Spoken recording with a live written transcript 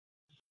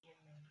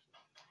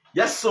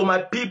Yes, so my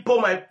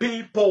people,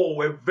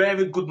 a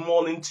very good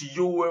morning to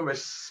you,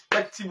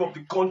 irrespective of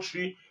the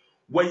country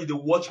where you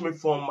watch me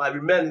from. I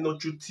remain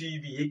Inno through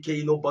TV,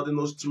 aka Nobody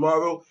Knows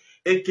Tomorrow,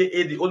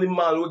 aka the only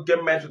man who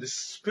get meant to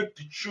speak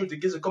the truth.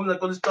 In case you're coming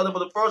on this channel for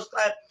the first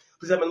time,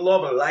 please help me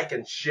love and like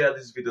and share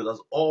this video.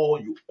 That's all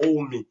you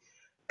owe me.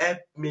 Help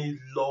me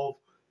love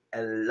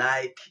and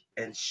like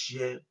and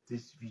share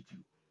this video.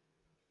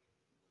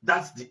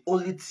 That's the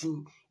only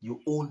thing you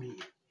owe me.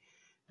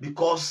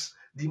 Because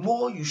the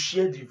more you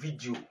share the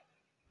video,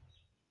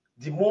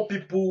 the more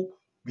people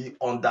will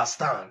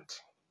understand.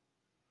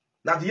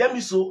 Now, do you hear me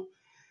so?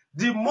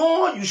 The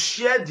more you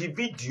share the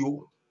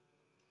video,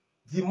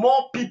 the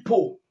more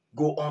people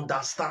go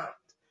understand.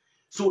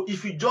 So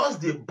if you just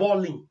the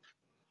balling,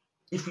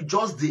 if you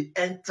just the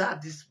enter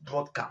this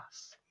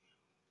broadcast,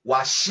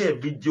 wa share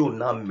video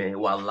na me,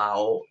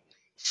 walao,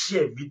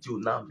 share video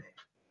na me.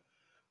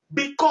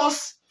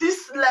 Because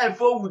this life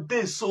what we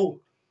dey so,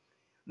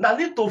 na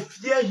need to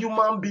fear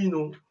human being,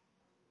 no.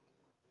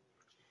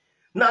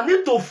 Now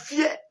need to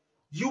fear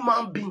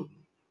human being.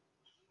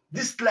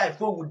 This life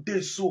what we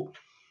do so.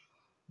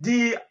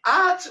 The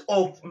heart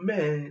of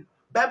man,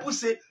 Bible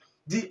say,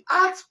 the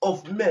heart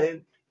of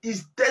man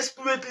is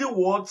desperately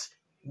what?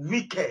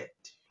 Wicked.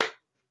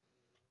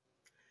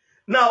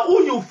 Now,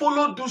 who you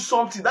follow do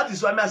something, that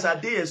is why as I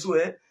day so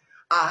I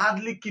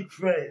hardly keep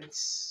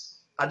friends.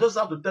 I just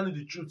have to tell you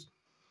the truth.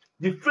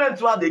 The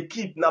friends where they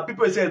keep, now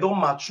people say they don't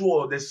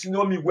mature, they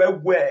senior me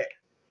well.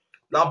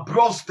 Now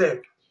bros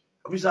them.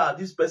 I wish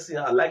this person,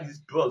 I like this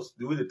bros,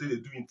 the way they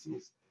doing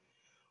things.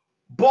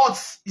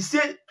 But he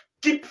said,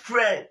 keep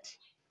friend.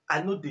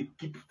 I know they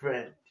keep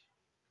friend.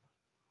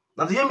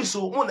 Now, they hear me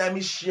so, when I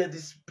share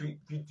this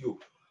video,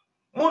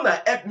 when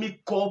I help me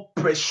call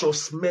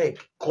Precious Meg,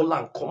 call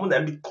and come. When I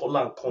me call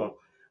and come,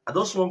 I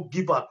just want to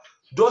give her.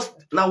 Just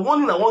now,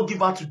 warning I want to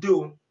give her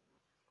today.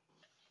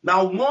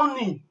 Now,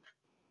 warning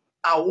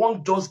I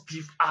won't just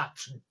give her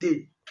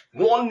today.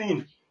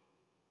 Warning.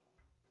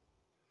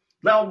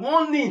 Now,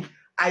 warning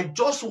I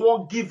just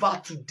won't give her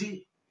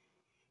today.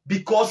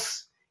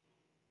 Because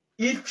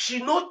if she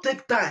not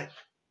take time,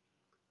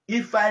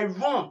 if I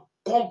run,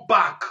 come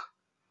back,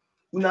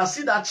 when I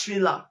see that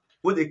trailer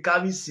where they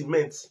carry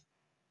cement,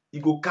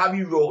 it go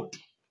carry road.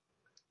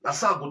 That's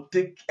how I go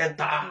take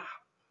enter.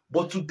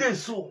 But today,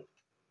 so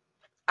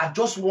I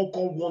just won't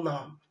come one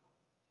arm.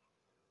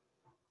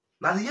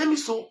 Now you hear me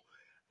so?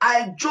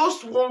 I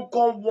just won't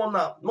come one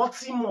arm,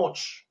 nothing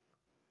much.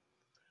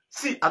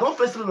 See, I don't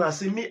first and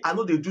say me, I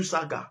know they do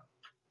saga.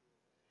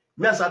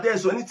 Me as I there,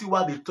 so anything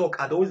while they talk,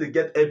 I always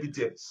get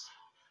evidence.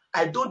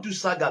 I don't do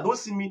saga. Don't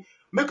see me.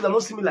 Make them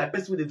not see me like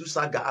person when they do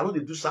saga. I know they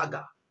do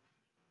saga.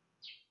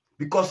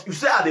 Because you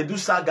say how they do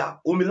saga,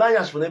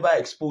 Omilanians will never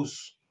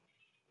expose.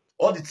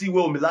 All the thing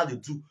where Omila they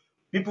do,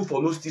 people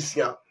for no still see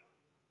them.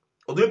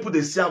 Although people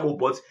they see them,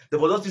 but they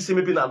will not see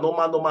maybe na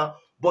normal.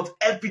 But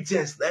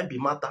evidence then be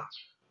matter.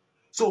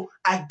 So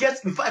I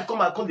get before I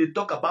come they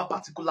talk about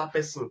particular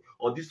person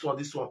or this one.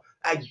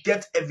 I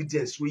get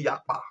evidence with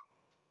yakpa.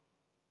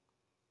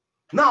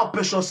 Now,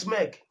 Precious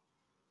Meg,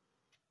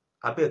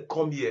 I better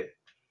come here.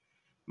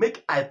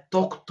 Make I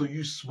talk to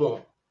you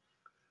small.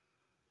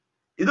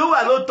 You know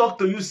why I don't talk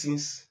to you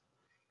since?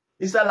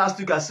 Inside last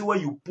week, I see where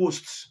you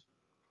post.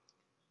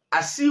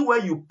 I see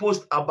where you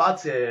post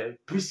about a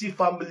Prissy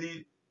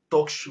family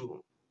talk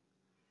show.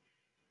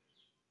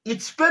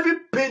 It's very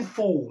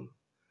painful.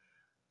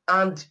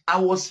 And I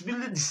was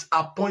really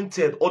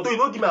disappointed. Although you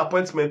don't give me an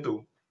appointment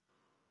though.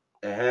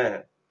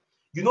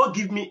 You don't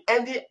give me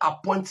any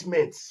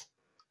appointment.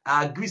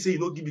 I agree, say you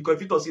don't give, because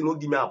if you don't say you don't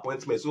give me an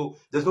appointment, so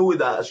there's no way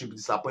that I should be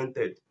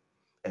disappointed.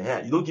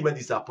 You don't give me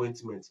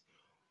disappointment.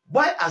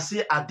 Why I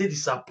say I did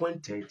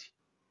disappointed,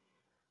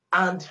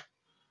 and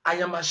I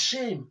am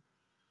ashamed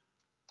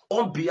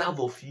on behalf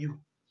of you.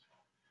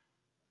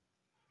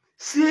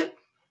 See,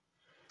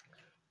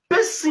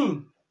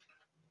 person,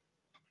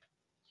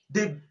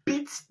 they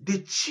beat,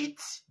 they cheat,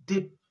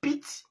 they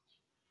beat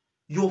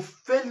your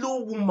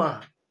fellow woman.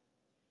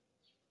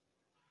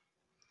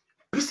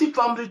 Prissy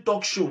family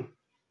talk show.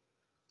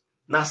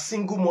 Na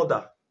single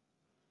mother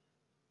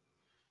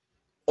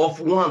of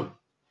one.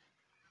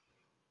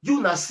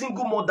 You na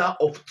single mother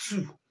of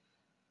two.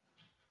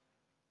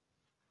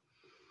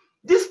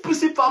 This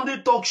Prissy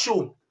family talk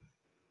show,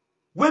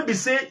 where be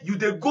say you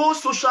they go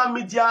social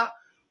media,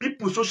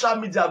 people social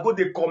media go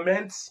they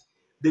comment,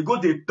 they go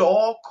they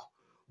talk,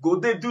 go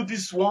they do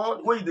this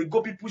one, where they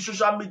go people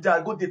social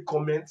media go they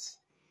comment.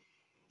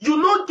 You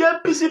not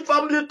get Prissy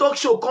family talk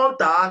show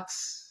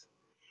contacts.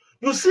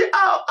 You see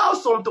how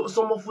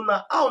some of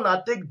una how na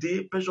take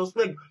day, Precious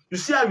Meg. You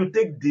see how you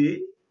take day?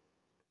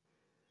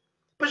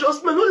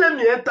 Precious Meg, don't let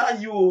me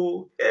enter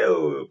you.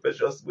 Hey,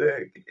 Precious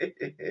Meg.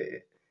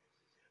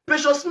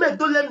 Precious Meg,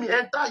 don't let me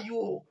enter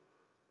you.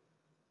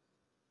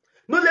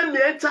 Don't let me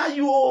enter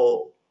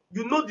you.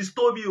 You know the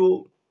story,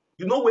 oh.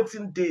 You know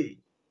waiting day.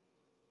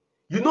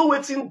 You know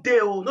waiting day,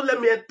 oh. Don't let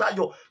me enter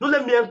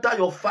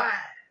your fire.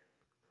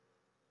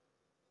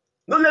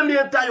 Don't let me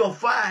enter your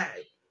fire.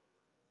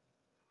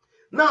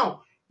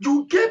 Now,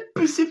 You get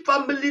PC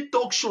family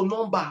talk show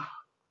number.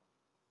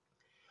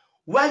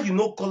 Why you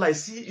no call? You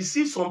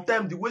see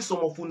sometimes the way some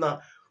of you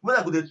now, when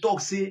I go to talk,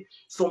 say,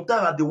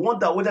 sometimes they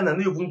wonder whether I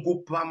don't even go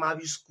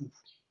primary school.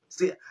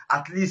 Say,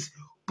 at least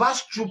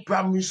pass through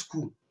primary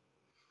school.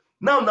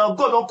 Now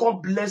God don't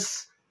come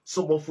bless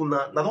some of you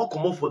now. Now don't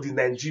come up for the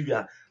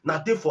Nigeria.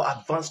 Now they for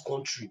advanced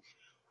country.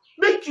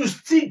 Make you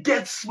still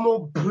get small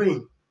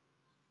brain.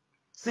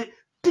 Say,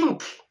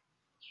 think.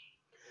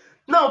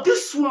 Now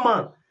this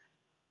woman,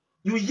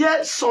 you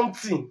hear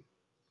something.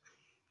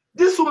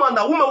 This woman,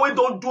 that woman wey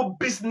don't do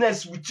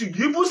business with you,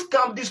 you even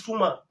scam this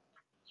woman.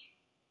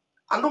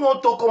 I don't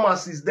want to come out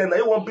since then.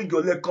 I want big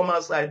your leg come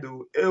outside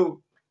though.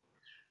 Ew.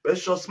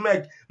 Precious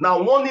Meg.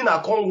 Now warning,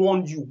 I can't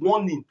warn you.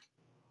 Warning.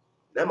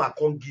 Them I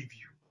can't give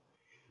you.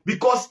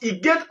 Because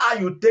it get how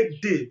you take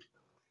day.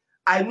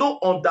 I no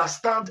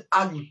understand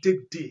how you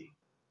take day.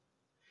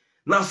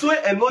 Now so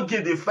I not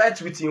get the fight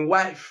with your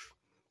wife.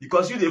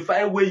 Because you the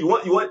find way you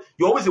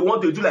always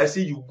want to do like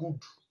say you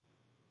good.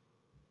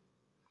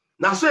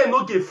 Now so I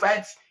not get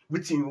fight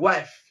with your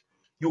wife.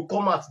 You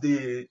come at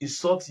the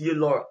insult ye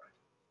Laura.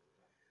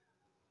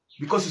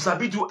 Because you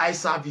sabi do eye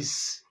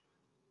service.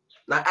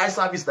 Now eye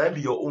service now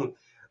be your own.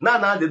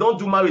 Now they don't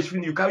do marriage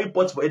when you carry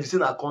pots for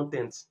education and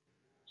content.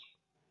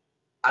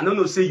 I don't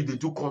know say you they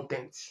do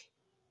content.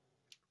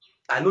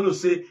 I don't know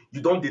say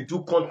you don't they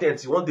do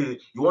content. You want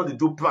to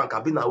do prank.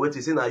 I've been away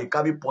to say now you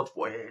carry pot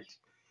for head.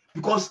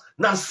 Because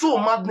now so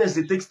madness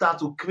they take start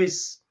to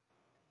Chris.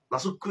 Now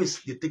so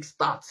Chris they take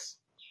starts.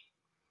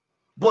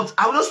 But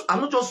I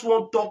not just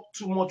want to talk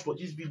too much for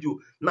this video.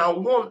 Now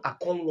one I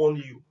can't warn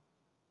you.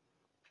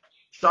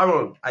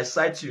 Sharon, I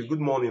cite you. Good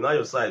morning. How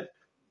your side?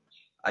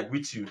 I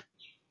greet you.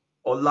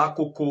 Ola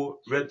Coco,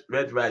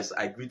 red rice.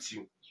 I greet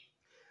you.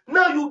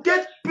 Now you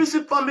get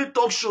PC family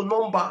talk show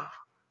number.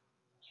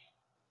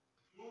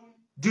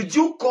 Did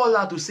you call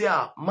her to say,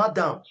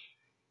 madam,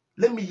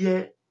 let me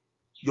hear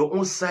your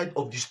own side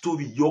of the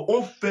story, your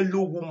own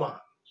fellow woman.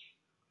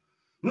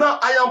 Now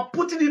I am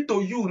putting it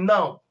to you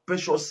now,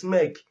 Precious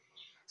Meg.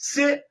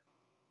 Say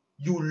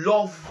you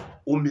love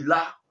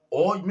Omila,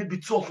 or maybe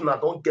two of them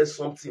don't get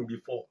something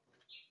before.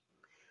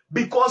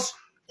 Because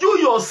you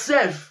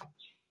yourself,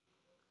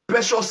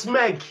 Precious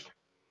Meg,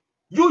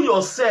 you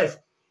yourself,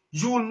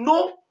 you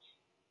know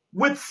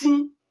what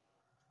thing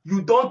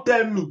you don't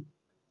tell me.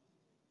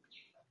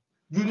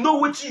 You know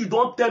what you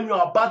don't tell me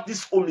about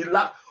this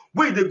Omila.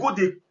 Where they go,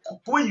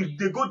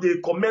 they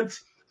comment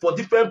for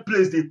different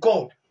places. They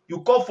call.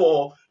 You call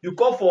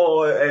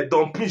for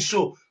Dumpy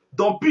show.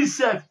 Dumpy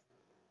self,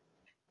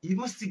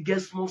 even still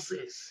get small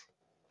sense.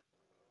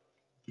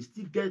 He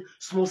still get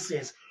small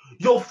sense.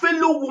 Your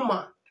fellow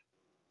woman,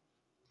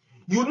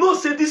 you know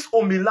say this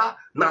Omila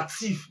na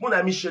thief. When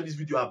I share this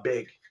video, I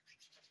beg.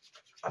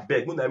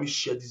 When I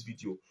share this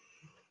video.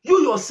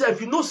 You yourself,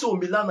 you know say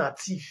Omila na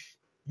thief.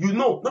 You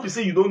know, not be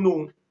say you don't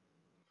know.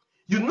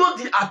 You know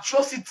the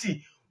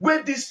atrocity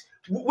where this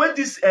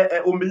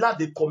Omila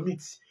they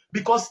commit.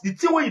 Because the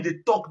thing where they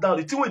talk now,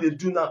 the thing where they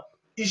do now,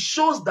 it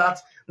shows that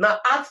now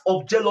act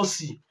of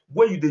jealousy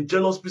where you the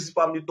jealous PC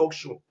family talk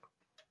show.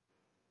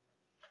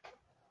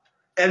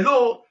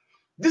 Hello,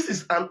 this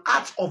is an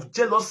act of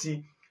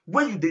jealousy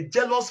when you the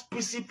jealous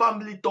PC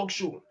family talk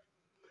show.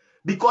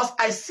 Because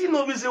I see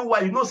no reason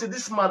why you know say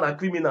this man a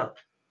criminal,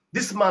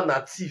 this man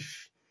a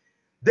thief.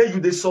 Then you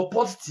they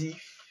support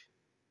thief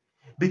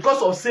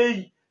because of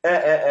say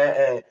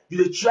you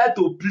they try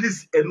to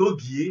please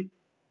Enogie.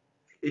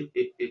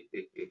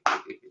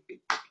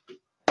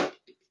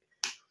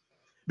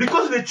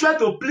 Because they try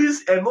to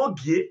please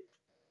Enogie.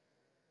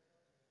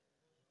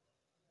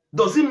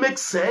 Does it make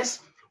sense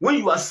when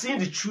you are seeing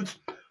the truth?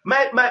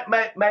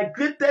 My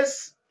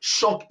greatest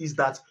shock is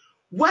that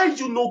why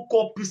you no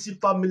call PC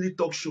family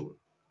talk show?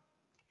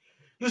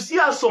 You see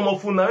how some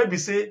of you now be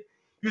say,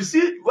 you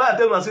see why I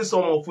tell you say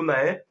some of you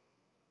now,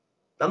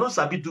 they not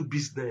sabi do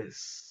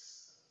business.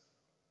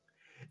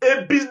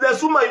 A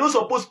businesswoman, you're not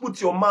supposed to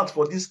put your mouth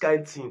for this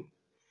kind of thing.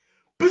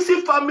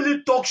 PC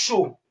family talk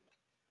show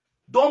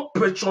don't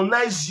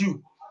patronize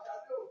you.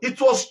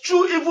 It was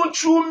true, even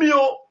through me.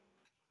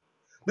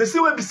 They say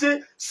when we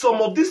say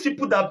some of these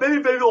people that are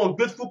very, very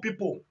ungrateful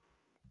people.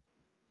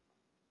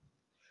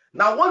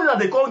 Now, one thing that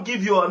they can't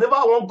give you, I never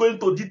want to go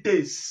into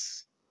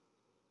details.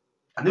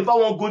 I never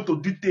want to go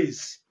into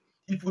details.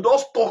 If you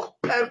just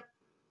talk pen,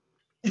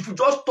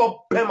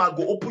 I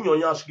go open your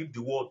ears, give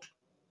the word.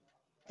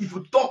 If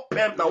you talk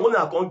pen, now one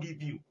thing I can't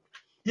give you.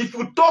 If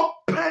you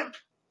talk pen,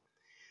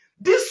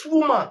 this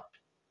woman,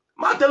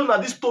 I tell you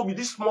that this story,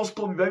 this small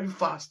story, very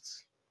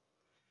fast.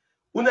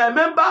 When I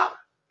remember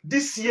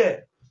this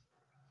year,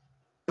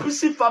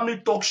 PC family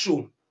talk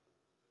show,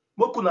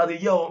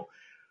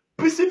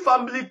 PC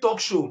family talk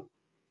show,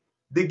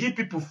 they give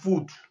people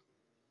food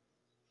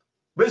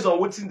based on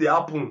what thing they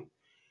happen,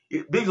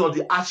 based on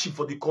the hardship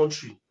for the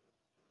country.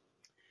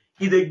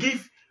 If they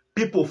give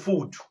people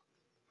food,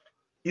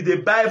 if they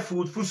buy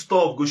food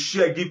stuff, go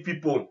share, give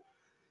people.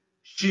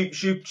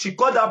 She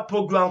called that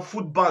program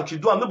Food Bank. She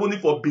do nobody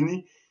for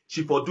Bini.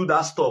 She for do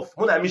that stuff.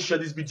 When I share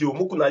this video,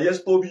 mokuna yes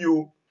story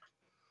you.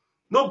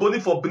 Nobody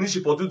for Benin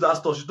she for do that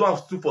stuff. She don't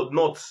have to for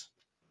North.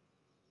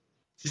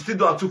 She still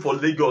don't have to for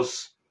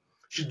Lagos.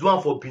 She do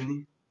have for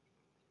Benin.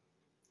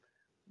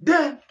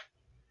 Then,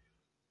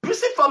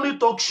 Prissy Family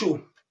Talk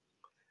Show.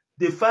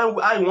 They find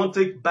she want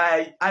to take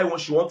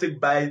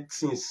buy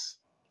things.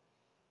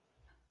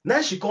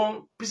 Now she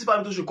come, Prissy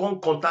Family Talk Show come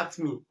contact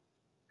me.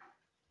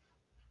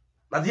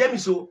 Now they hear me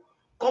so,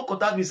 come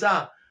contact me,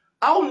 sir.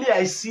 How only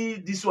I see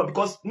this one?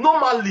 Because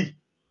normally,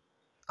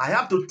 I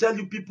have to tell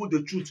you people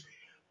the truth.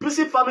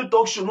 Prissy Family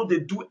Talk Show, no, they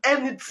do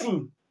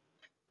anything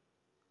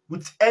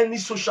with any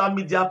social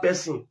media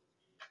person.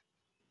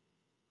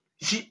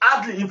 She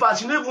hardly, in fact,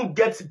 she don't even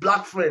get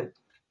black friend.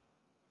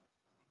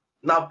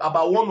 Now,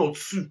 about 1 or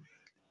 2.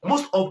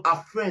 Most of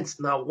her friends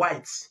now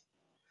white.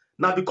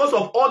 Now, because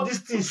of all these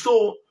things,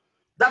 so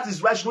that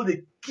is why she know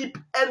they keep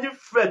any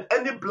friend,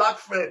 any black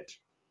friend.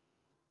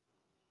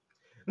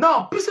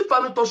 Now, Prissy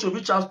Family Talk Show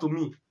reach out to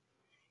me.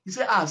 He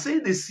said, say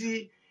they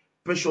see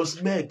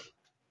Precious Meg.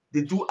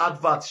 They do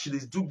adverts, she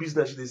do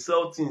business, she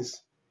sell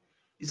things.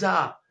 He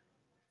said,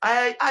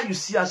 how you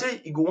see her? I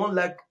say, you go on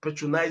like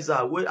patronize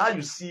her. Well, how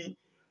you see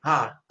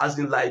her? As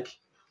in like,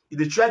 if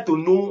they try to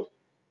know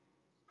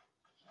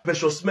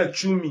Precious Meg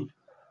through me.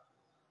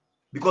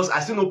 Because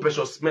I still know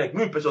Precious Meg.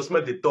 Me with Precious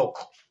Meg, they talk.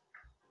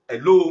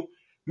 Hello?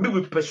 Me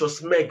with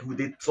Precious Meg,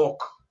 they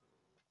talk.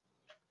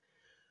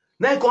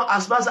 Now you come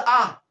ask me,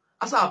 I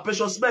say,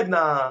 Precious Meg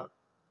na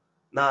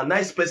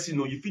nice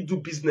person, you fit do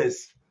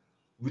business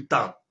with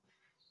her.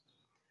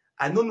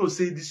 I don't know,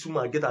 say this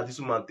woman get at this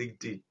woman take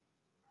day.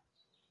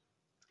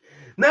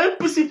 Now,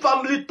 Prissy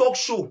Family Talk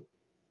Show.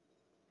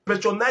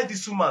 Patronize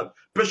this woman.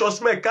 Precious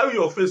Meg, carry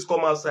your face,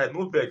 come outside.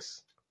 No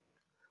vex.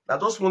 Now,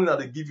 just one that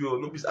they give you.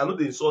 No, I know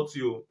they insult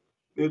you.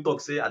 You talk,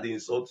 say, they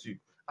insult you.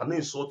 I know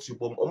insult you,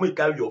 but I'm going to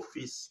carry your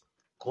face.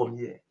 Come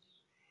here.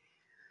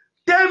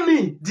 Tell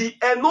me, the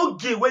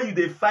enoge where you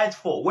they fight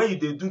for, where you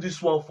they do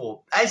this one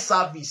for, eye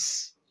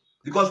service.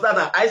 Because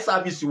that's eye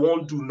service you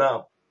won't do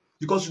now.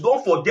 Because you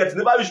don't forget, you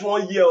never reach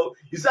 1 year.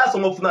 You say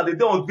some of them,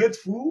 they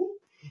ungrateful.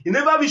 You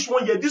never reach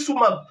 1 year. This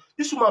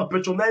woman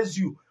patronize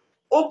you.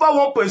 Over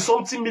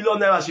 1.something million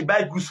naira, she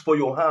buy goods for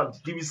your hand.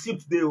 The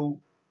receipt there.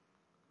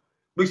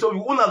 Because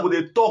you wanna go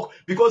they talk.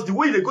 Because the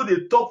way they go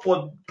they talk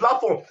for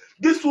platform,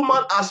 this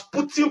woman has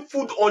putting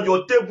food on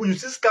your table. You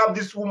see scam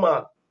this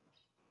woman.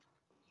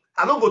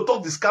 I don't go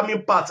talk the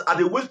scamming part. And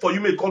they wait for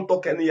you may come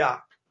talk anyhow.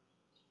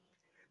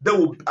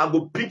 Then I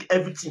go pick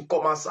everything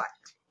come outside.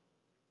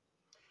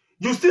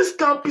 You still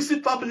scam Prissy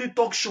Family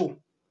Talk Show.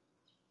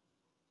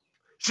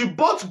 She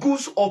bought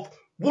goods of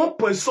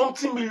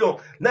 1.something million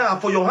naira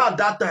for your hand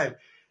that time.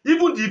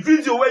 Even the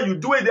video where you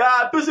do it,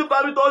 Prissy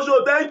Family Talk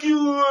Show, thank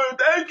you,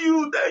 thank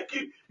you, thank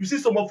you. You see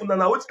some of them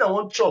now, what I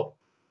want chop.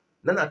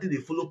 Now I think they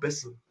follow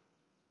person.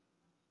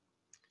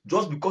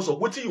 Just because of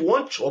what you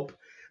want chop,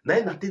 now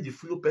I think they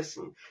follow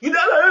person. You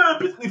know,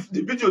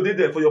 the video they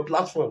there for your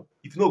platform.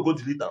 If you don't go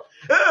delete them.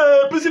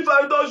 Hey, Prissy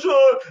Family Talk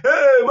Show,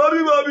 hey,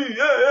 mommy,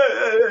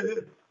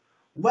 hey.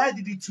 Why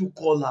did you two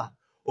call her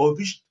or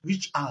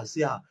reach her?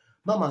 Say,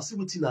 Mama, see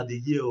what in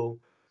the year.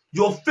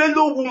 Your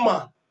fellow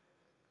woman.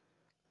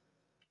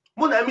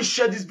 When let me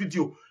share this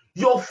video.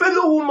 Your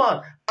fellow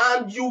woman,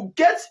 and you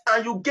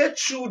get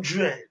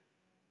children.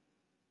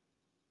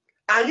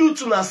 And you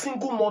two are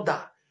single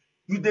mother.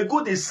 They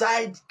go the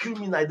side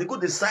criminal, they go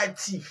the side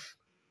thief.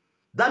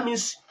 That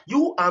means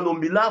you and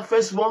Omila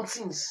first run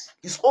things.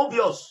 It's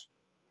obvious.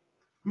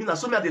 Me na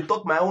so me they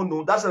talk my own.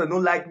 No, that's why they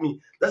don't like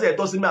me. That's why they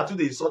talk me I too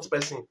the insult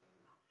person.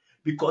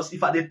 Because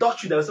if I they talk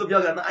to them, so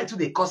I too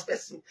they cause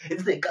person.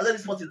 It's they cause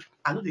this person.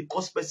 I know they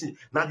cause person.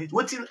 Now the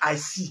waiting I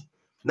see.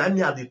 Now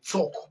me they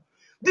talk.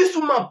 This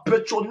woman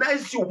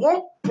patronize you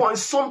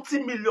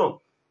 1.something million.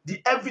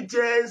 The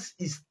evidence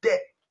is there.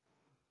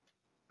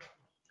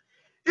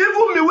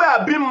 Even me where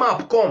I been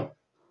map come.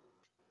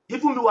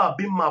 Even me where I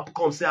been map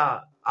come. Say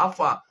how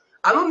far?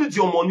 I don't need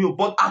your money,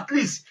 but at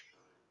least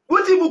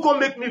what if you can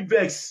make me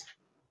vex?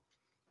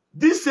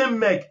 This same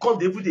Meg come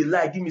every day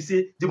lie give me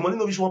say the money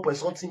no reach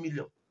 1.something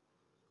million.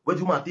 Where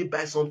do you want to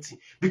buy something?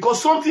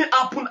 Because something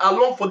happened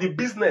along for the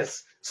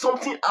business.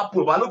 Something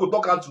happened, but I don't go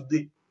talk her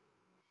today.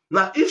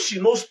 Now, if she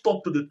no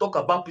stop to the talk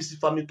about Prissy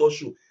Family Talk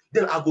Show,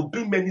 then I go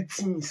bring many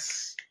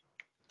things.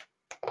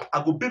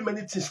 I go bring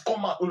many things.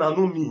 Come out, una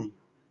know me.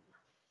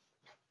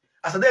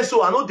 As I said,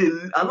 so I know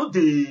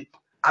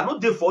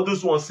they for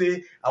those ones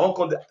say I won't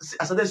come.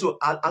 As I said, so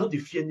I know they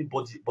fear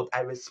anybody, but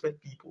I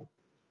respect people.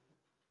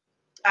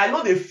 I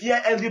know they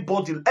fear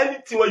anybody,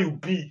 anything where you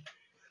be.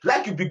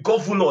 Like you be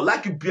governor,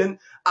 like you be,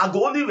 I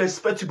go only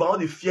respect you, but I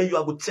don't fear you.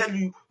 I go tell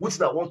you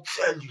what I want to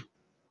tell you.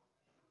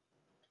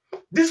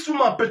 This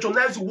woman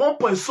patronized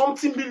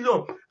 1.something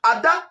million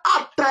at that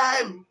hard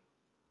time.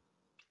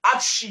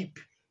 Hardship.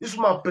 This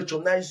woman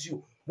patronized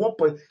you 1.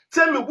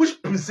 Tell me which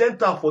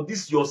presenter for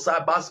this your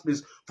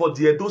cyberspace, for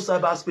the Edo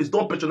cyberspace,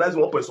 don't patronize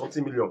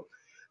 1.something million.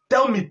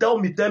 Tell me,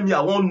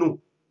 I won't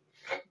know.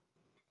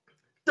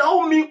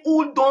 Tell me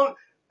who don't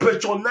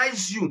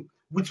patronize you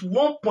with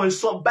 1.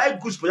 Buy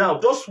goods for you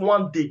just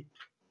 1 day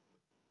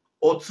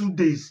or 2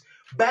 days.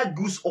 Buy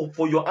goods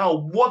for your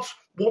hand worth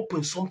 1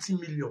 point something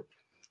million.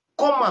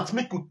 Come out,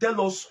 make you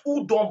tell us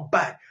who don't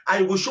buy,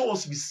 and you will show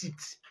us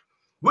receipt.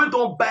 We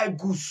don't buy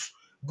goods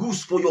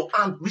for your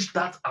hand, reach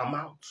that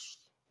amount.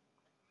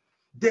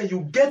 Then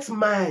you get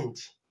mind,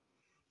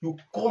 you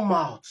come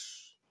out,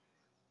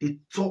 they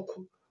talk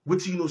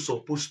what you know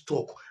supposed to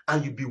talk,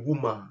 and you be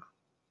woman,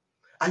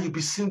 and you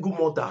be single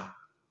mother.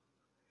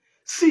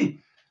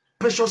 See,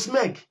 Precious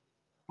Meg,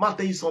 I'll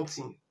tell you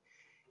something.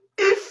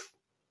 If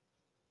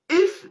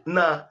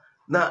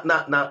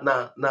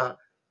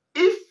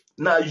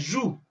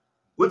you,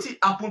 what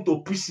happen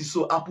to PC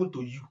so happen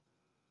to you.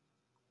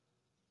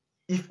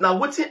 If now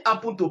what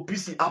happen to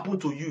PC happen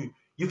to you,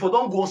 you for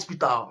don't go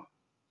hospital.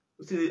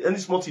 See, any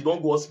small you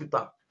don't go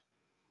hospital.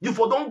 You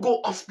for don't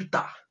go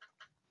hospital.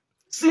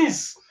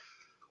 Since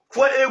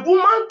for a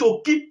woman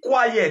to keep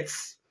quiet,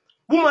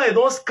 woman they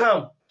don't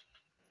scam.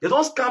 They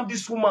don't scam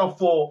this woman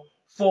for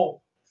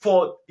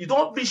you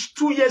don't reach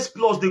 2 years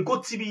plus, they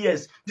go 3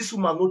 years. This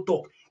woman no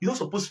talk. You don't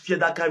supposed to fear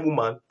that kind of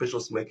woman,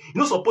 Precious Meg. You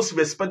don't supposed to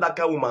respect that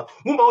kind of woman.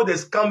 Woman who they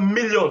scam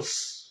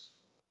millions.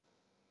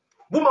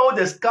 Woman who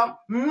they scam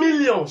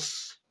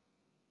millions.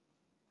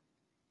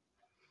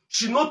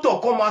 She not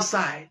talk come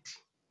outside.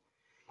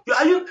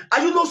 Are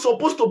you not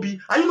supposed to be?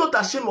 Are you not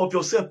ashamed of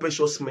yourself,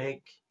 Precious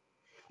Meg?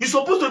 You're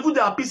supposed to even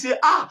the happy say,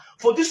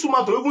 for this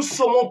woman to even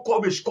summon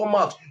courage come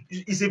out,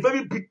 it's a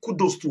very big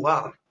kudos to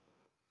her.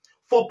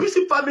 For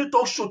PC Family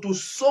Talk Show to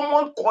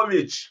summon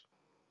courage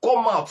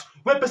come out,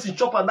 when person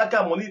chop and that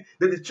kind of money,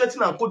 then they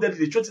threaten and code,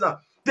 they threaten her.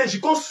 Then she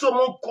can't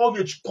summon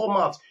courage come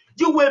out.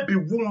 You will be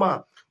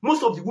woman.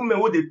 Most of the women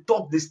when they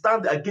talk, they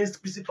stand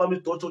against PC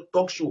Family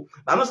Talk Show.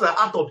 They're not an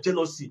act of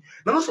jealousy.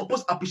 They're not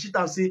supposed to appreciate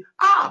and say,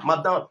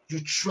 madam, you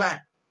try.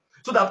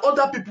 So that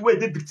other people where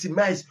they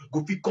victimize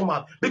go fit come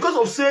out. Because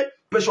of say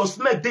Precious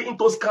Meg, they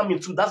into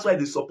scamming too. That's why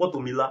they support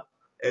Omila.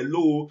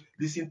 Hello,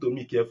 listen to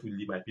me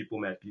carefully, my people,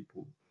 my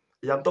people.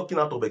 I am talking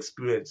out of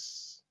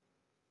experience.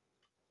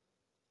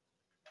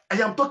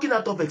 I am talking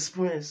out of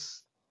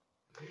experience.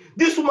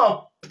 This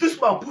woman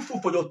put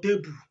food for your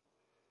table.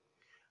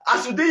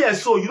 As you dey here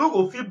so, you don't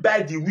go fit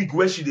buy the wig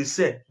where she dey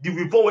sell, the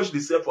ribbon where she dey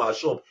sell for her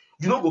shop.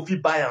 You don't go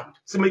fit buy them.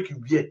 So make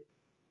you wear.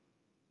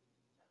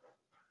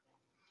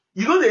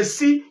 You know they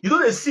see,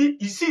 you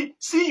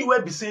see you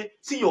where be say,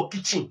 see your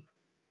kitchen.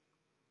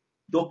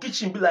 Your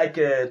kitchen be like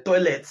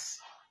toilets,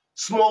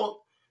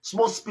 small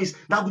space.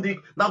 Now they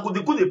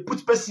go they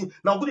put person,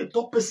 now go they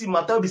talk person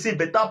matter be say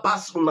better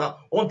pass una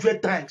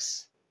 100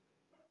 times.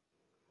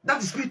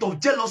 That's the spirit of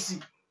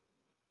jealousy.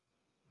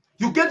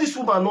 You get this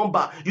woman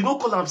number, you don't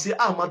call and say,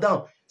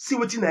 madam, see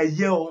what in a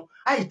year,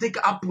 I take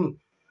happen.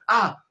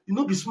 You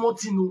know be small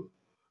thing, no.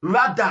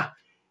 Rather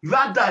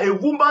a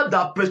woman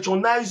that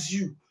patronize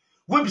you,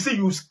 when we say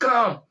you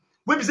scam,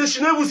 when we say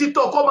she never see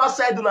talk come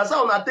outside, and say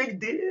on take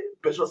day,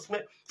 Precious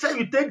Meg. Say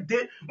you take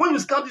day. When you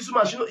scam this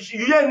woman,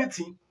 you hear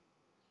anything?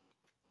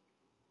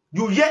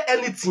 You hear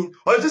anything?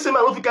 Or you just say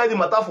man, I don't carry the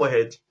matter for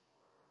head.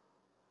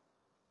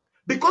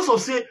 Because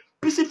of say,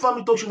 PC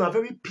Family Talk Show, a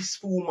very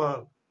peaceful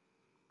woman.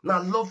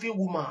 Now loving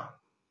woman.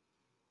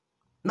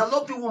 Now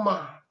loving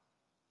woman.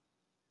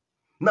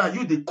 Now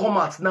you they come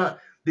out now.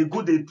 They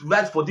go, they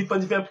write for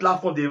different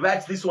platforms. They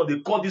write this one, they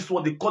call this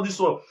one, they call this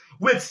one.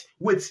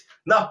 Wait.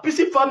 Now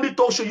PC Family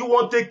Talk Show, you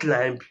want to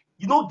climb.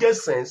 You don't get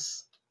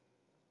sense.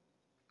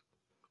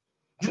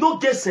 You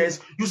don't get sense.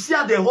 You see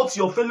how they hurt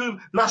your fellow.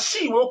 Now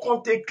she won't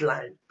come take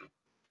climb.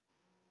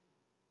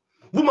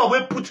 Woman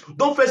will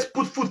don't first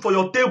put food for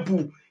your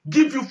table.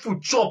 Give you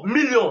food, chop,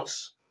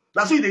 millions.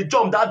 That's why they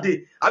jump that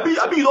day. I mean,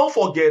 you don't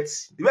forget.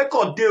 The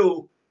record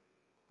there.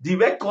 The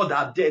record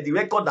are there. The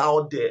record are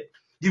all there.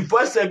 The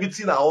voice,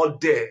 everything are all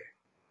there.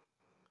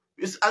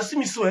 I see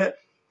me so,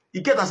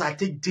 you get as I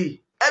take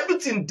day.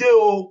 Everything there,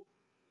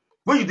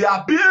 when you there,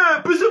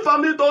 PC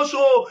Family Talk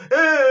Show,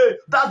 hey,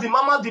 that's the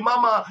mama,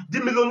 the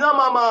millionaire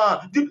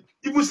mama.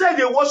 If you say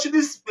they worship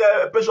this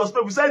Precious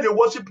people, if you say they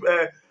worship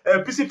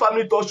PC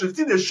Family Talk Show,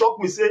 still they shock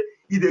me, say,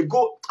 if they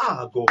go,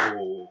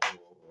 go.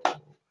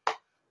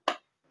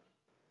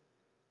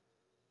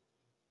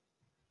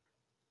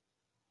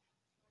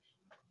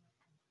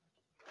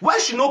 Why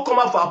she no come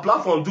out for her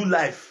platform do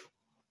life?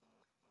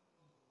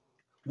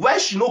 Why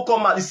she no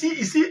come out? You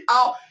see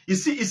how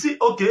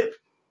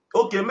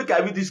okay, make I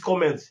read this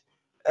comment.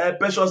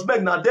 Precious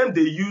Meg, now them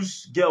they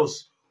use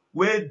girls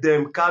where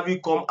them carry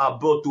come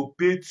abroad to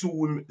pay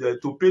two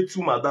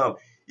madam.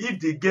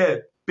 If the girl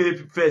pay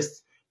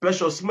first,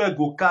 Precious Meg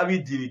go carry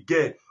the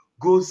girl,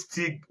 go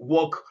still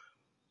work,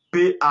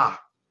 pay her.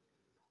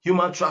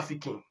 Human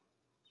trafficking.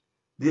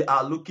 They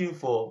are looking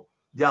for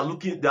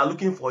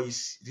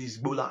his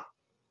bola.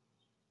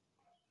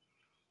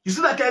 You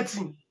see that kind of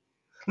thing?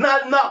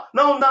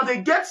 Now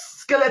they get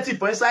skeleton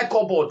for inside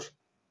cupboard.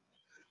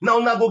 Now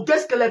go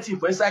get skeleton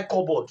for inside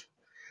cupboard.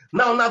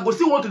 Now go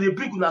still want to they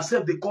bring on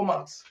herself, they come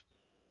out.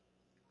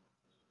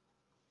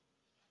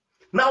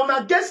 Now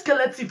get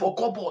skeleton for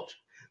cupboard.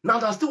 Now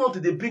they still want to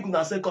they bring on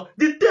herself.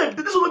 This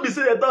will be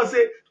say they don't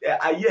say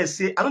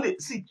I know they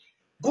see.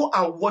 Go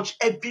and watch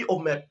every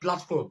of my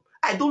platform.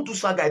 I don't do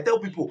saga. I tell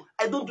people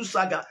I don't do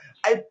saga.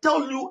 I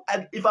tell you,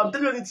 if I'm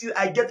telling you anything,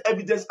 I get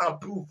evidence and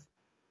proof.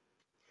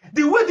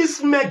 The way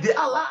this make the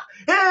Allah,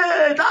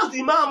 hey, that's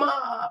the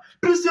mama.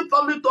 PC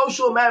family talk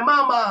show, my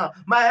mama,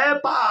 my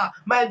helper,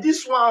 my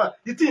this one.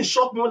 The thing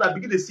shocked me when I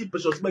begin to see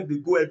Precious Meg, they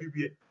go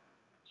everywhere.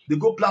 They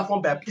go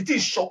platform by it. Thing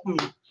shocked me.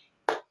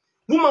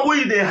 Woman,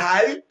 where they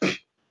hype?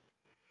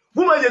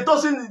 Woman, they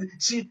talk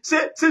she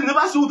say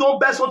never see who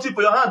don't buy something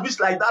for your hand, which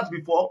like that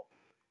before.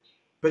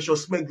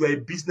 Precious Meg, you are a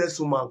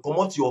businesswoman. Come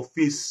out your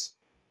face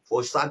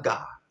for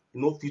saga.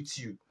 You know fit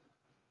you.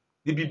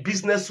 You be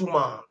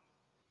businesswoman.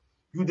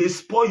 You dey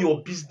spoil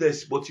your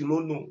business, but you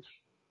don't know.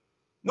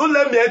 Don't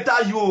let me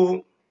enter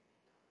you.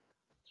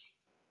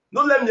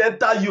 Don't let me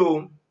enter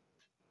you.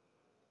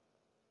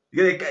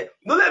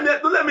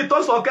 Don't let me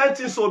talk some kind of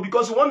things so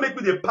because you won't make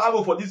me the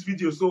power for this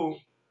video. So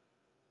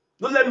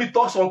don't let me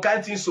talk some kind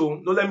of things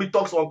so. Don't let me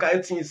talk some kind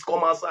of things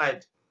come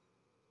outside.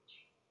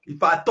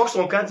 If I talk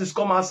some kind of things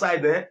come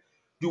outside,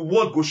 the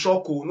world go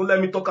shock you. Don't let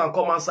me talk and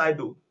come outside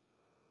though.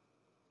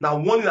 Now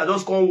warning, I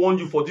just can't warn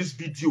you for this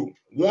video.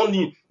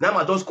 Warning, now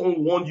I just can't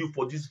warn you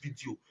for this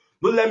video.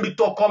 Don't let me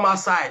talk come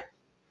outside.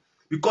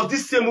 Because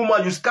this same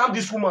woman, you scam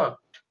this woman.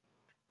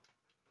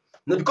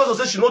 Now because of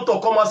say she not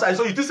talk come outside,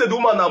 so you think say the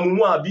woman na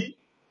mumu abi?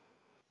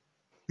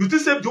 You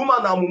think say the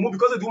woman na mumu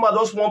because the woman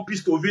just want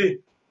peace to vein.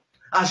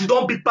 And she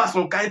don't big pass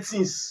on kind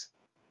things.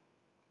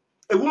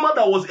 A woman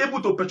that was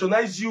able to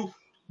patronize you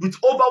with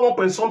over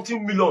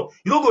 1.something million,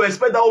 you don't go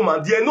respect that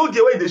woman. There no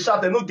get where they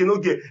shout, and no get.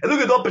 And no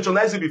get don't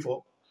patronize you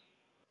before.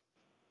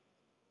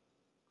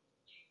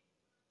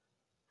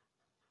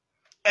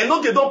 And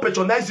no get don't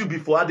patronize you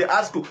before. And they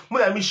ask you,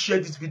 when I share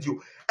this video.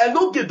 And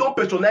no get don't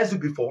patronize you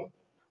before.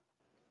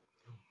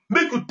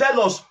 Make you tell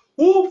us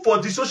who for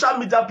the social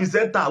media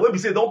presenter where we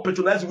say don't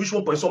patronize you which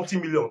 1.something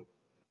million.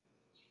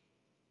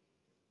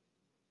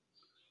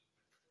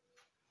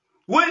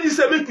 When you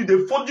say make you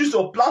they focus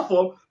your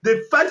platform,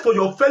 they fight for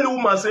your fellow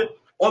woman, say,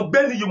 or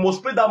Benny, you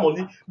must pay that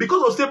money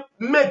because of say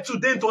make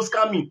today into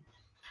scamming.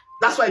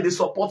 That's why they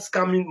support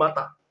scamming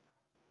matter.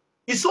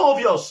 It's so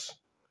obvious.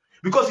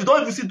 Because you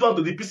don't even sit down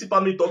to the PC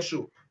family talk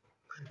show.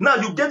 Now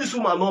you get this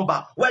woman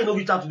number. Why you don't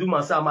reach out to the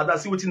woman say, madam,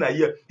 see what in a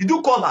year? You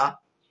do call her.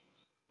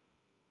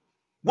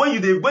 When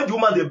the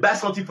woman they buy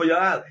something for your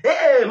hand.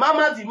 Hey,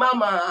 mama the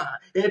mama.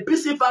 A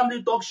PC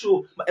family talk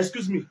show.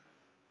 Excuse me.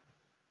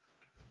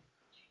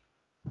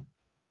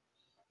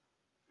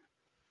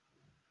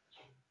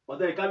 But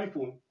then you carry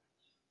phone.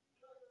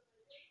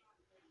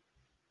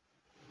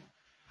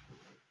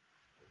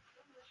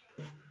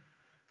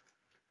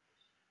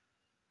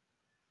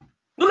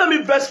 Don't let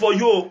me verse for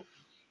you.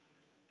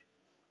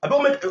 I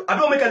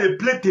don't make any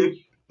play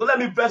tape. Don't let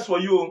me verse for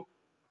you.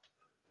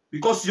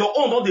 Because your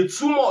own not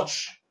too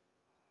much.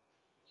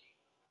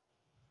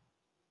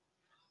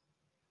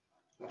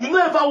 You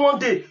never one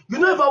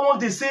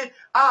day say,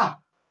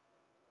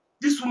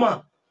 this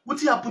woman, what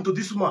happened to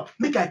this woman?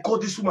 Make I call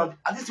this woman.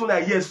 And this one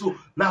I hear so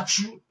not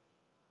true.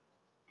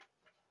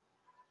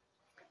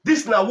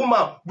 This na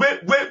woman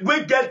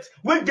we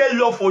get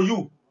love for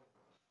you.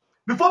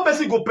 Before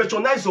person go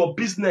patronize your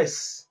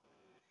business,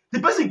 the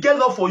person get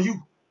love for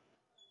you.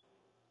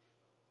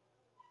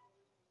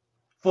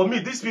 For me,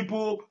 these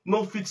people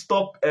no fit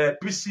stop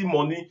PC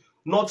money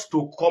not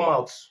to come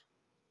out.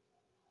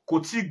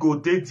 Koti go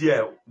dey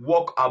there,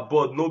 work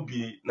abroad, no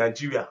be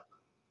Nigeria.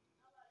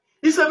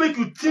 He said make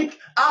you think,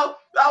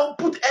 I'll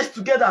put S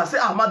together. Say,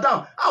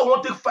 madam, I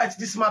want to fight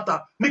this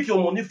matter. Make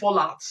your money fall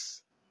out.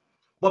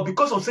 But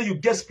because of say you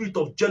get spirit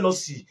of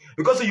jealousy,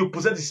 because you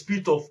possess the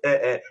spirit of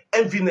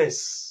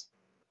enviness.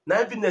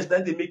 Now enviness,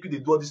 then they make you they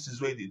do all this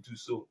is where they do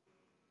so.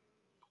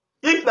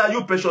 If now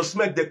you Precious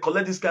Meg, they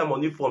collect this kind of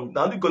money from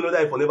now you gonna know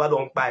that if I never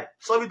don't buy.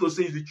 Sorry to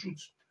say is the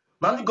truth.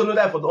 Now you gonna know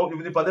that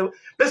if I don't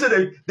they say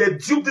they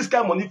dupe this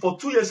kind of money for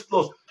 2 years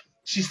plus.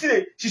 She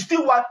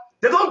still what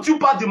they don't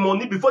dupe out the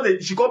money before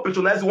she come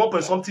patronize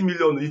 1.something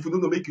million if you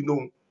don't know make you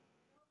know.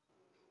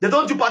 They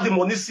don't dupe out the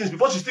money since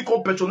before she still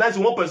come patronize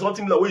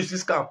 1.something million where you see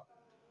scam.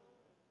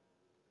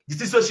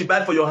 This is what she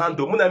buy for your hand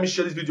though. When I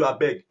share this video, I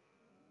beg.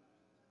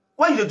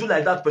 Why you do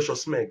like that,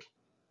 Precious Meg?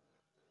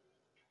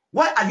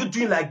 Why are you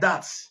doing like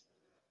that?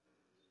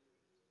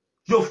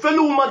 Your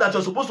fellow woman that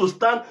you're supposed to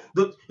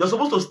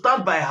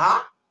stand by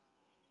her.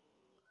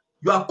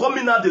 You are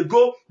coming out, they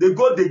go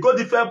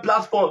different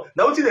platforms.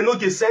 Now what they know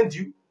they send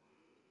you?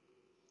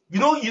 You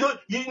don't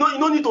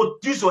need to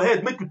use your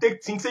head, make you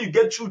take things, say you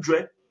get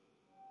children.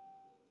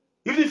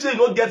 Even if you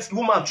don't get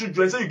woman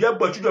children, say you get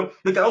boy children,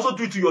 they can also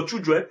do it to your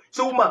children.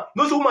 So woman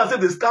say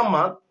they scam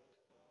man.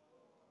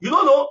 You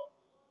don't know.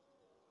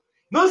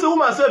 No say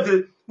woman say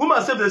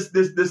they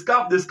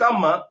scam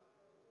man.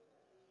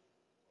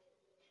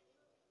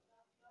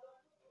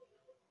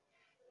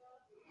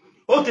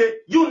 Okay,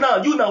 you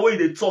now where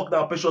they talk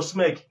now, Precious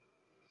Meg.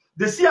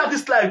 They see how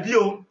this life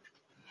deal.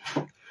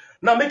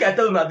 Now make I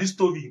tell you now this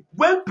story.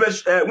 When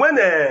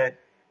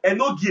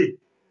Enogie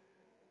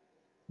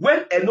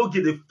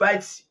they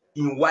fight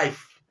in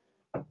wife,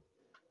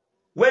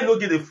 when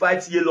Enogie they fight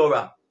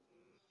Yelora,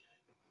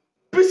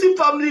 PC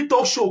family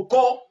talk show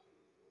call.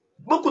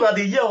 Boku na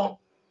the year.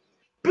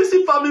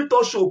 PC Family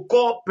Talk Show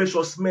call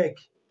Precious Meg.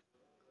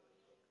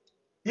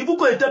 Even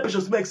when you tell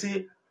Precious Meg,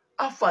 say,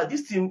 Alpha,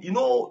 this thing, you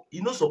know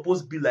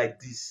supposed to be like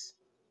this.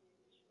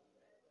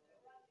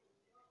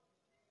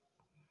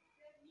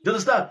 You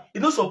understand?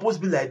 It's not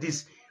supposed to be like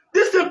this.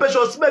 This thing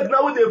Precious Meg,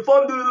 now when they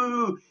found,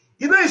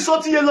 you know, he's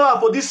sorting yellow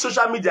for this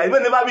social media. You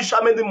will never be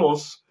shaman the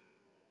most.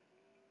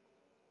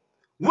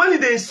 When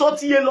they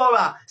insult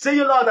Laura, say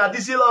Laura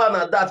this,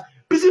 Laura that,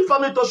 PC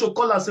Family Talk Show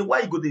call and say, why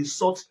you go to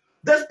insult?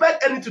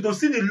 Despite anything to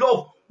see the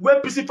love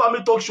where PC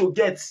Family Talk Show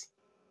gets.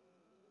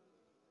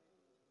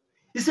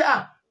 He say,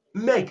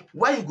 Meg,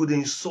 why you go to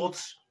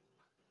insult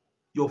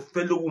your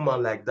fellow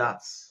woman like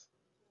that?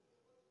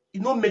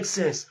 It don't make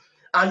sense.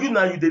 And you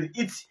now, you did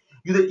eat.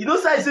 You know,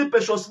 say I say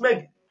Precious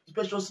Meg,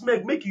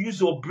 make you use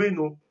your brain.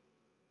 No?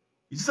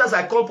 It just as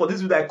I come for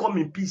this video, I come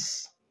in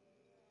peace.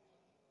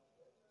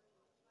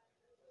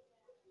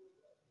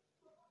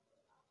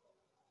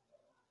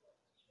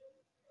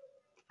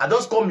 I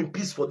just come in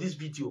peace for this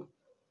video.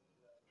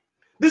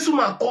 This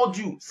woman called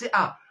you, say,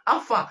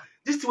 Alpha,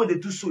 this thing when they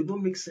do so, it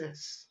don't make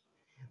sense.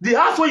 The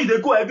house where they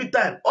go every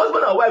time,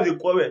 husband and wife, they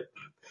quarrel.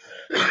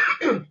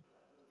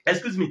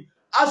 Excuse me.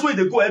 House where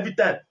they go every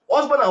time,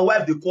 husband and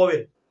wife, they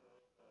quarrel.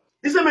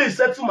 This is when you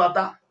settle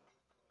matter.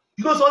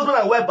 You know, so husband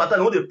and wife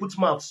pattern, when they put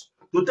mouths,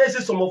 they tell you,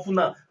 say, some of you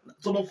now,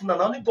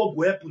 only God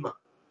will help you now.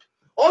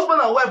 Husband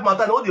and wife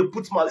matter, when they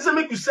put mouths, this is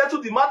make you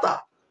settle the matter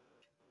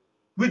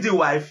with the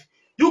wife.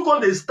 You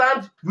can't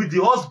stand with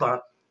the husband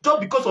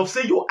just because of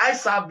say your eye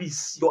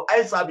service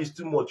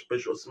too much,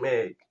 Precious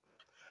Meg.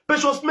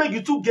 Precious Meg,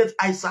 you too get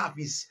eye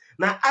service.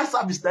 Now eye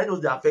service that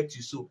does they affect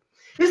you so.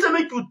 He said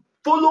make you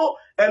follow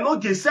and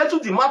not get settle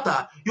the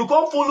matter. You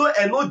can't follow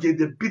and not get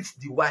the beat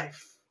the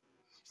wife.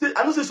 See,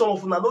 I don't say some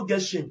of them don't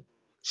get shame.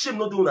 Shame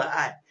not doing an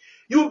eye.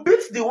 You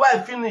beat the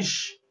wife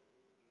finish.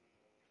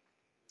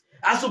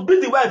 As you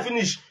beat the wife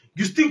finish,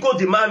 you still got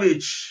the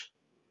marriage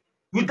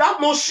without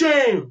no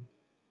shame.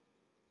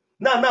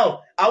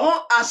 Now, I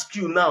want to ask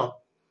you now.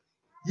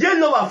 You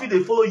know I feel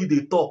they follow you,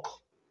 they talk.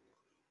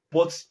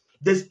 But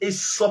there's a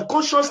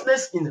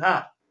subconsciousness in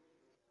her.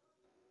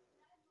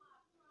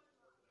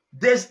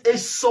 There's a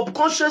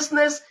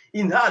subconsciousness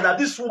in her that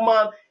this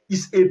woman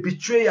is a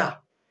betrayer.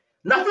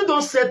 Now, if you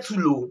don't say too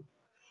low,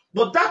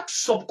 but that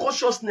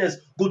subconsciousness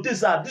go this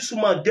this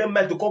woman get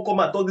mad to come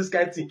and talk this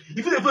kind of thing.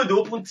 If you follow the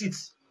open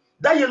teeth,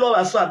 that yellow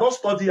as well, don't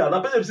study her.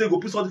 Now, people say go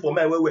put something for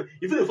my way.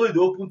 If you follow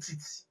the open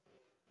teeth.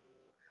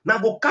 Now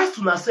go cast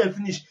to yourself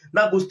finish.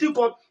 Now go still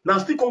come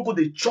go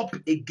the chop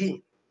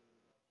again.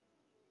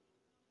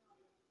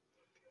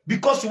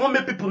 Because you want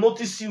make people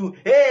notice you.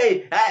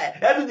 Hey,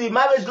 everything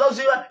marriage loves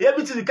you,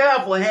 everything you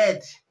carry for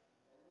head.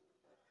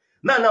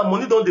 Now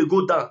money don't they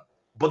go down,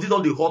 body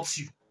don't they hurt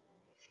you.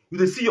 You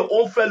they see your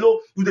own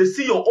fellow,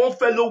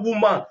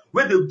 woman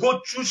where they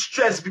go through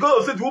stress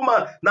because of the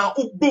woman now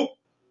ukbo.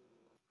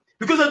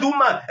 Because of the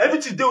woman,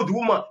 everything they with the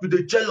woman, you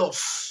they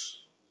jealous.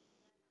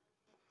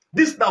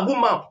 This na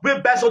woman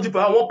wey buy something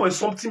for her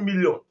 1.something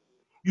million.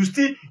 You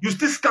still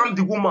scam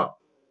the woman.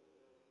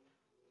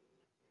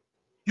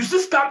 You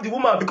still scam the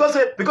woman because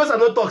I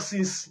don't talk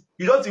since.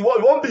 You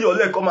won't be your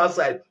leg come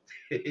outside.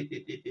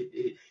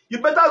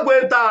 You better go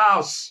enter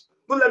house.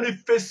 Don't let me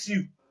face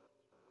you.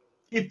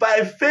 If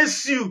I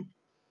face you,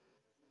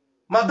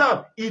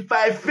 madam, if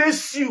I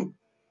face you,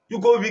 you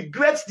go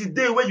regret the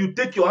day when you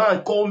take your hand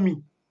and call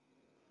me.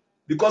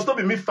 Because don't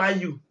be me find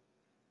you.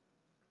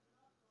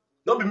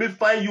 Don't be me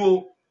find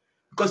you.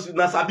 Because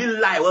na sabi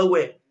lie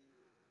well.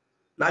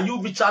 Now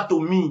you reach out to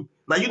me.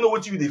 Now you know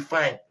what you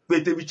define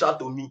when you reach out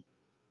to me.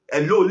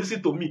 Hello,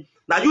 listen to me.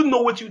 Now you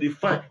know what you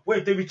define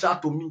when you reach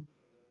out to me.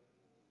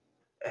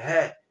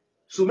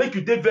 So make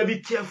you take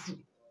very careful.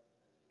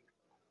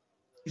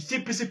 You see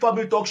PC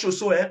Family Talk Show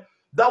so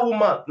that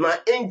woman na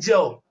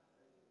angel.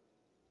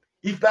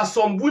 If there's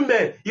some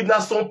women, if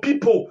there's some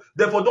people,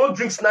 therefore don't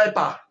drink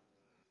sniper.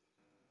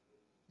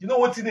 You know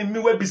what in me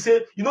where be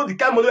say, you know the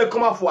kind of money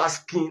come out for her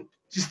skin.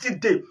 She still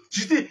dey.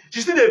 She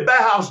still dey buy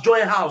house,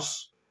 join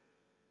house.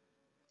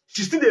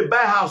 She still dey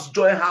buy house,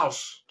 join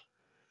house.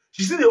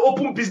 She still dey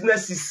open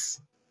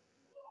businesses.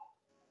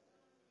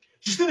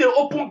 She still dey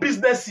open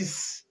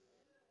businesses.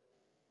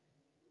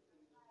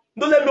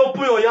 Don't let me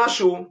open your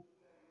show.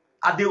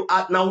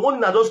 Now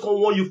warning, I just gonna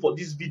warn you for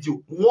this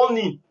video.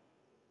 Warning.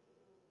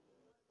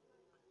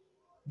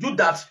 You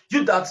that.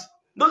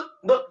 No.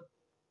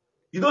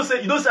 You don't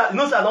say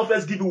I don't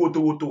first give you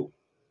Wotowoto.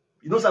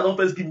 You know say I don't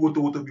first give you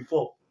Wotowoto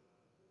before.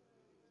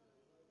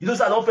 You know,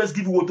 I don't first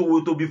give you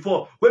Wotowoto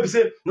before. Where we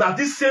say, now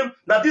this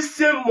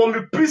same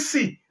mommy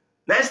prissy,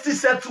 now still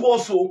said to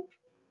also.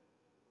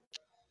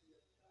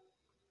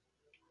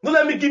 Don't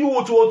let me give you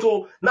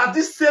Wotowoto. Now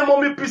this same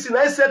mommy prissy,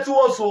 now said to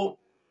also.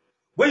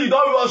 When you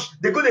don't rush,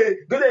 they go.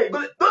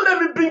 Don't let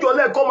me bring your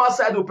leg come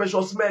outside with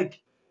Precious Meg.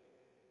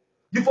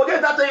 You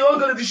forget that you're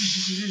going to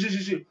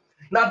do.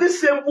 Now this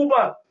same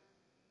woman,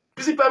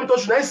 PC Family Talk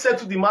Show, now said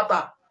to the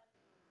matter.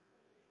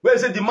 Where you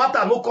say the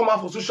matter no come out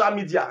for social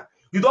media.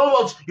 You don't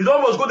watch,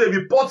 go, they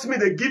report me,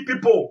 they give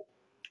people.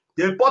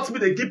 They report me,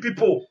 they give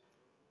people.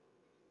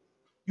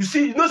 You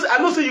see, you know, I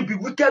know say you be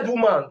wicked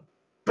woman.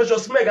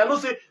 Precious Meg, I know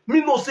say, me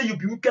no say you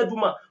be wicked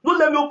woman. Don't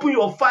let me open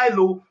your file,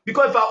 oh,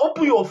 because if I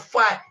open your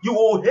file, you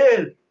will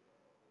hell.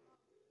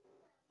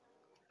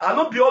 I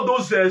not be all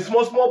those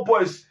small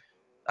boys.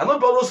 I not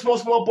be all those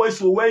small boys,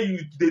 so when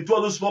they do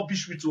all those small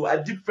bitch with you,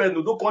 I deep friend,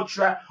 don't come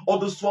try all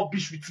those small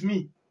bitch with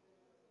me.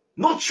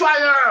 No try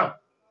am.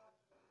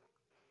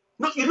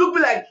 No, you look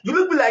me like you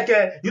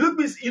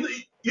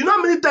know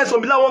how many times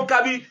some people want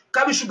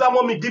carry sugar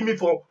mommy give me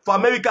for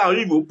America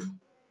and Europe.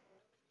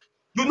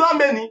 You know how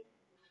many?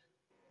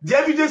 The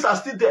evidence are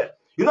still there.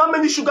 You know how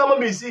many sugar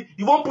mommy you see?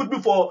 You won't put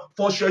me for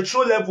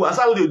show level as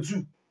how they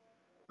do.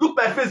 Look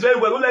my face very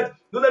well.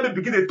 Don't let me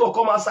begin to talk.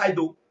 Come outside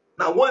though.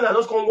 Now one I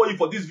just come warn you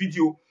for this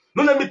video.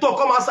 Don't let me talk.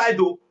 Come outside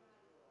though.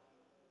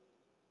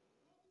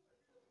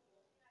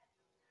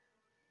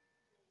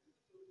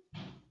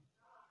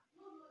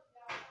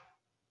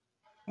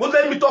 Don't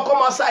let me talk.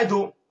 Come outside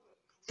though.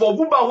 For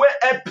woman will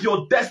help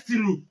your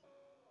destiny.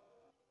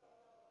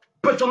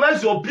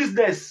 Patronize your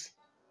business.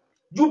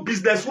 You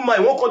business woman,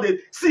 you won't call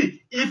it.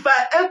 See, if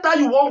I enter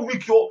you 1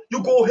 week,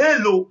 you go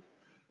hello.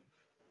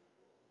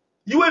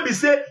 You will be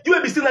saying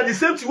that the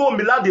same thing what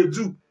Mila they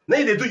do. Now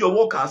they do your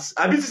workers.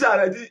 I mean,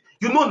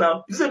 you know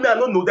now. You say me, I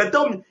don't know. They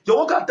tell me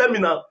your worker. Tell me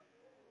now.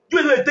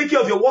 You will take care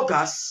of your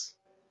workers.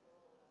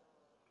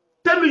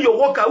 Tell me your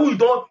worker who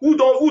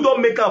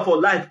don't make up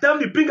for life. Tell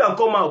me, bring and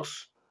come out.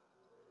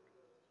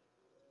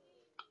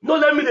 No,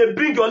 let me they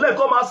bring your leg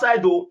come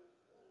outside though.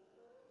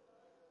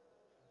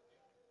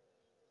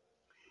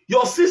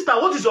 Your sister,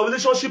 what is your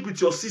relationship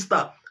with your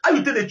sister? How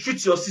you think they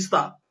treat your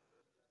sister?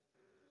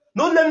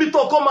 Don't let me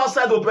talk, come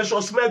outside of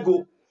Precious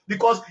Mego.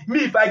 Because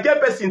me, if I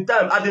get person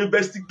time, I go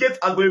investigate,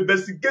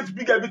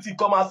 bring everything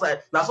come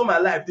outside. That's all my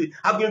life.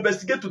 I go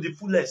investigate to the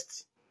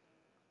fullest.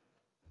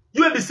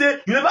 You will be say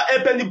you never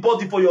help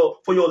anybody for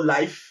your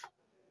life.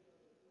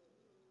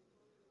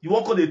 You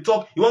want to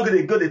talk, you want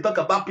to go they talk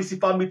about PC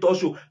family talk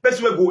show.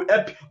 Person will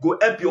go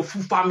help your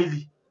full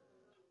family.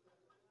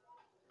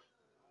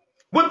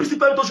 When PC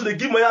family talk show, they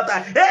give money out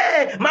time.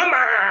 Hey,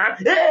 mama,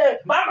 hey,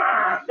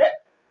 mama. Hey.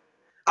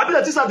 I mean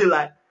that is how they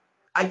lie.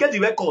 I get the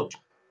record.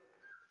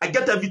 I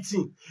get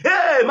everything.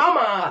 Hey,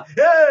 mama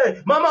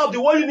of the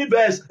whole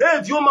universe.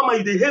 Hey, Dion mama,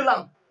 you the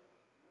hailer.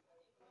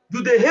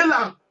 You the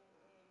hailer.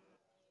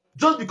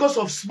 Just because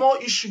of small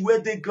issue where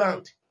they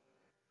grant.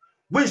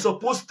 When you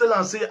supposed to tell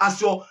and say,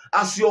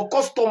 as your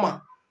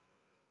customer,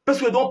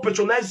 person don't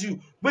patronize you.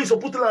 When you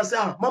supposed to tell and say,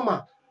 ah,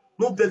 mama,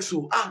 no vex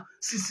so. Ah,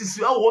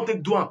 see, I want to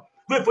do it.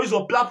 Wait for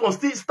your platform,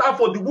 still stand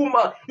for the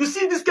woman. You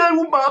see this kind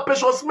of woman,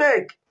 Precious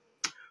Meg.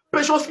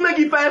 Precious Meg,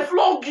 if I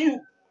flog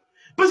you,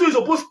 person is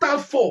supposed to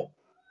stand for.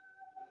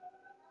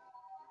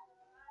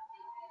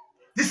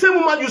 The same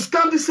woman, you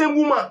scam the same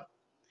woman.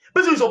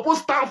 Person is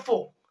supposed to stand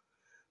for.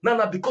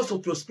 Now, because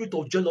of your spirit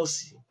of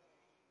jealousy,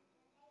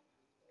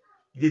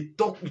 they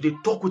talk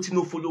with you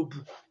no follow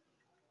book.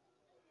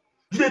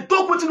 They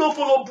talk with you no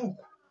follow book.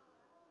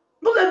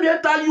 Don't let me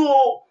enter you,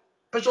 oh,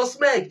 Precious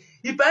Meg.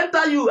 If I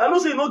enter you, I don't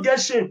say you no get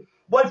shame.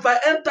 But if I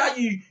enter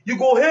you, you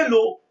go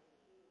hello.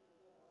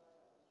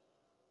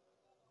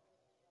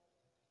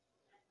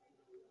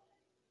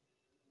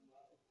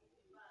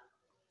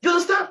 You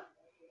understand?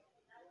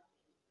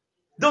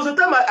 There was a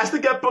time I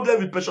still get problem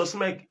with Precious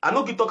Meg. I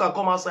know talk and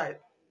come outside.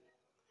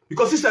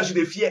 Because sister she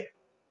dey fear.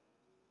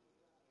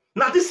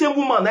 Now this same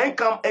woman, I ain't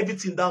calm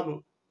everything down.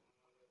 No.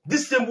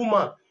 This same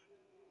woman,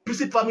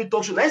 PC family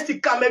talk show, I still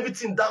calm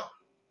everything down.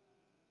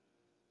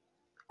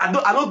 I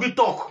don't be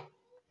talk.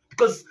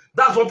 Because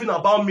that's one thing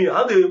about me.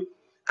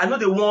 I know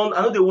they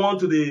want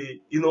to the,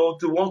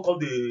 to want come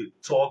the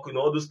talk,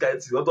 all those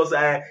kinds of things. Don't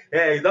say,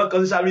 hey, you don't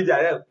call social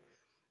media.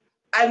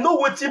 I know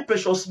what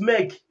Precious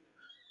Meg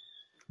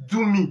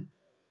do me.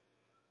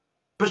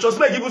 Precious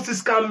Meg even still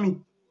scam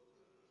me.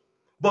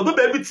 But don't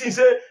be everything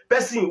say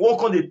person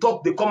walk on the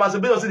talk, they come and say,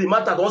 based on the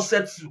matter don't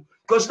set you.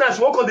 Because now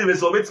she walk on the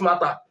resolve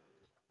matter.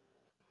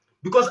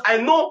 Because I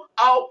know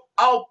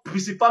how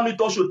PC family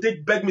talk should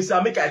take back me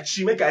say make I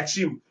chill,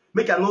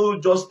 make I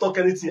no just talk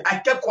anything. I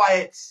kept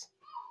quiet.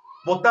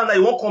 But now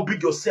you won't come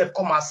big yourself,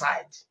 come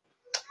outside.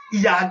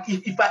 Yeah,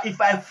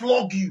 if I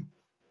flog you,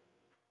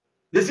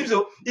 they seem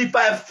so. If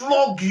I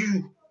flog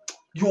you,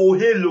 you go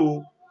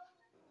hello.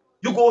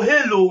 You go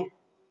hello.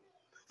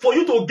 For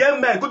you to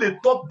get mad, go they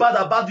talk bad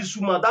about this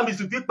woman. That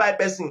means you feel by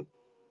person.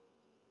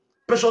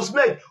 Precious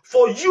Meg,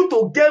 for you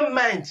to get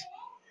mad,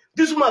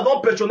 this woman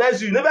don't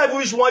patronize you. You never even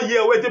reach 1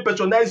 year where they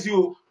patronize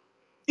you.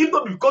 If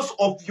not because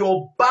of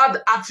your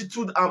bad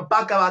attitude and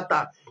bad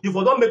character, you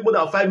for don't make more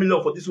than 5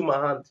 million for this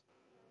woman hand.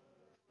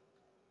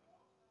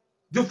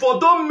 You for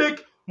don't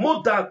make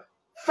more than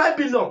 5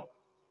 million.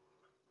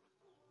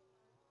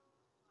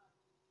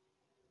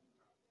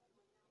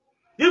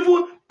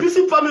 Even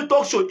PC family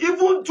talk show,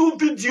 even do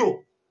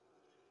video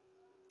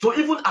to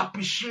even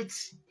appreciate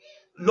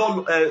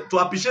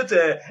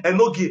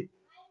Enogie.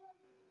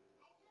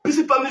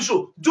 PC family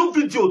show, do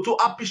video to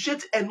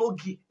appreciate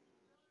Enogie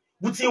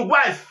with his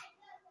wife,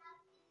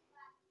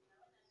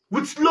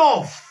 with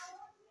love,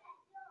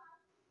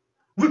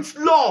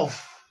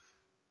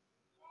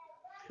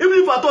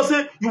 Even if I thought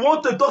say you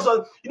want to talk,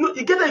 so you know,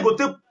 you get that you go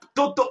take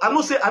talk. I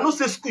know say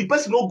school. If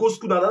person no go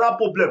school, another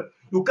problem.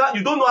 You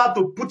don't know how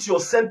to put your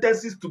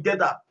sentences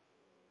together.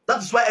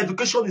 That is why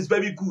education is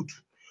very good.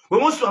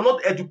 When once you are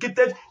not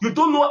educated, you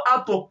don't know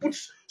how to put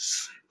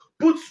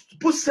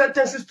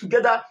sentences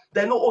together.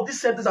 They know, oh, this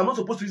sentence I'm not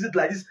supposed to use it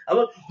like this.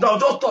 Now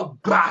just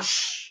talk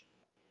brash.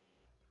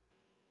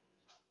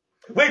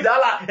 Wait,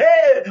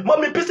 hey,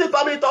 mommy, PC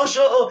family talk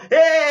show.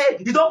 Hey,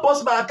 you don't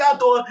post my account.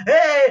 Oh,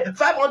 hey,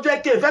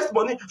 500K, first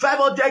money,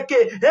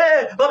 500K.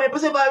 Hey, mommy,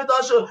 PC family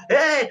talk show.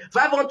 Hey,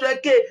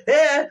 500K.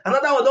 Hey,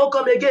 another one don't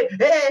come again.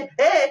 Hey.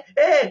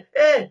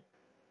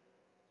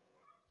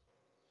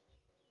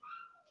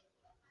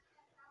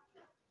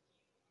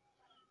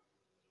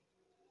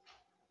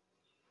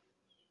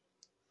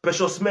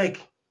 Precious Meg.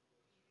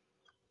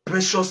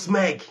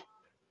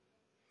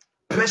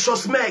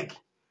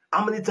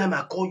 How many times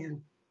I call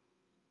you?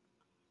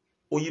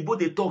 Oyibo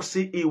they talk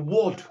say a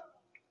word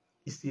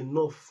is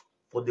enough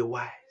for the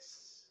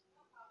wise.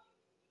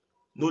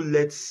 No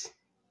let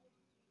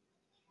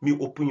me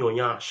open your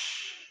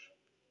nyash.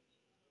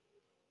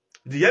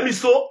 Do you hear me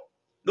so?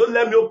 Don't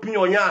let me open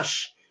your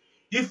nyash.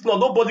 If not,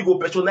 nobody go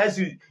patronize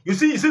you. You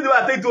see the way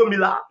I take to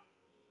Omila?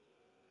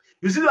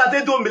 You see the way I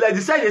take to Omila?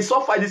 They say they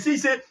suffer. They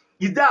say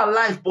he's there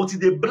alive, but he's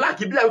black.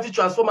 He be like with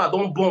transformer,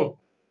 don't burn.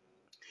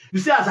 You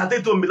see, as I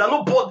take to Omila,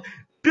 no, but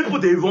people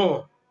they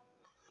run.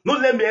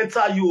 Don't let me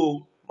enter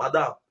you,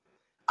 madam.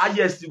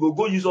 Yes, you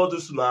go use all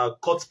those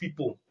cut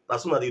people.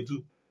 That's what they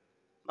do.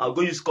 I'll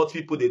go use cut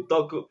people, they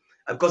talk.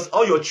 Because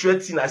all your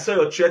threatening, I saw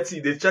your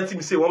threatening. They threaten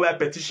me, say, one way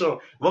petition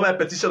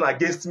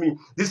against me.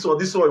 This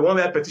one, one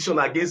way petition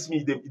against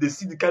me. They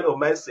see the kind of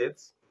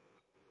mindset.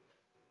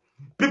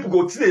 People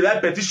go see the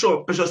right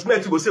petition. Precious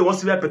men to go say, one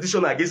severe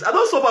petition against. I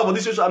don't suffer for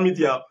this social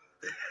media.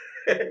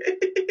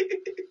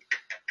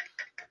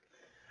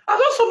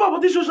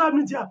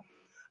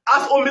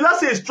 As Omila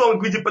say strong,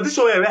 with the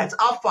petition right,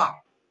 how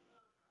far?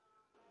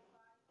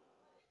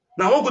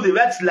 Now one go the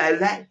right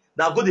lie.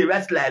 Now go the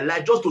right lie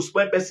just to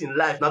spoil person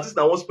life. Now this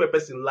now one spoil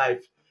person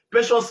life.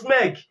 Precious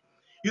Meg,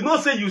 you know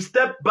say you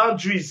step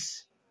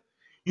boundaries.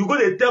 You go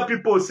to tell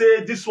people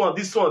say this one.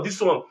 You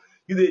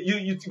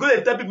go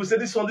to tell people say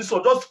this one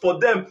just for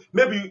them.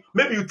 Maybe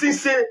you think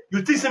say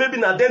maybe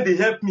now then they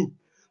help me.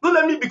 Don't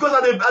let me because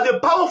I the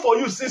power for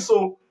you since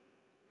so.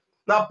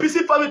 Now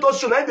PC family talk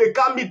show now they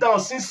calm me down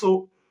since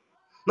so.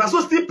 Now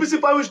so still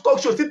PC family talk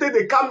show still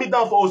they calm me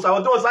down for us. I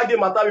was just like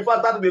madam before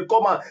I started they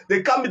come and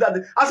they calm me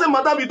down. I said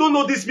madam you don't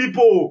know these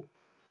people.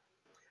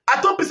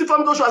 I told PC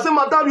family talk show I said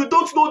madam you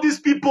don't know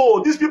these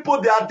people. These people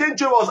they are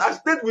dangerous. I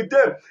stayed with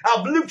them.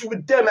 I've lived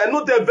with them. I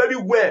know them very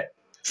well.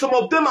 Some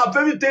of them are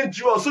very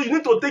dangerous. So you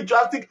need to take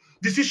drastic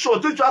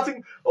decisions. Take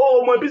drastic.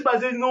 Oh my PC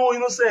family say no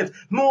innocent.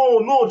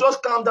 No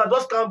just calm down.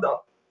 Just calm down.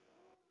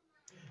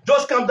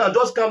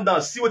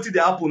 See what they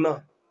happen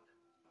now.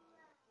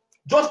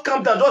 Just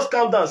calm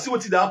down. See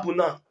what they happen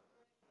now.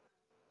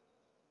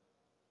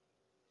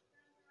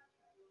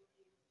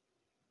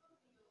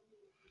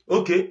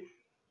 Okay.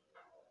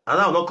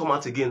 And I will not come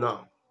out again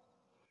now.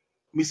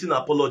 Missing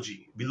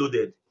apology. Below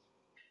dead.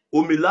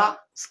 Omila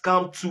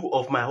scammed 2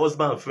 of my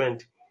husband and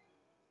friend.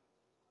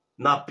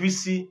 Na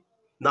PC.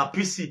 Na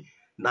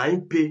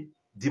him pay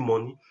the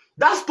money.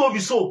 That story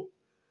so.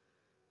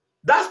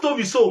 This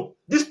story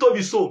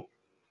so.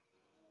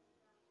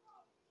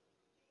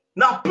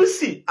 Now,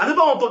 PC, I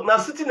never want to talk. Now,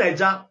 City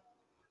Niger,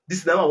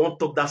 this never want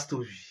to talk that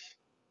story.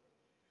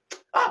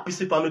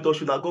 PC family talk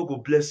show. Now, God go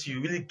bless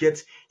you.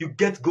 You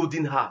get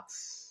golden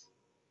hearts.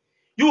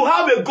 You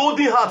have a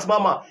golden heart,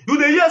 mama. You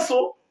the yes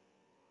so.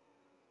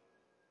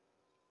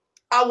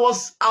 I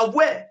was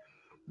aware.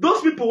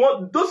 Those people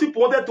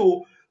wanted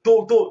to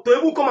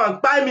even come and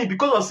buy me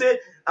because of say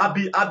I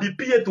be PA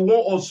to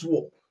one us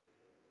war.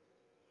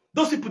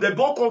 Those people they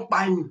don't come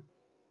buy me.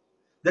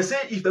 They say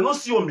if they don't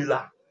see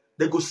Omila,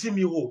 they go see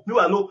me home. Me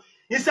I know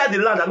inside the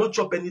land I don't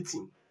chop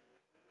anything.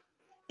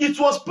 It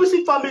was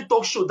PC family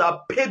talk show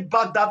that paid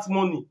back that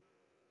money.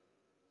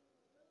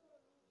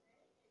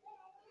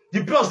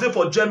 The bros there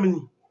for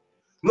Germany.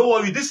 No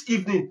worry, this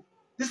evening,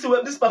 this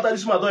woman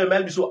don't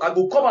remind me, so I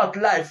go come out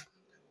live,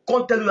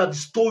 come tell you that the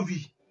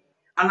story,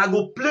 and I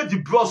go play the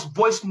bros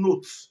voice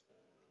notes.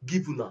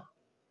 Give you now.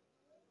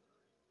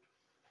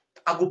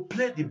 I go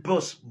play the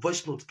bros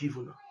voice notes. Give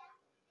you now.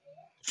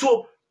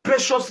 So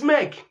Precious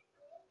Meg.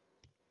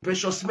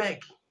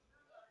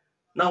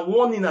 Now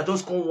warning, I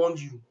just can't warn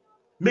you.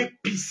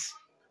 Make peace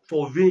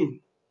for rain.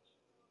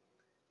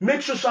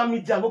 Make social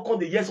media not come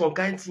the yes on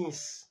kind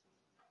things.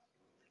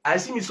 I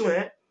see me so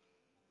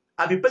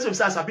I be person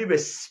who I be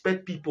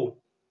respect people.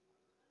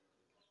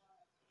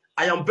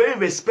 I am very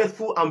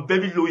respectful and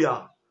very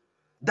loyal.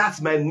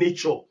 That's my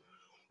nature.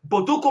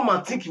 But don't come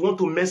and think you want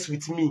to mess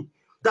with me.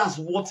 That's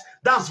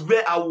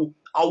where I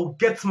will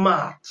get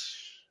mad.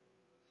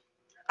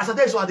 As I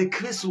tell you, so I dey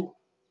crazy.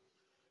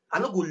 I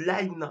no go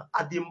lie now.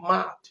 I dey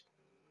mad.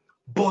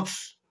 But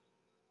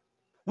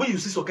when you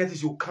see some kind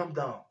things, you calm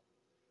down.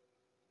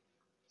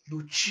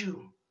 You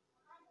chill.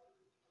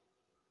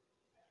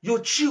 You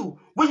chill.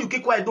 When you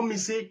keep quiet, don't mean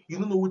say you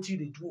don't know what you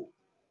do.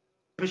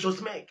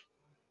 Precious Meg.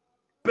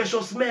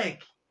 Precious Meg.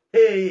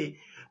 Hey.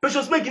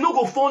 Precious Meg, you no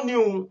go funny.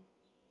 You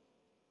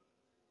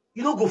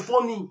no go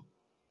funny.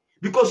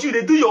 Because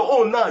they do your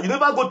own now. You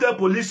never go tell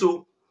police.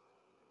 Oh.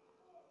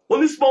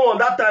 Only small one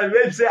that time,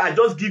 when you say, I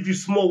just give you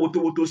small,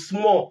 Wotowoto,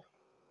 small.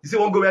 You say,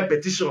 won't go write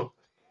petition.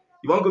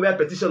 You won't go write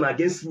petition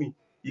against me.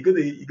 You go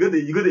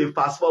to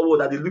fast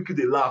forward, and they look you,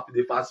 they laugh,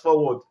 they fast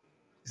forward.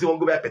 You say, won't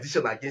go write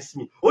petition against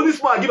me. Only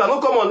small I give, I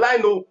don't come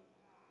online, no.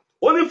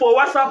 Only for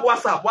WhatsApp.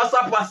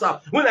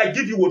 When I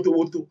give you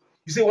Wotowoto,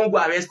 you say, won't go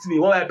arrest me,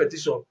 won't write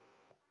petition.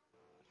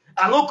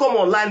 I don't come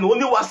online, no.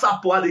 Only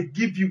WhatsApp, and they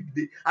give you,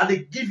 they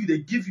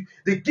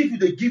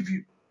give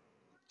you.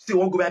 Still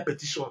won't go write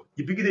petition.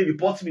 The bigger they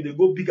report me, they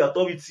go big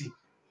authority.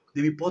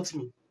 They report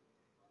me.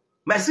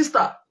 My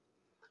sister,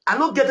 I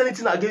don't get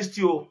anything against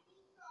you.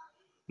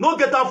 No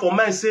get out for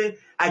mine say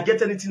I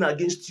get anything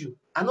against you.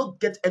 I don't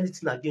get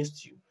anything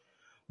against you.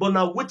 But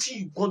now what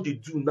you going to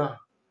do now?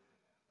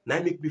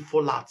 Now make me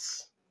fall out.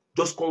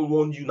 Just can't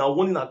warn you. Now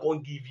warning I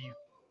can't give you.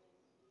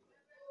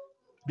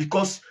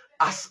 Because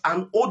as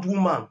an old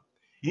woman,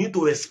 you need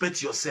to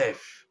respect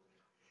yourself.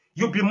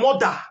 You be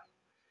mother.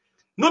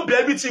 No be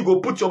everything you go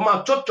put your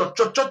mouth. No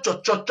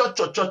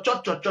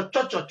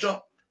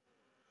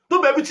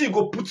be everything you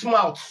go put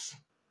mouth.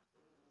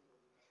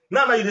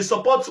 Now you dey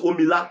support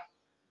Omila.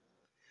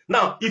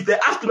 Now, if they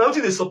ask you now, what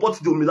they support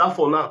the Omila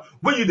for now?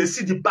 When you they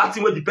see the bad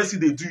thing, when the person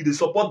they do, they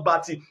support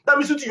bad thing. That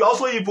means you are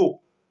also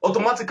evil.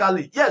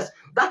 Automatically. Yes,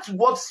 that's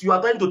what you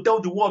are trying to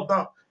tell the world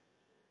now.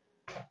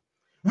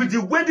 With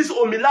the way this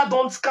Omila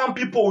don't scam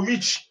people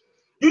rich,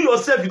 you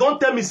yourself, you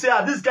don't tell me, say,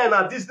 ah, this guy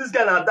na this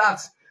guy na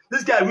that.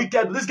 This guy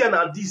wicked, this guy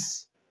na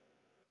this.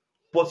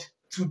 But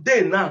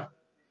today now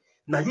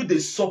you they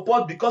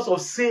support because of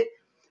see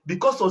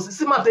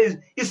matter is,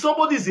 if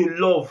somebody is in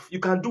love, you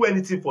can do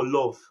anything for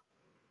love.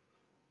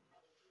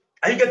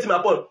 Are you getting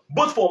my point?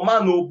 Both for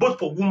man or both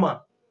for woman.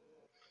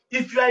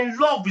 If you are in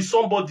love with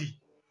somebody,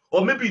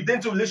 or maybe you're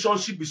into a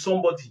relationship with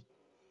somebody,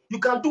 you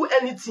can do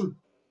anything.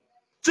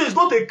 So it's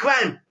not a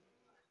crime.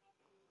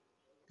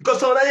 Because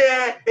somebody,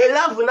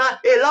 love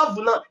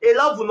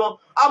now.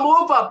 I'm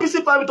over.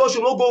 PC family talk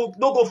should no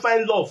go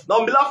find love. Now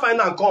Mila find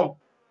and come.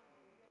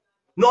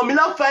 Now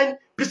Mila find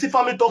PC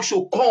family talk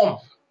show come.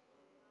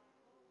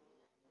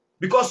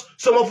 Because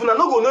some of you not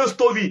go know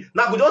story.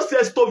 Now go just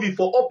say story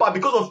for upper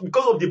because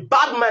of the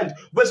bad mind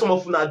where some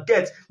of you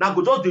get. Now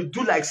go just they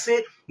do like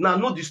say now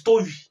know the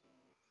story.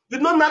 You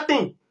know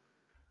nothing.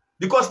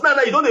 Because now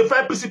you don't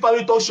find PC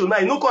family talk show now.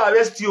 You no go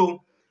arrest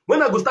you.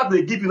 When I go start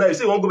to give you now, you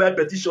say you won't go buy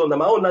petition. Now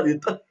my own now they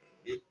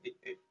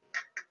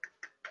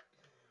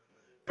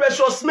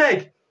Precious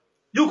Meg,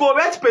 you go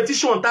write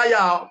petition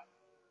tire.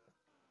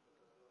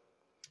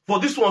 For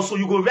this one, so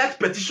you go write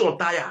petition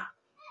tire.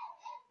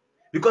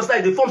 Because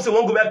like the form say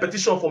won't go write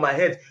petition for my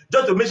head.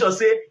 Just to make sure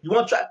say you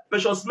want try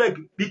Precious Meg,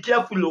 be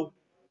careful, oh.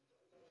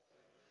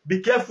 Be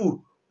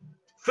careful.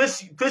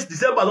 First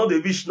December not the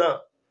reach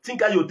now.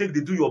 Think how you take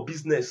they do your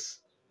business.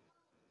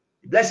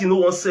 Bless you no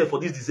one sell for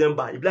this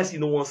December. Bless you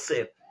no one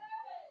sell.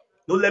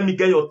 Don't let me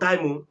get your time,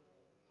 oh.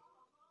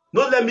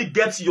 Don't let me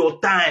get your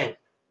time.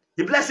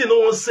 The blessing no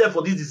one sell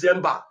for this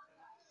December.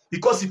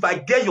 Because if I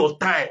get your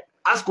time,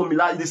 ask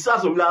Omila, the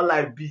size of Omila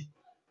life be.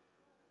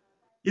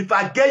 If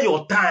I get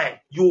your time,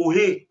 you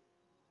hate.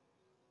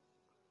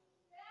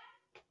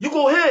 You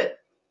go hate.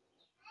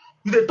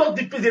 You they talk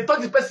this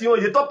person,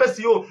 you talk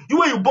person, you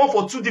were you born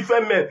for two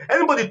different men.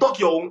 Anybody talk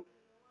your own.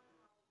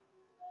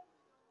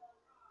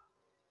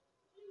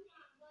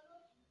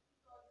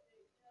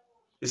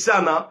 You see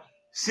now,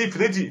 see if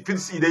you need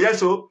to, yes,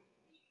 so.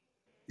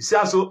 You see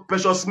also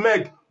Precious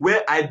Meg,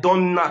 where I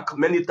don't knock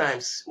many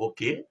times.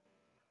 Okay.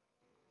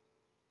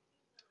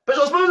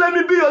 Precious Meg, don't let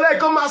me be your leg,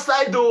 come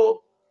outside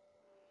though.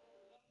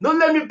 Don't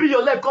let me be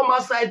your leg, come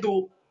outside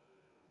though.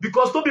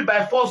 Because don't be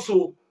by force,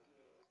 so.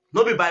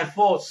 Don't be by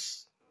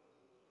force.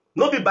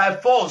 Don't be by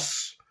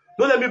force.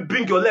 Don't let me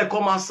bring your leg,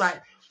 come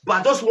outside. But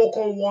I just want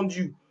to warn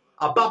you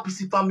about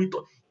PC family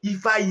talk.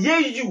 If I hear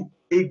you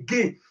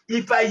again,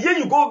 if I hear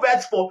you go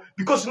right for,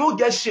 because you don't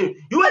get shame.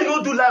 You why you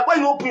don't do live, why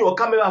you don't open your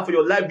camera for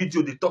your live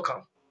video, they talk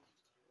am?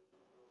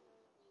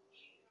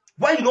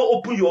 Why you don't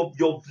open your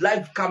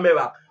live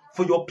camera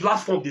for your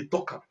platform, they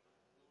talk am?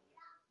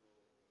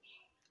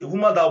 A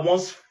woman that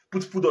wants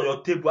put food on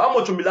your table, how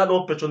much Omila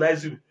don't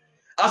patronize you?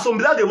 As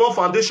Omila, they want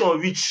foundation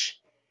rich.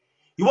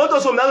 You want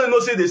us Omila to know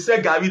say they sell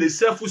gari, they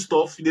sell food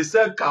stuff, they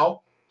sell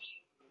cow.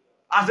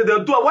 As they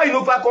do, why you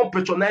know if I come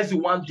patronize you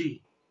one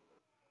day?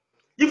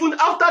 Even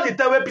after the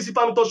time where PC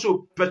Family Talk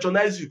Show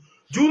patronize you,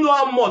 do you know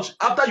how much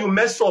after you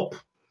mess up?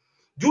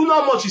 Do you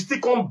know how much you still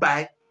come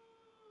buy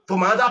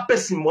from another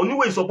person money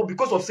where you support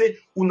because of say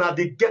una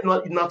they get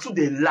una too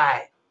they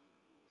lie.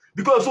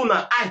 Because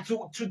una eye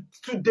too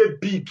they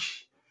big.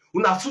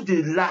 Una too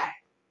they lie.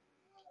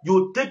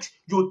 You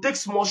take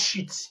small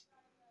shit,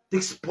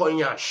 take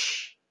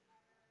spoilage.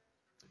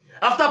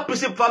 After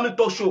PC Family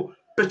Talk Show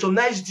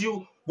patronized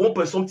you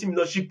 1.something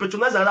million, she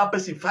patronized another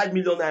person 5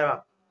 million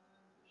naira.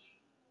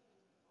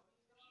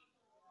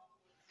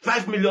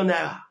 5 million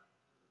naira.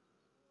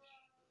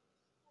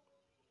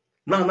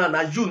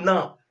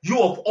 Now, you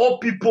of all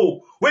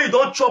people, when you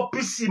don't chop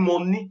PC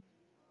money,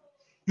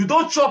 you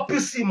don't chop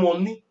PC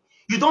money,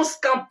 you don't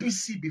scam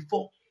PC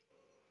before.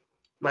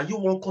 Now you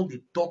won't come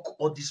to talk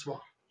all this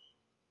one.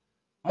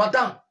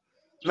 Madam,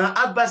 now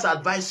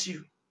advise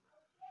you.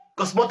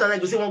 Because more than I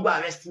go say, won't go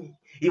arrest me.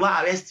 He will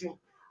arrest me.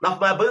 Now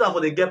for my body, now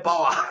for the get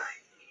power.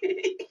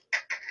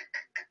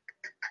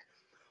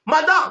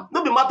 Madam,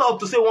 no be matter of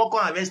to say won't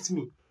come arrest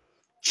me.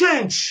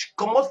 Change,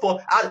 come out for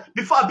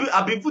before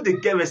I be they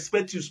get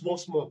respect you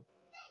small.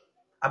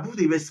 I believe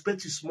they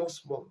respect you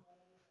small.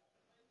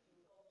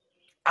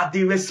 And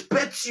they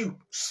respect you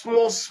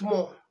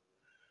small.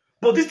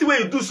 But this is the way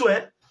you do so,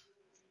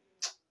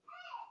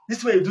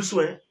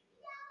 eh?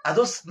 I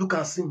just look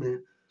and see,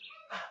 man.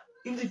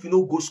 Even if you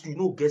don't go school, you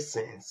don't get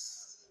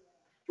sense.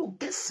 You don't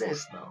get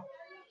sense now.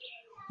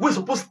 We're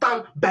supposed to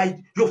stand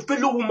by your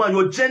fellow woman,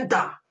 your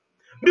gender.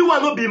 Me why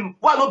not be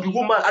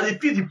woman, and they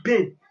feel the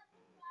pain.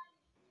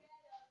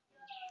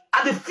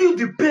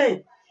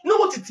 You know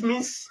what it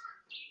means?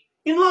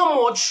 You know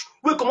how much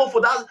we come up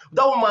for that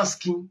woman's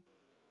skin?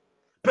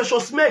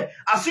 Precious men,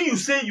 as you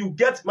say you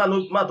get man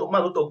not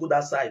go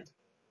that side.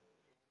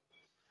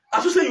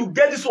 As you say you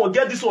get this one,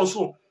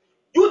 so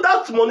you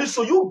that money,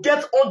 so you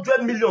get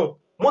 100 million,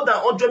 more than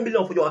 100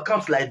 million for your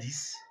account like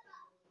this.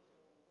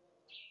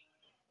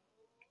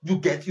 You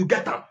get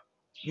them.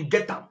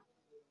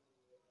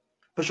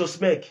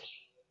 Precious Meg.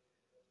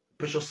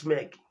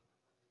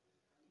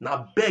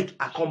 Now beg,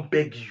 I can't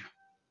beg you.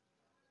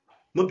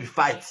 No be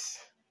fight.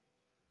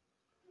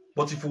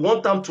 But if you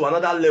want them to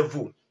another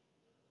level,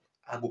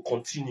 I will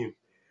continue.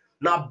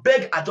 Now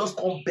beg, I just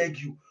can't beg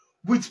you.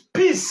 With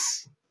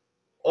peace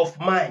of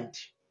mind.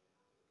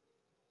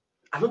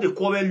 I know they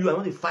quarrel you, I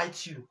know they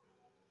fight you.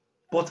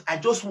 But I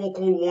just want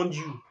to warn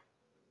you.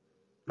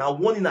 Now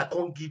warning I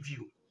can't give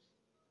you.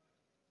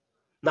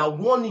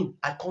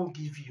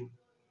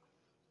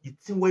 The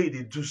thing where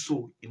they do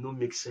so, it don't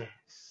make sense.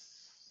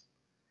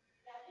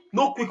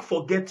 No quick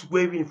forget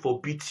wherein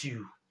forbid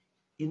you.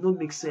 It don't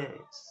make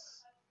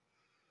sense.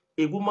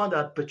 A woman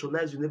that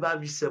patronizes you never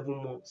reach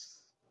 7 months.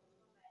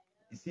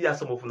 You see how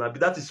some of them.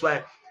 That is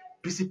why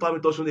PC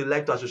family touch they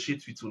like to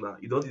associate with you now.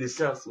 You don't need the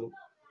sense. So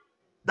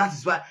that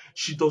is why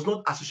she does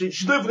not associate.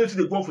 She don't even know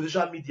they go on for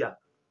social media.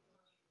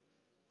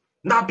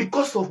 Now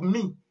because of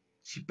me,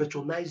 she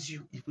patronizes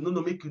you. If you don't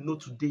know, make you know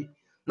today.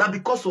 Now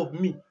because of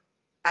me,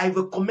 I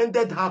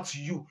recommended her to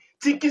you,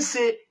 thinking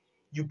say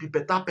you be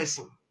better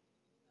person.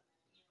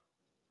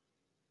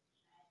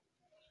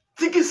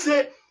 Thinking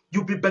say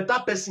you be better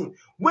person.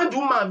 When the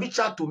woman reach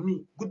out to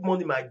me, good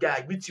morning, my guy,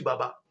 I greet you,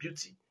 Baba,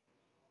 beauty.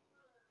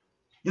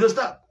 You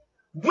understand?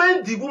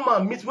 When the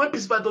woman meets, when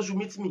people should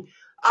meet me,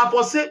 I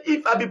for say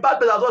if I be bad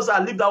person,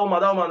 I leave that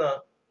woman. I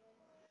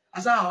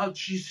said, oh,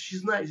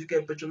 she's nice. You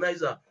can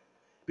patronize her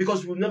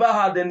because we've never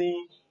had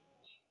any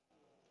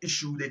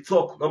issue. They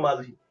talk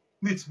normally.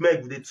 With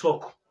Meg, they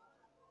talk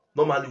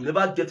normally. We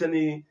never get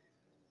any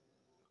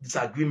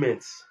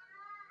disagreements.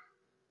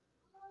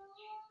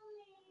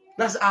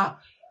 That's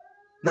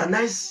na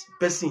nice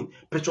person,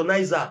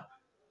 patronize her.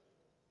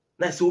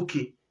 Nice,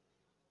 okay.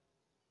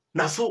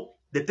 Now so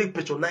they take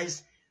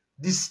patronize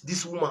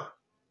this woman.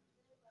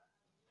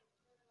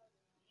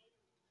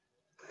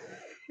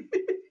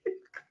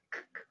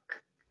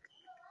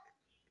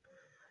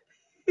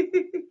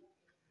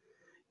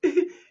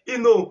 You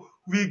know,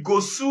 we go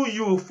sue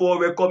you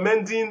for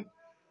recommending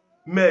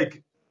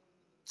Meg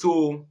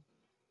to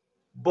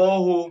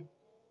borrow.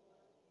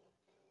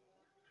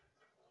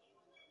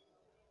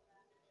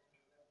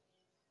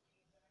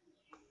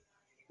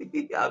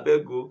 I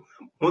beg you,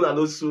 Mona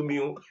no sue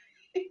me.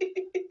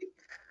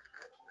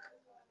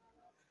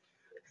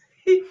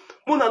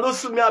 Mona no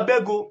sue me, I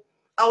beg you.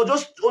 I was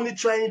just only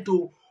trying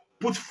to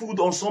put food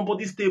on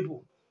somebody's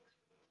table.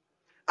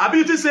 I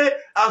mean to say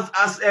as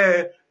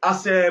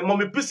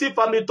Mommy PC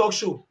family talk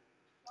show.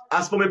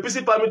 As Mommy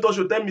PC family talk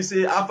show, tell me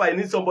say after I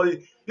need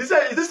somebody. He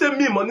said, "Is this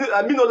me money?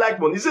 I mean no like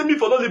money." He said me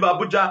for no live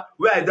Abuja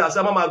where I do. I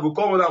said, "Mama, I go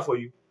come on for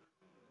you."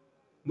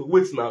 No,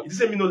 wait now. He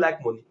said me no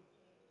like money.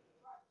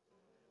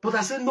 But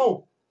I said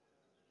no.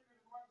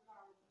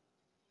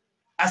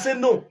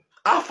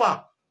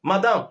 Alpha,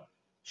 madam,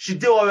 she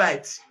did all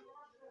right.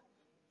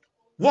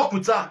 Work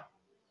with her.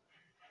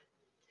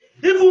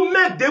 Even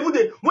make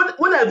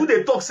when I do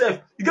the talk self,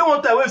 you get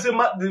one time when you say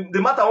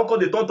the matter won't call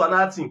the turn to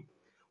another thing.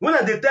 When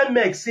I tell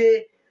Meg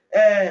say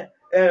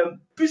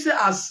PC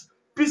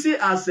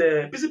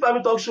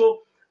Family Talk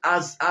Show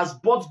has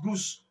bought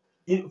goods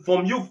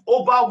from you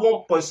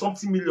over 1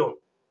 something million.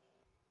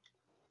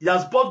 He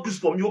has bought goods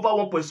from you over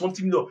 1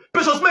 something million.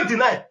 Precious Meg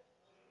deny.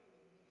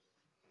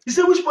 He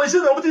said which point? He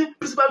said everything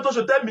PC Family Talk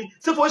Show tell me.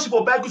 Say for which she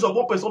for buy goods of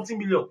 1 something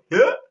million.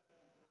 Yeah?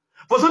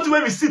 For something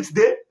when we sit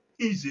there,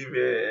 easy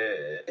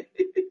man.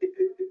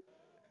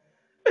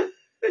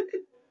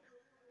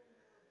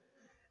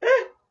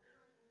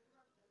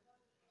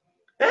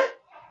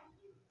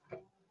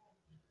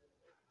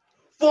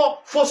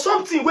 For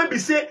something where be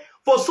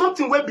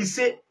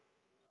say,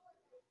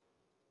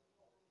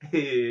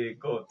 Hey,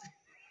 God.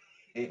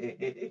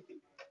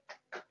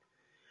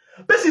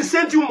 Person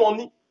send you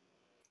money.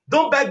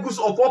 Don't buy goods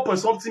of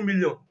 1.something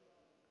million.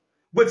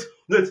 Wait.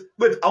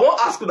 I want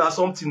to ask you that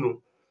something.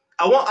 No.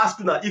 I want to ask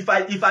you that if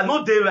I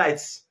know they right,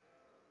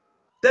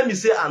 tell me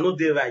say I know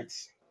they right.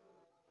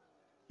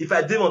 If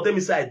I did wrong, tell me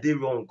say I did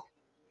wrong.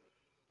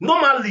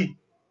 Normally,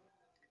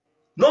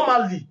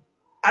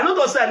 I know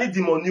don't say I need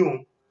the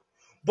money,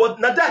 but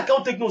now that I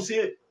can't take no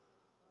say,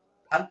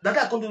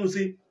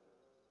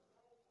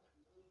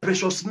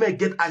 Precious Meg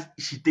get as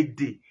she take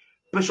day.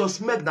 Precious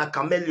Meg na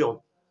chameleon.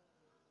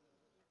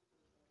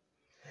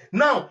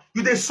 Now,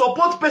 you dey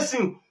support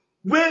person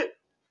where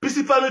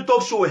PC Family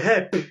Talk Show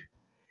help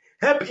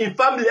in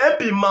family,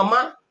 help in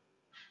mama.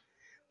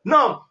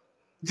 Now,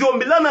 Dion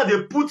Milana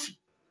they put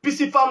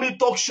PC Family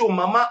Talk Show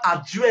mama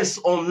address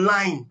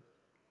online.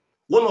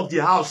 One of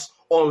the house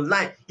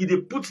online. If they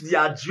put the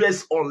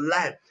address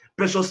online,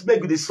 Precious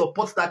Meg they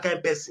support that kind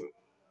of person.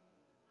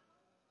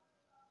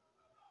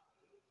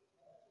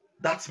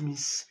 That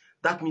means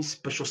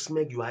Precious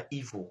Meg, you are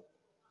evil.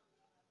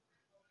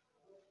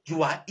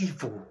 You are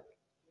evil.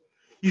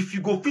 If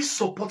you go fit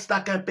support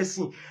that kind of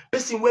person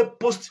where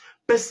post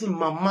person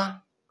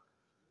mama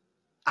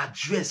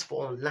address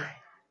for online.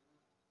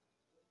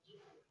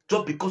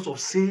 Just because of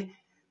say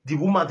the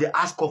woman they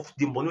ask of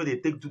the money they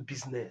take to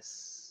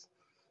business.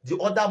 The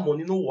other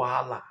money no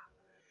wahala.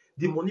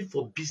 The money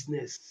for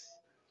business.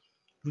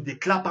 You dey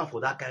clap am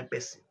for that kind of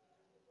person.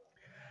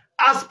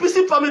 As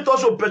PC Family Talk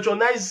Show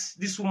patronize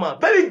this woman,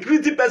 very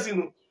greedy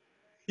person.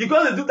 You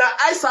gonna do that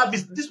eye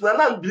service. This one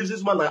now believes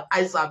this woman na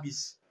eye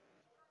service.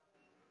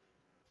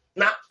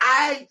 Now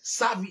eye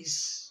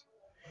service.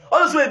 All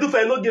those way they do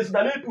for no get so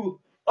that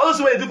people. All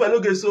those way they do for no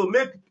get so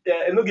make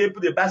no get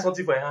people they buy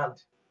something for your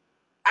hand.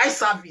 Eye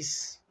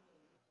service.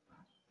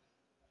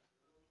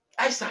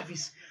 Eye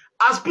service.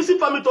 As PC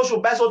Family Talk Show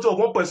buy something of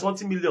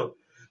 1.something million.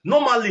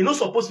 Normally, not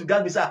supposed to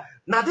get me say,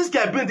 now this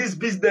guy bring this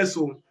business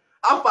home.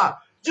 Alpha,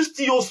 just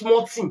steal your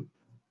small thing.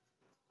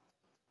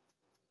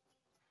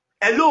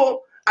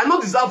 Hello, I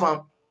don't deserve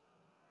him.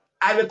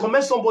 I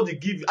recommend somebody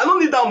give you. I don't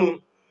need that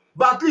one.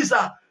 But at least,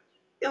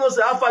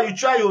 say, Alpha, you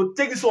try, you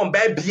take this one,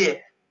 buy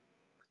beer.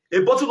 A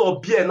bottle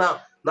of beer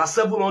now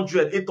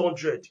 700,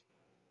 800.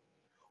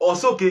 Or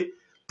so, okay,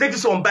 take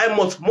this one, buy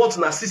malt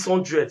now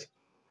 600.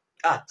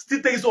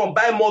 Still take this one,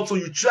 buy more, so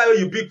you try,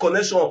 you build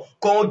connection,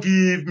 can't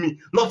give me.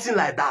 Nothing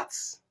like that.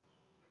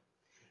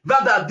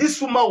 Rather, this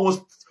woman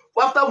was,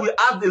 after we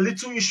had a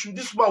little issue,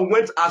 this woman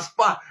went as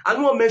far, I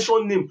don't want to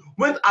mention name,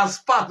 went as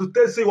far to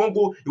tell, say, you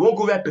won't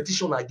go write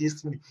petition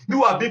against me.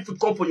 You are being food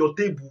come for your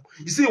table.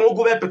 You say, you won't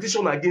go write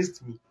petition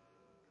against me.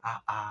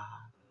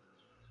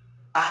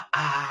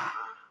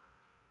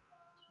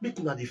 Make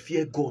una dey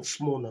fear God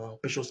small now,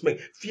 Precious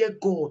Meg. Fear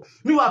God.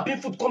 Me are being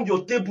food come to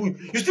your table.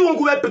 You still won't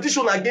go write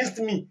petition against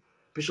me.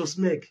 Precious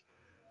Meg,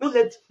 don't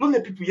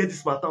let people hear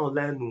this matter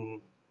online. No.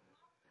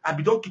 I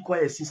be don't keep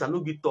quiet since I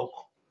no get talk.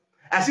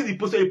 I see the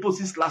post you post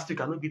since last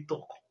week. I no get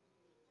talk.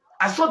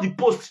 I saw the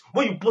post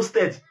when you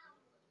posted.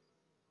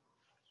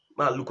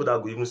 Man, look at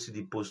that. Go even see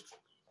the post.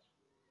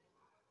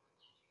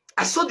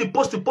 I saw the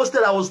post you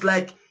posted. I was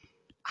like,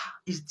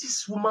 is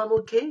this woman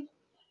okay?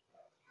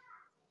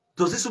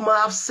 Does this woman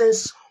have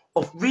sense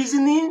of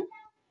reasoning?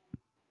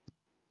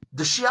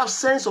 Does she have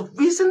sense of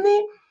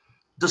reasoning?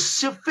 Does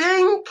she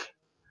think?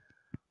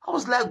 I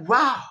was like,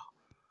 wow,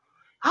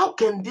 how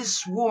can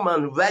this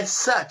woman write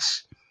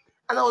such?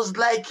 And I was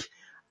like,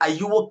 are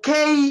you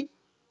okay?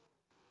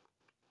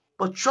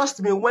 But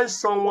trust me, when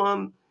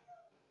someone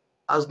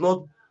has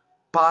not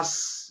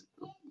passed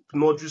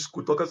nursery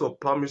school, talking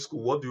of primary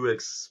school, what do you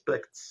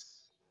expect?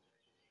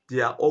 They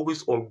are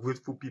always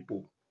ungrateful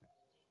people.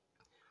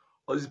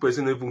 All these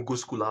person don't even go to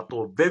school at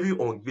all. Very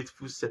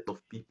ungrateful set of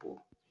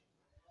people.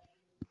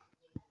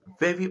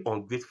 Very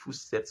ungrateful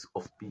set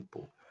of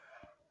people.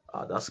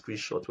 That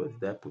screenshot, where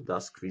did I put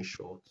that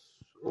screenshot?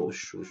 Oh,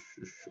 shush.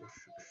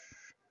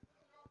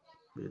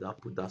 Where did I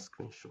put that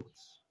screenshot?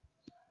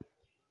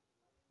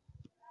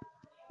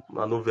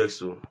 I no vex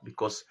so,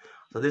 because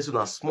there's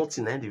a small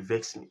thing and they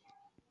vex me.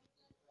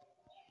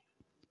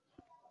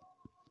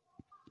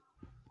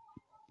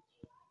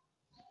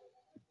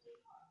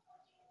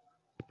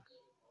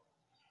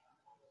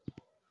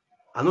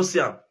 I no see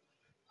him.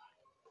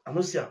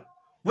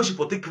 When she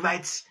for take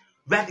right,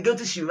 you don't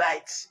think she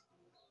writes.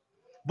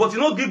 But you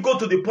know, go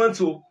to the point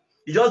so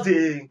you just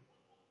you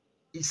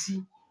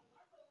see,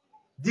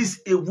 this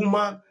a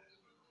woman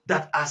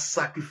that has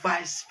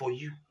sacrificed for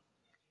you.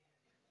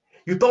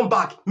 You turn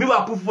back, me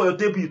will put for your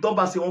table, you turn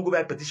back, say, won't go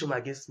write petition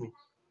against me.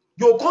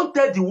 You can't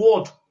tell the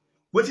world,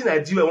 waiting I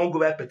do, I won't go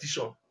write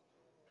petition.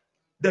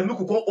 Then we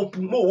could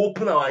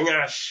open our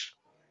yash.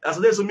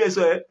 As I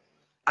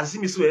see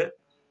me so,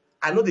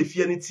 I know they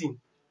fear anything.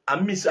 I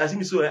see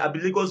me so, I be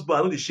Lagos, but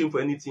I know they shame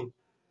for anything.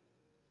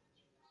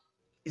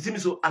 You see me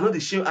so, I know the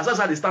shame, as long as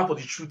I stand for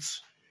the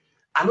truth.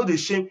 I know the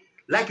shame,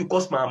 like you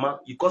cost my mama,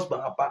 you cost my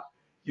papa,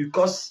 you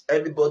cost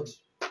everybody.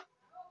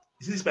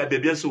 You see this my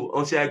baby so,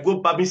 until I go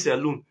baby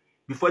salon,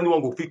 before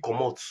anyone go fit come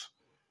out.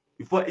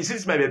 Before you see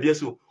this my baby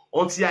so,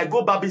 Until I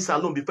go barber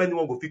salon before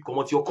anyone go fit come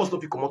out. Your cost no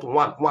fit come out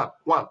one.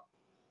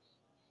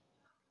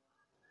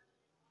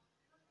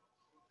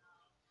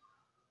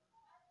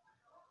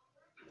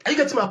 Are you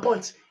getting my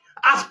point?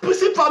 As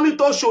Prissy family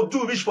talk show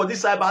do reach for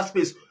this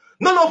cyberspace,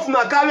 none of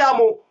una carry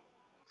am.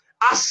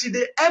 As she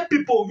dey help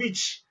people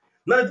reach.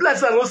 Now the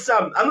like I know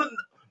Sam. I know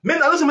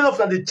say many of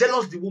them they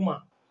jealous the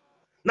woman.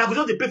 Now go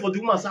just dey pay for the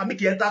woman, say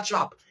make you enter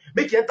trap.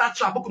 Make you enter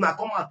trap, make una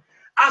come out.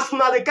 As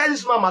una dey carry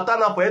this woman matter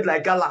now for head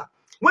like gala.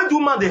 When the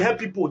woman they help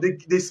people,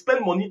 they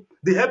spend money,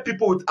 they help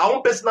people with our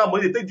own personal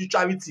money, they take the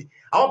charity,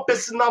 our own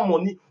personal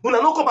money.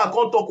 Una no come back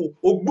and talk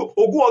ogu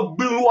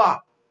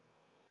ogbiwa.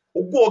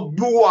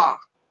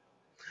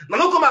 Now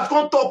no come back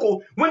and talk.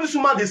 When this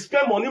woman they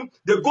spend money,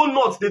 they go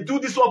nuts, they do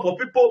this one for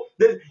people.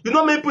 You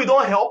know many people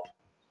don't help.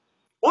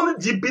 Only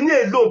the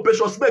Benin alone,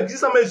 precious men.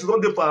 This man is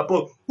not there for a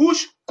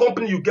which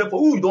company you get for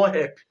who you don't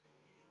help.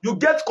 You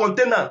get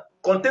container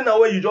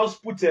where you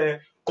just put a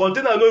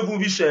container no even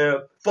reach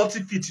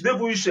 40 feet, you don't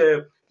even reach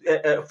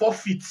 4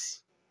 feet.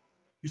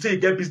 You say you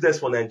get business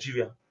for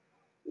Nigeria.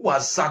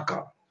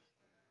 Wahala.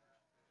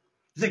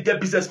 You say you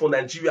get business for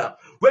Nigeria.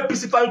 Where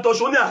PC Family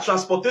touch only a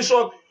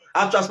transportation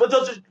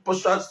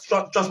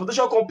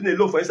company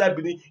alone for inside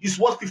Benin is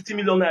worth 50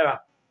 million naira.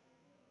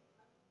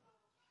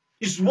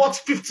 It's worth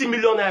 50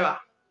 million naira.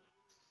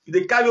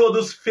 They carry all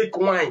those fake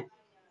wine,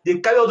 they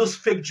carry all those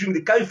fake drink,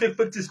 they carry fake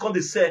things, come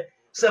they sell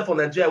for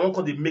Nigeria. One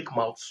call they make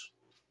mouth.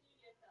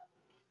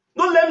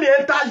 Don't let me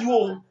enter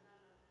you.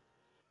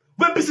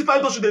 When PC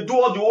Family touch they do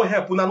all the whole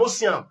help, una no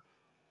see am.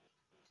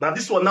 Now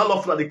this one now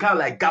love una, they can't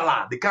like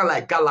gala,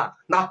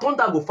 Now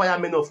thunder go fire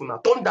men of una.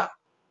 Thunder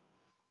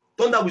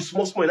with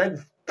small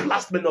and I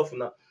blast men of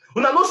una.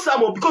 Una no see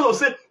am because of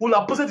say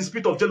una possess the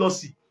spirit of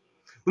jealousy.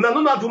 Una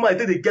no do woman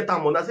they get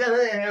am on. I say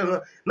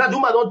now the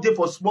woman don't dey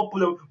for small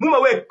problem.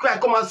 Woman wey cry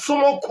come and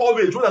summon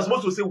courage. When I'm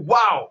supposed to say,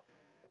 wow.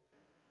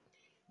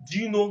 Do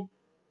you know?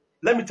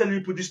 Let me tell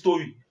you this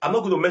story. I'm not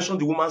going to mention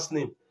the woman's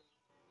name.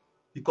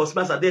 Because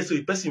as I dare so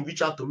a person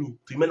reach out to me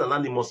to remain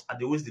anonymous, I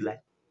always delight.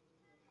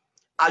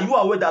 Are you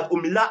aware that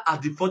Omila has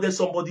defrauded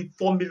somebody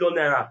 4 million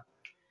naira?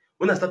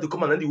 When I start to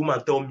come and then the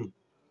woman tell me,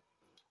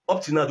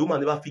 up till now the woman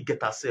never fit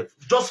get herself.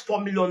 Just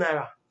 4 million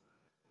naira.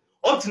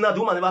 Up till now the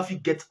woman never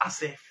fit get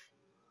herself.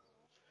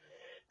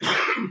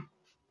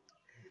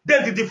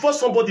 Then they defraud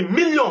somebody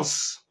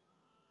millions.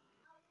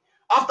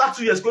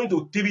 After 2 years, going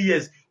to 3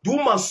 years, the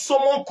woman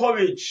summoned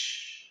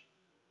courage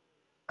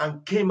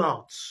and came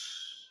out.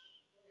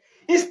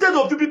 Instead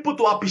of you people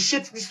to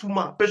appreciate this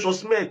woman,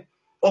 precious men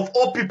of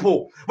all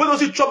people, when they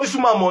see chop this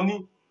woman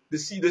money,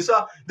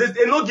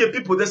 they not give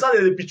people, they say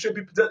they betray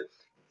people.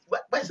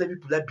 Why is that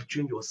people like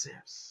betraying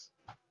yourselves?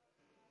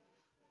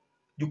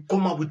 You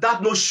come out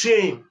without no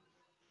shame.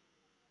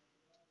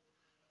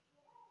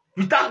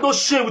 Without no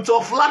shame, with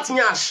your flat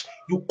nyash,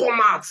 you come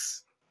out.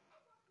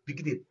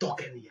 Begin to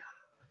talk anyhow.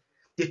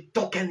 They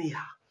talk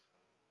anyhow.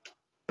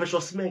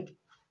 Precious men,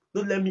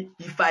 don't let me,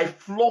 if I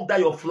flog that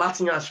your flat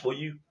nyash for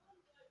you,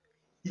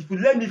 if you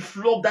let me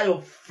flog that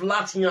your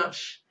flat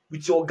nyash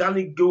with your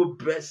organic gold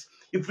breast,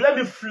 if you let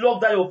me flog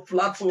that your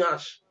flat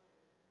nyash,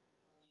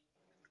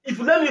 if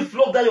you let me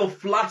flog that your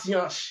flat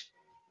nyash,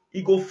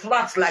 it go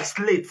flat like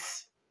slate.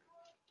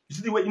 You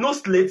see the way, you know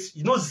slate,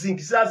 you know zinc,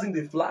 you see how zinc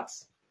they flat?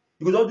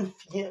 You go do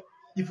fear.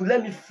 If you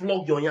let me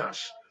flog your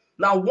nyash.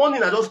 Now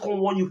warning, I just can't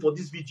warn you for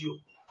this video.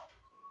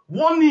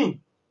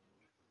 Warning.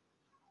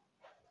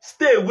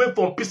 Stay away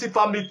from PC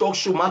Family Talk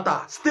Show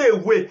matter. Stay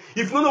away. If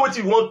you don't know what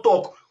you want to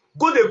talk,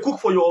 go there cook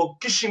for your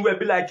kitchen where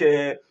be like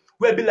this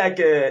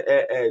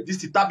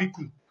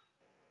tabiku.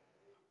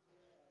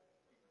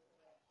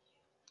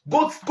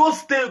 Go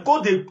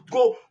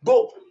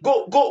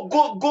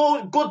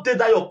there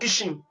that your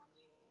kitchen.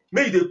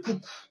 Make they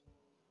cook.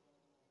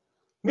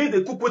 Make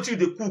they cook what you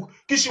they cook.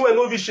 Kitchen where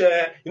no reach you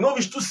know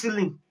reach to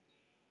ceiling.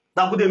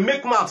 That would they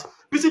make mouth.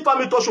 PC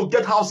Family Talk Show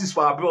get houses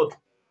for abroad.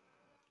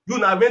 You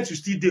na rent you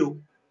still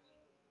do.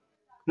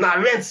 Na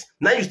rent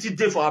now you still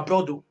there for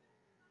abroad.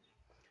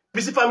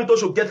 PC Family Talk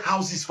Show get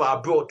houses for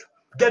abroad,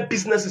 get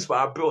businesses for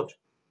abroad.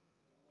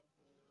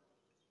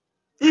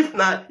 If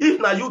now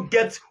you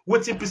get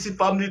what PC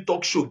Family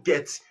Talk Show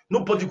gets,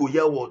 nobody go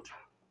hear word.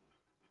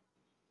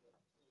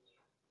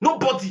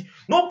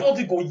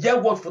 Nobody go hear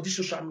word for this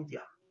social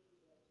media.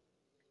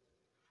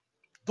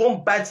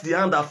 Don't bite the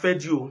hand that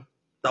fed you,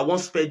 that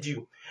once fed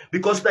you.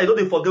 Because now you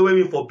don't forget where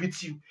we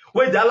forbid you.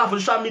 When they allow for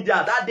social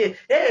media that day,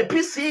 hey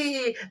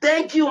PC,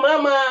 thank you,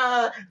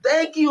 mama.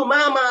 Thank you,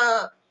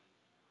 mama.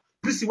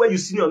 PC where you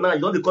senior now, you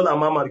don't call her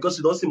mama because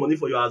you don't see money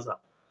for your answer.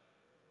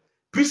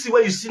 PC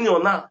where you senior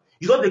now,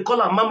 you don't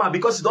call her mama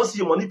because you don't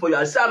see money for your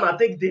answer. Say I'm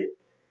take day.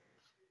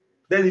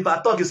 Then if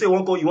I talk, you say you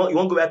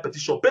want to write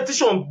petition.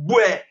 Petition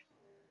where?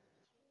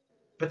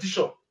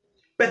 Petition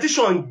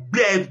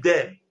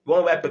there. You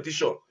want to write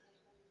petition.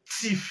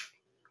 Thief.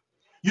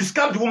 You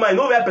scam the woman, you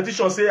know where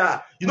petition say,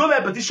 you know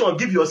where petition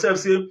give yourself,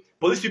 say,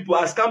 police people,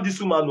 I scam this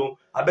woman, no,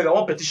 I beg, I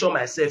want petition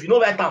myself. You know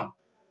where time?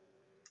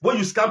 When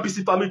you scam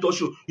PC Family Talk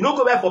Show, you know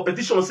go where for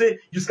petition, say,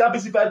 you scam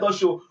PC Family Talk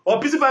Show,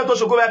 or PC Family Talk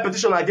Show go where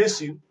petition against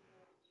you.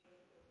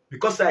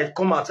 Because I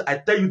come out, I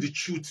tell you the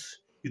truth.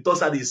 You thought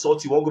that they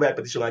insult you, won't go by a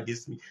petition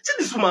against me. See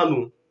this woman,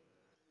 no?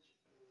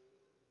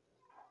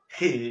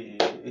 Hey.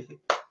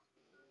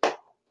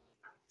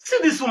 See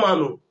this woman,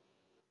 no?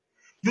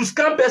 You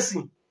scam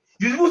person.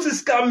 You even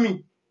scam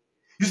me.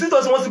 You still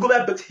doesn't want to go by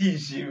a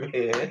petition.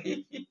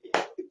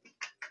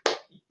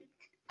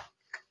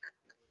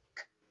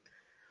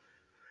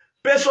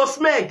 Precious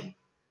Meg.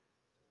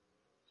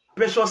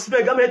 Precious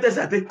Meg, how many times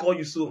I did call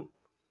you so?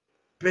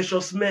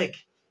 Precious Meg.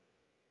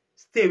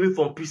 Stay away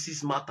from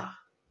Prissy's matter.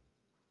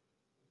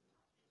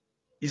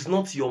 It's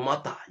not your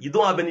matter. You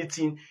don't have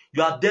anything.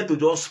 You are there to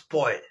just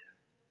spoil.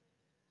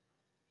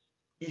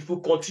 If you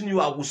continue,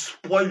 I will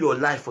spoil your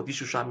life for this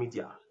social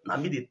media. Now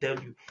me they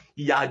tell you,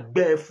 you are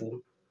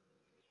bareful.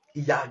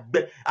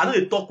 I know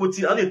they talk with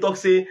you. I know they talk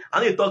say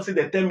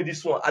they tell me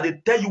this one. I they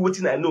tell you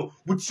what I know.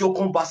 With your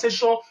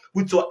conversation,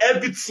 with your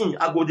everything,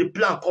 I go the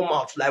plan come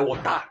out like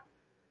water.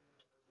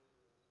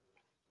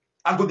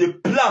 I go the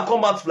plan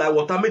come out like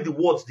water. Make the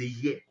words they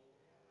hear.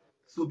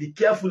 So be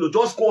careful.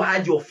 Just go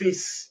hide your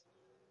face.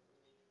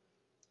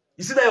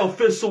 You see that your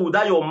face so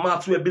that your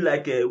mouth will be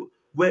like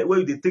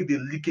where they take the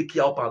lick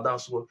up and down.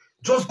 So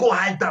just go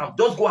hide down.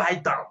 Just go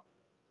hide down.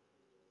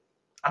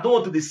 I don't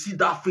want to see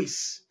that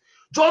face.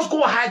 Just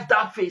go hide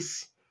that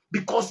face.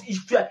 Because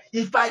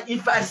if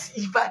I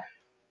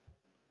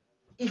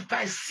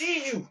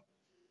see you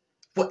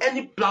for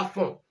any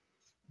platform,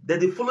 then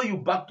they follow you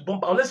back to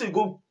bumper unless you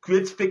go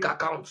create fake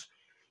accounts.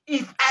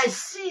 If I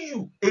see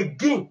you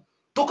again,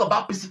 talk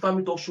about PC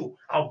Family Talk Show,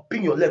 I'll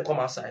bring your leg come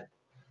outside.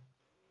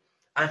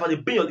 And if I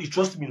bring your, you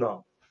trust me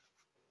now.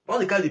 Now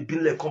the guy they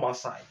bring leg come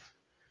outside.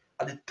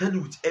 And they tell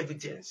you with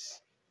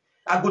evidence.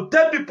 I go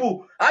tell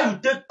people how you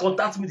take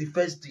contact me the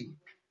first day.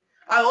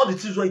 All the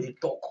things where they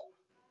talk.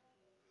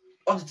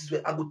 All the things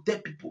where I go tell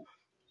people.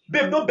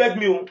 Babe, don't beg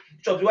me.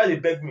 Why they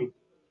beg me?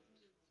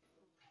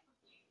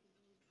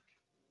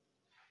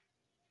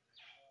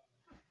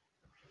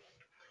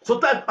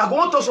 Sometimes I go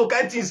want to talk some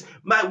kind of things.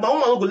 My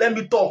woman no go let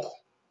me talk.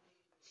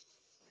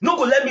 No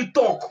go let me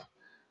talk.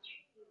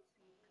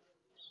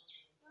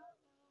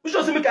 You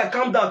just make I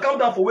calm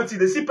down for waiting.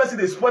 They see person,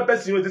 they spoil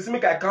person, they see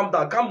make I calm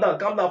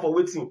down for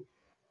waiting.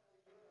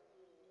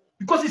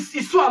 Because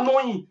it's so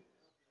annoying.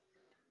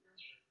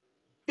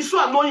 It's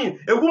so annoying.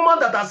 A woman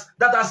that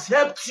has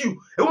helped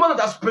you, a woman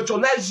that has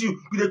patronized you,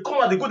 they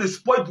come and they go, they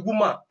spoil the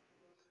woman.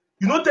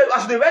 You know,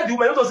 as they write the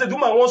woman, you don't say the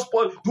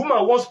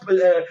woman once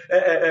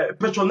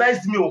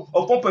patronized me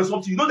or pump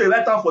something. You know they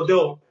write down for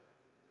them.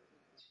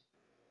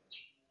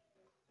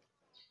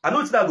 I know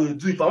what I'm going to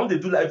do. If I want to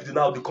do live video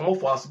now, they come up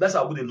for us. That's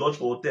how I go to lodge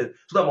for hotel.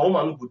 So that my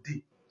woman no go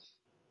day.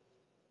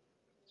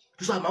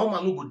 So that my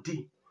woman no go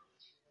day.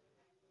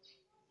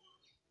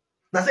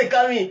 Now say,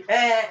 Kami,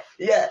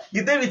 yeah,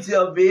 you did with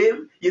your babe.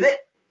 You did.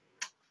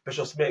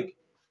 Precious Meg,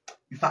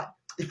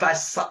 if I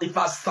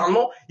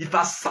salon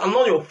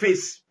your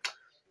face,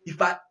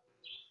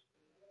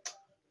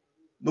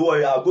 no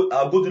worry,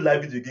 I'll go do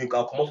live video again.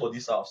 I'll come up for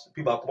this house.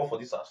 People, I'll come up for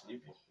this house.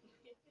 Leave you.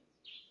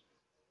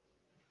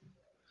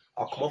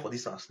 I'll come up for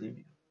this house. Leave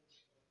you.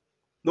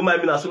 No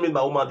mind me, I assume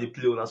my woman they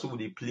play, and I assume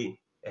they play.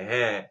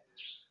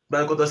 But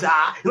I'm going to say,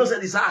 you don't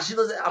say this harsh. She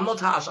doesn't. I'm not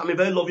harsh. I'm a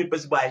very loving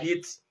person, but I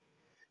hate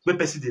when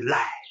person they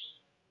lie.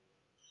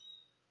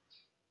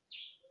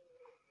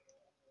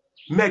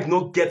 Meg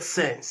no get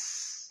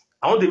sense.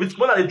 I want to read.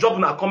 When they drop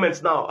in our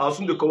comments now, I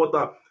assume they come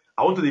out.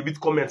 I want to read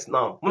comments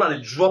now. When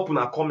they drop in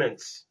our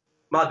comments,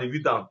 now they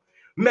read down.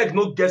 Meg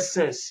no get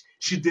sense.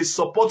 She they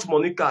support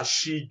Monica.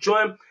 She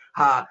join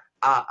her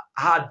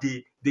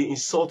the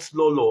insult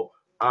Lolo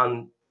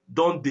and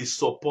don't they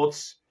support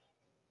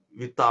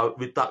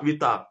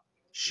Rita.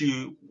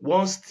 She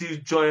wants to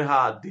join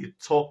her. They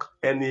talk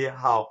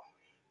anyhow.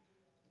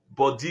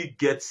 Body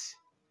go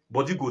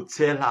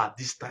tell her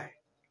this time.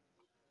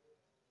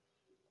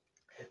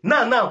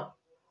 Now,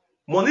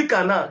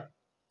 Monica now.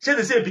 She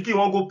they say Pikin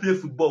won't go play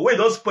football. Wait,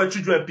 don't spoil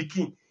children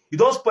Pikin. You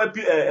don't spoil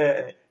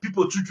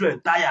people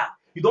children tire.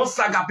 You don't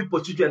saga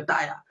people children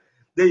tire.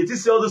 Then you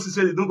say all those things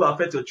they don't go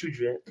affect your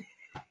children.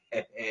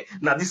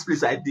 Now this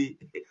place I did.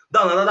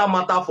 That's another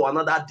matter for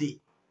another day.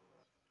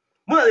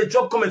 When they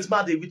drop comments,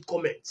 man, they read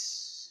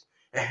comments.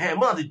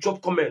 When they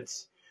drop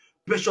comments,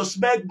 Precious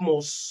Meg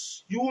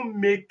must you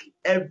make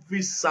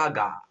every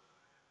saga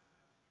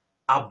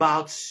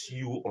about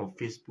you on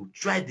Facebook.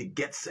 Try to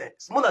get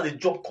sense. When they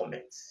drop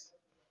comments.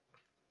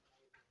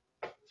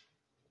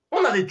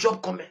 When they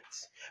drop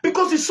comments.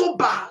 Because it's so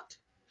bad.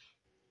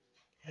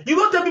 You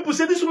don't tell people,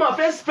 say, this woman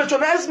first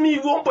patronized me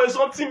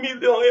 1.something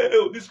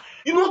million.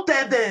 You don't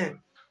tell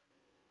them.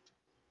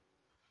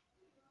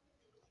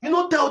 You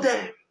don't tell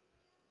them.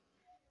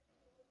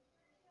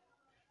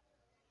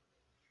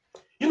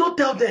 You don't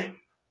tell them.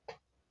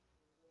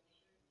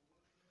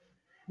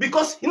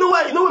 Because you know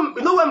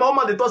why my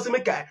woman they told say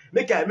make I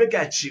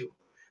chill.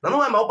 Now know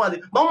why my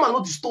woman know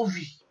the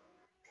story.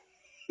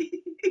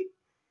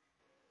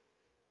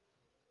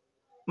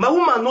 My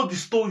woman know the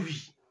story.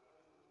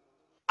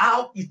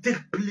 How it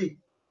take play.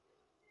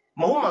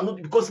 My woman know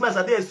because my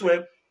I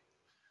swear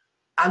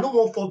I don't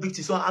want for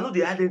victims, so I know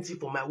the identity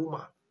for my woman.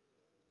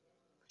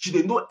 She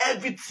dey know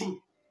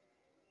everything.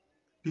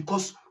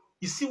 Because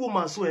you see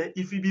woman, so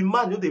if you be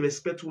man, you know they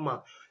respect woman.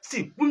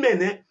 See,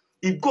 women,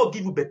 if God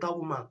give you better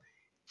woman,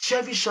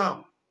 cherish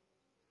them.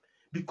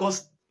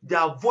 Because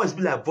their voice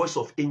be like voice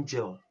of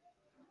angel.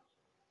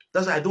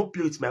 That's why I don't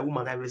play with my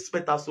woman. I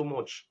respect her so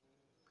much.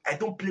 I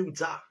don't play with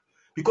her.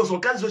 Because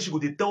sometimes when she go,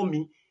 they tell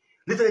me,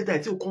 later,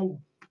 I say,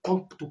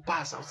 come to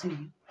pass. I'll say,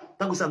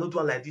 thank God I not do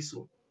one like this.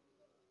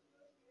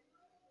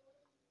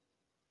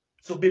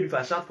 So, baby, if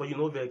I shout for you,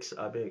 no vex,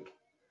 I beg.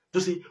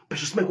 Just say,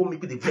 Precious Meg won't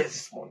make me the vex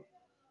this morning.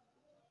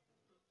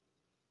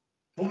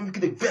 Won't make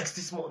me the vex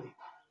this morning.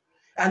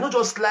 I not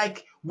just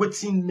like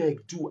waiting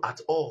Meg do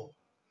at all.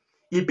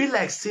 It be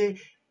like, say,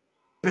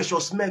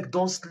 Precious Meg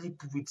don't sleep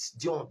with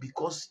Dion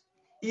because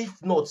if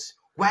not,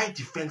 why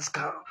defend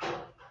scam?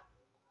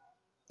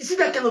 You see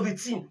that kind of a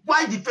thing?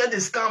 Why defend a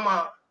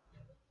scammer?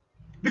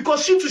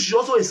 Because she too, she's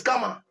also a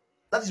scammer.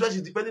 That is why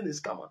she's defending a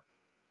scammer.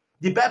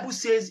 The Bible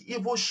says,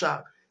 evil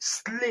shall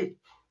slay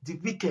the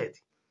wicked.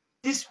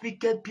 These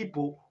wicked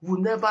people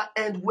will never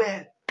end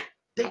well.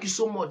 Thank you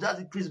so much. That's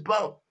the Chris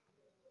Brown.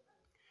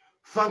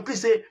 Frankly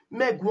say,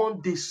 Meg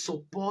one day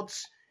support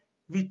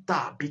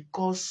Rita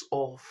because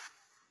of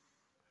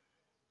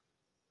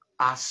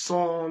her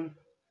son's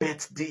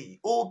birthday.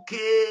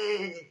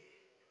 Okay.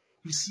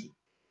 You see,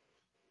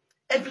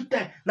 every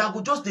time, now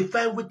go just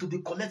find way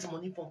to collect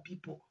money from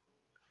people.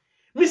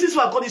 Mrs.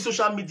 who I call this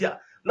social media.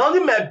 Not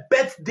only my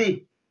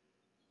birthday,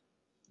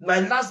 my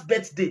last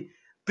birthday,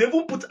 they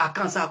even put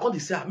accounts. I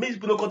can't say, maybe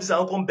people don't call this, I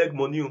don't come beg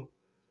money.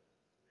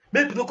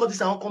 Maybe people don't call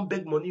this, I don't come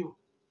beg money.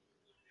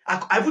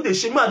 I put the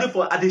shame,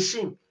 at the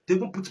shame. They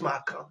even put my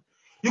account.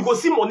 You go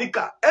see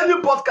Monica. Any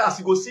podcast,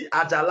 you go see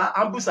Ajala,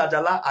 Ambush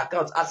Ajala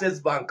account, Access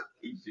Bank.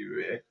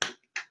 You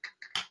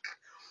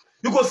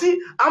go see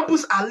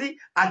Ambush Ali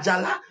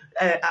Ajala,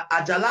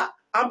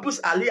 Ambush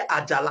Ali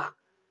Ajala,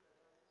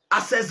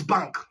 Access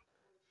Bank.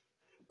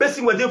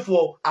 Person were there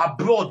for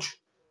abroad.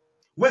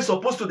 We're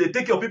supposed to they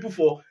take your people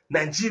for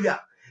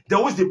Nigeria. They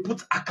always they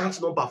put account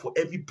number for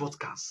every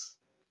podcast.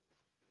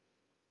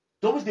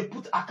 They always they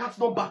put account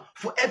number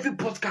for every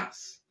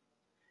podcast.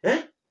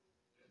 Eh?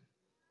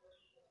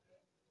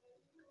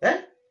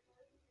 Eh?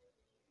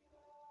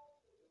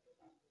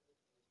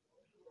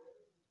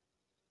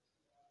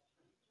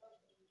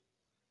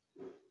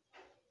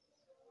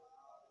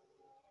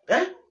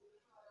 Eh?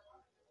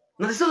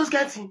 Now they say those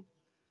kind of thing.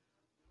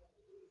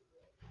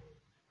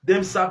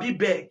 Them sabi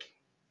beg.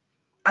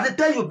 And they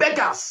tell you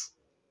beggars.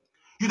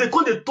 You they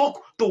come they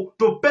talk to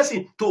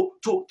person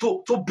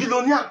to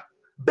billionaire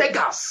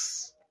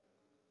beggars.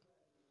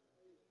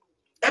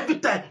 Every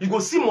time you go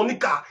see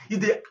Monica, if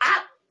they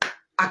add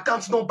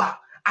account number.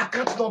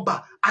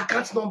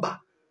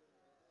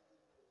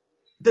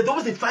 They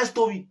always the find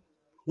story.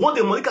 One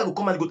day Monica go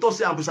come and go talk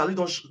say Ambusali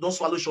don't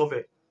swallow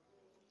shovel.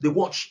 They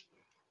watch.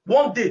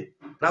 One day,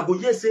 I go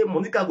hear say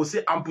Monica go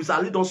say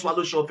Ambusali don't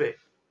swallow shovel.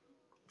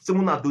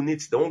 Someone na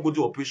donate, they won't go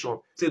do operation.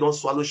 Say don't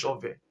swallow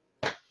shovel.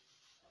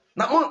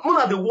 Now,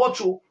 Mona they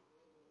watch.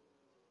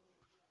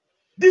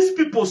 These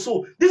people,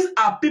 these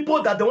are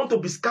people that they want to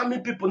be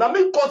scamming people. Now,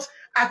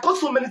 I caught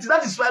so many things.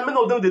 That is why many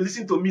of them they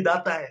listen to me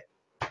that time.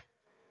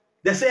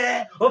 They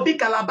say, Obi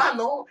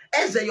Calabano,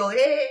 Ezeyo,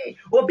 hey,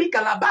 Obi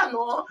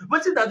Calabano.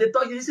 What is that they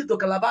talk? You listen to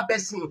Calabar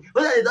person.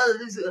 What are they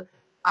doing?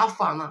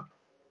 Alpha now.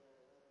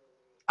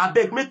 I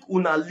beg, make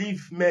una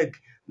leave Meg.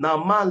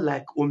 Now, man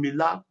like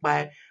Omila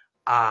by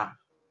a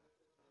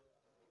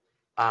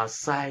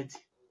side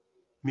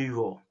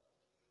mirror.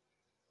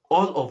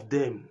 All of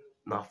them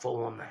now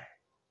 419.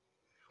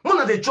 One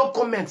of the drop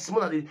comments.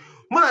 One of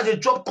the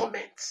drop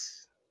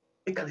comments.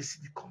 You can see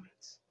the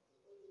comments.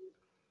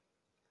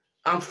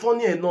 And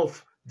funny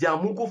enough, the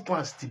Amugo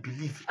fans still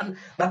believe. And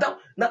now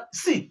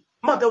see,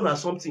 man, tell you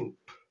something.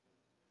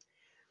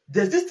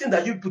 There's this thing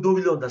that you people don't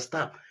really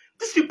understand.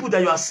 These people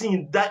that you are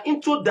seeing, they're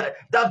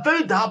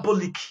very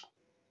diabolic.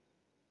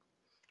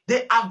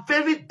 They are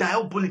very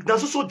diabolic.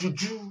 That's also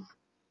juju.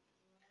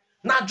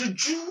 Now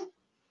juju.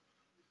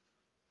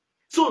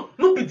 So,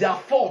 no be their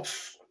fault.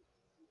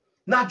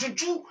 Now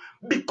juju,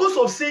 because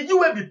of say you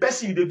will be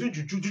person, you do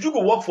juju. Juju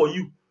go work for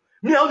you.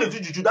 Me, I don't do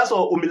juju. That's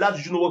all Omila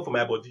juju no work for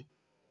my body.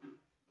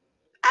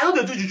 I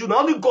don't do juju. Now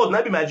only God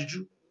now be my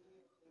juju.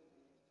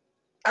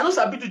 I know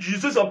some people do juju.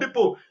 So some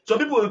people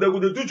they go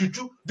do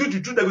juju. They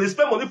go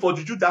spend money for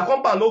juju. Their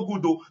compound no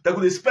good though. They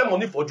go spend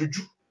money for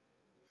juju.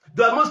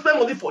 They are not spend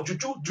money for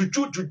juju.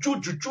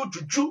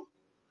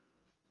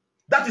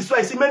 That is why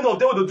I see many of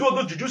them will do all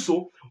those juju.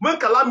 So when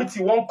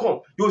calamity won't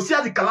come, you'll see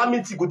how the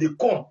calamity go they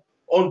come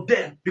on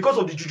them because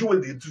of the juju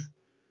what they do.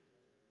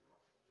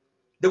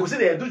 They will say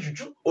they do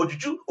juju or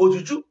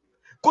juju.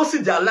 Go see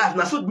their life.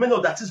 Now so many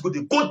of that things go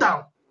they go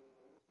down.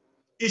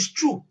 It's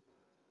true.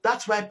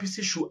 That's why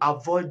people should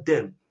avoid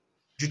them.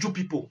 Juju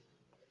people.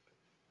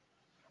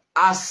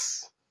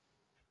 As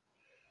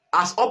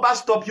Oba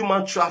stop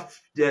human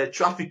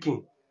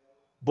trafficking,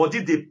 body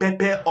they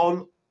pepper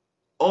all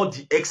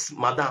the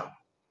ex-madam.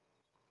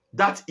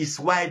 That is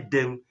why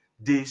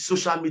the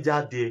social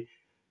media they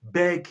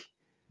beg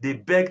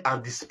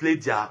and display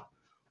their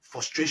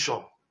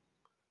frustration.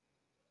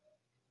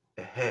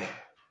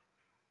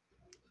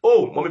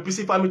 Oh, Mommy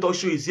PC Family Talk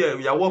Show is here.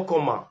 We are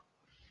welcome, man.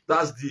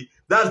 That's the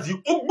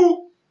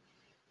Ugbu.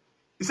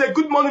 He said,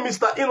 good morning,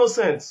 Mr.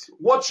 Innocent.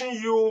 Watching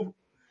you,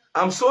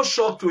 I'm so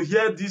shocked to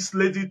hear this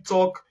lady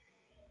talk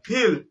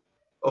ill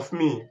of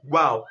me.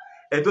 Wow.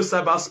 Edo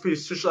cyberspace,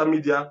 social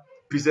media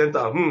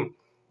presenter.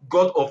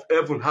 God of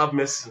heaven, have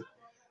mercy.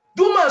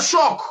 The woman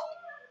shock.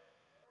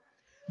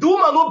 The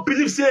woman don't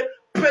believe, say,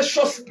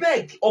 Precious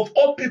Meg of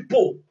all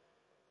people.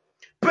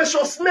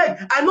 Precious Meg.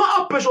 I know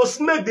how Precious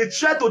Meg, they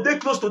try to get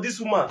close to this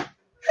woman.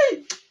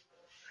 Hey.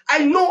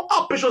 I know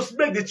how Precious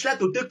Meg, they try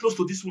to get close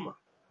to this woman.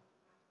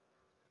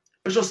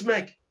 Precious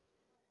Meg.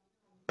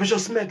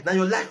 Precious Meg, now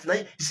your life, now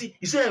you see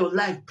how your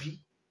life be.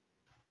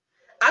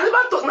 I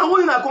never talk, now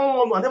one thing I come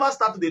on, I never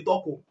start to the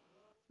talk.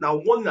 Now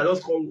one thing I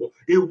just come on.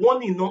 A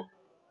warning, no.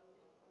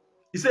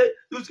 He said,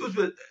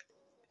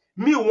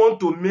 me want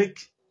to make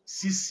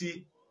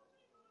CC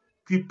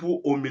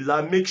people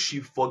Omila, make she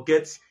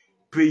forget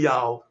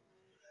prayer.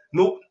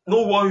 No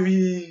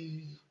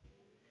worry.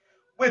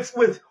 Wait.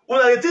 When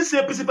I think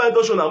say principal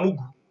introduction na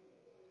mugu.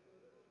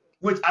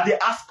 Wait, I dey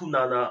ask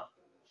una now.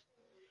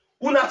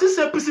 When I think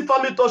say principal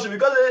introduction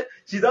because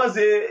she don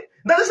say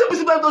na say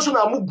principal introduction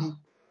na mugu.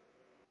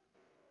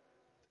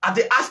 I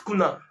dey ask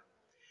una.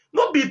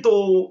 No be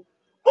to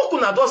make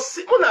una just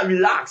una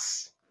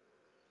relax.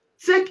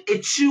 Take a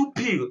chill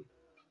pill.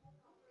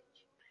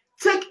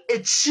 Take a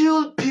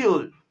chill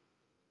pill.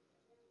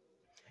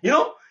 You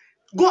know,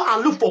 go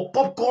and look for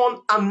popcorn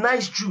and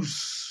nice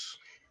juice.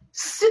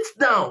 Sit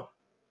down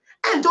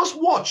and just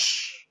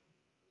watch.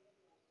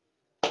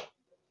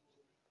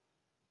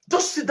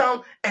 Just sit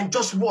down and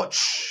just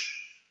watch.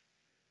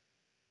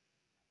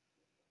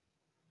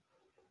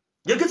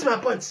 You get my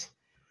point?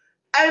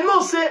 I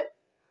know, say,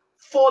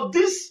 for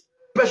this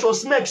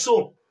Precious Meg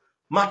so,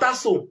 matter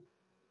so,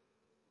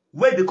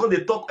 where they come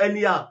they talk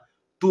anyhow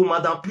to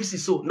Madam Prissy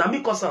so, na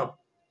me cause am.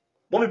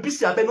 Mommy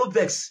Prissy, I beg no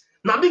vex.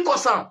 Na me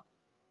cause am.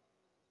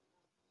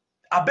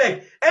 I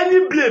beg,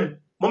 any blame,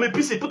 Mommy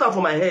Prissy, put am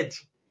for my head.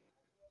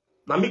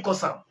 Na me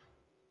cause am.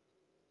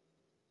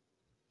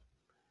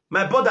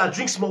 My brother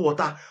drinks more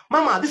water.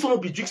 Mama, this one will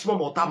be drink small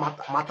water,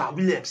 Martha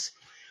Williams.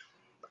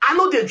 I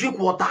know they drink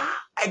water.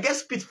 I get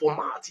spit for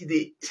mouth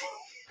today.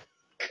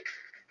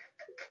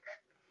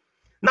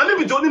 Now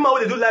maybe the only man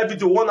when they do live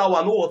video 1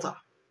 hour, no water.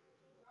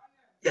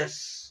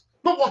 Yes.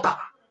 No water.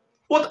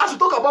 What as you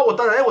talk about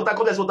water, I water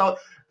contest water.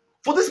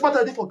 For this matter,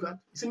 I did for God.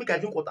 You see, make I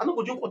drink water. I don't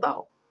go drink water.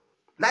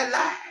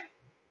 Lie.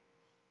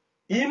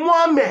 Imu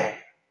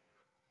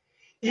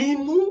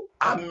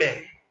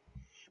ame.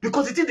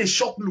 Because it they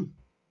shock me.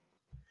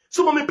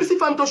 So Mommy PC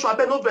Family Talk Show, I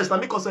bet no vex, now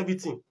me cause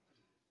everything.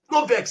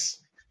 No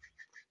vex.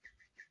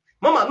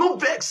 Mama, no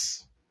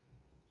vex.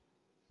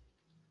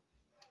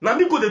 Now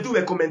me go they do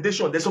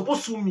recommendation. They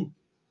supposed to sue me.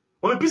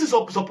 Mommy PC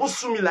supposed to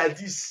sue me like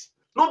this.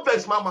 No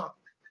vex, Mama.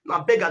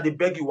 Now beg they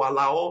beg you,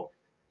 Wahala.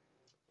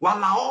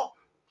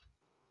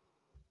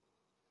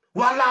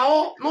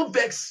 No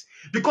vex.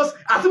 Because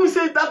as we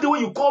say that the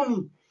way you call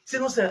me, say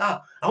no say I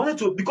wanted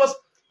to because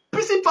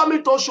PC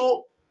Family Talk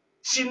Show.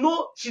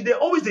 They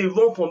always they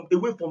run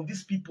away from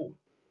these people.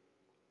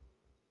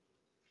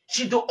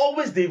 She don't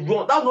always they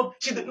run. That's not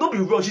she not be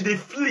run. She they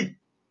flee.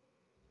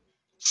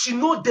 She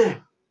know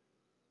them.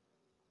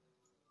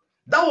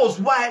 That was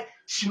why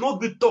she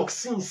not be talk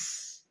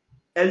since.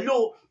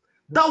 Hello.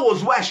 That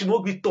was why she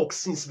not be talk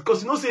since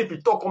because you know say if you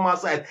talk on my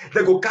side,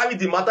 they go carry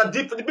the matter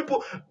different. The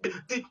people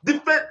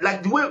different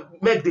like the way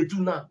Meg they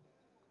do now.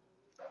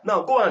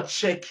 Now go and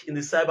check in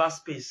the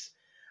cyberspace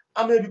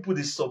how many people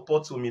they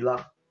support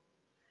Omila.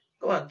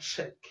 Go and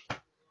check.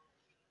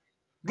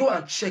 Go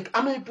and check.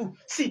 How many people?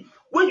 See,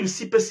 when you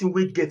see person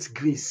who gets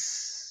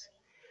grace,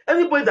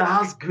 anybody that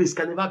has grace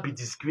can never be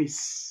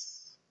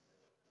disgraced.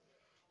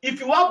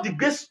 If you have the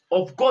grace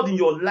of God in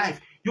your life,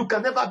 you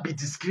can never be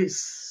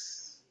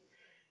disgraced.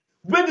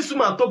 When this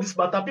woman talk this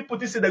matter, people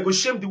say they go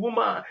shame the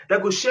woman. They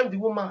go shame the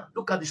woman.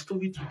 Look at the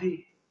story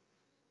today.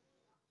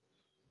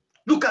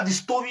 Look at the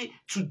story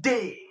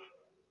today.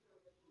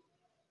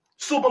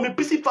 So, Mommy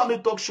PC Family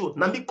Talk Show,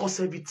 now me cause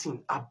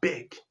everything. I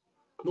beg.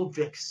 No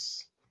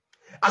vex.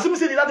 As you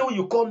say the other way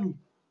you call me,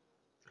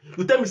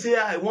 you tell me say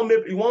you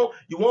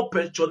want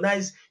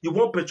patronize. I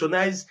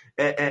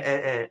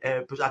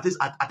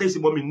tell you say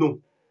mommy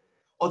no.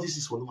 All this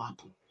is will not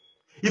happen.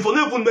 If you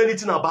don't even know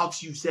anything about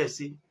you, say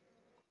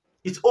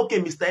it's okay,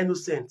 Mr.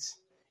 Innocent.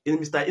 In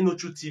Mr. Inno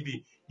True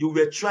TV, you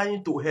were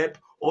trying to help.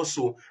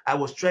 Also, I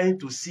was trying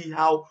to see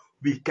how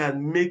we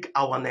can make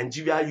our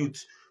Nigeria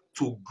youth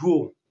to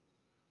grow.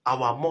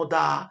 Our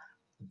mothers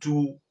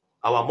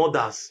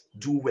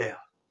do well.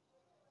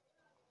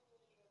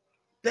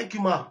 Thank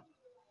you, ma.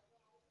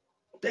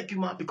 Thank you,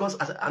 ma. Because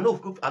I don't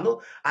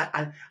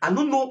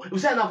know. You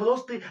say I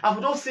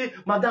will not say,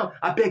 Madam,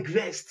 I beg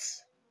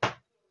rest.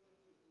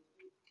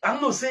 I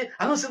don't say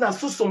that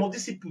so some of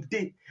these people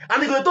day.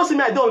 And they go to talk to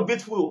me, I don't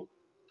ungrateful.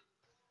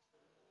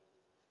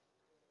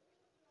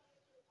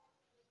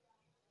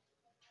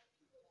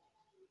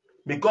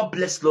 May God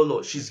bless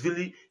Lolo. She's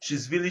really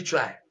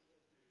trying.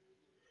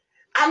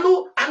 I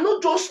know I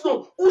don't just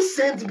know who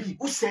sent me.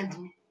 Who sent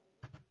me?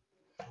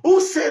 Who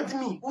sent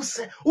me?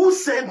 Who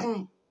sent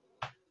me?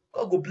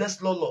 God go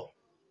bless Lolo.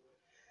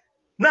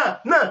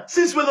 Now,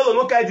 since we Lolo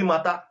no carry the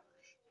matter.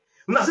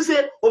 Now, since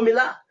say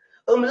Omila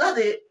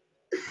they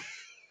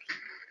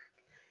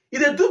if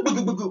they do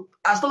bugu,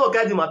 as Lolo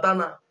carry the matter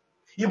now,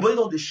 your body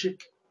don't dey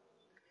shake.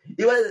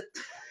 If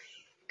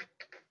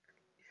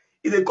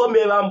they call me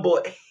Evan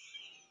boy,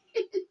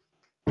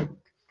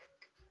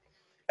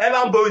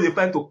 Evan boy they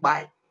find to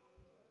buy.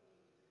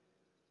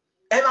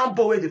 Evan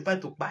boy they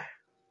find to buy.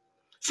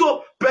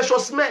 So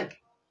Precious Meg,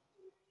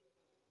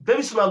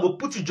 very soon I go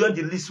put you join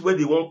the list where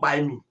they won't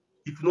buy me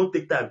if you don't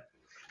take time.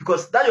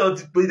 Because that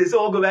they say,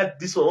 I'll go write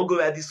this one, I'll go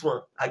write this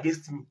one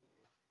against me.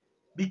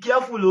 Be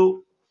careful,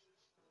 oh.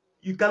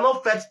 You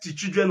cannot fight the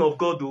children of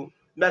God, oh.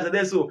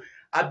 So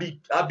I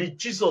be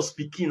Jesus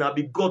speaking, I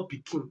be God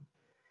speaking.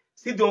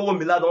 Still don't want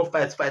me, don't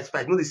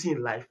fight. No, they see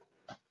in life.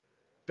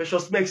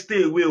 Precious Meg,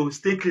 stay away, oh.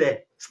 Stay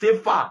clear, stay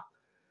far.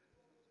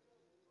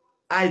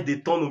 I they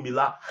turn on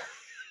Mila.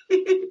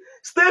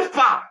 Stay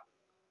far.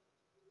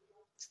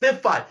 Stay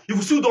far. If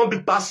you still don't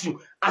big pass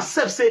you,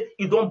 accept say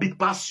you don't big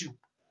pass you.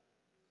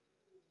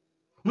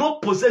 No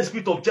possess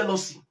spirit of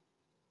jealousy.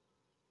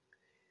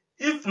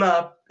 If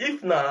na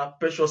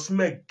Precious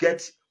Meg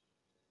get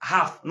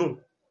half, no.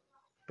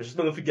 Precious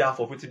Meg don't figure half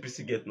of what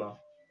PC get now.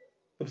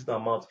 What's the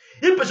amount?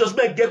 If Precious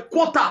Meg get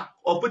quarter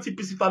of what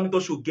PC family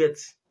don't should get,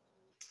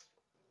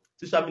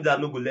 social media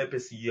no go let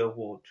person hear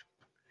word.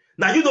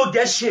 Now you don't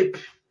get shape.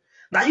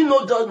 Now you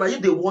know just now you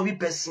the worry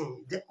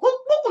person. What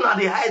gonna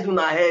they hide on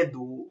her head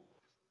though?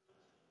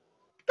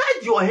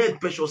 Hide your head,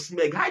 Precious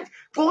Meg.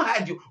 Go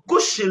hide you. Go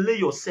shele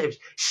yourself.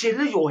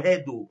 Shele your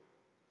head though.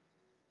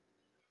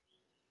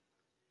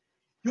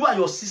 You and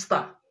your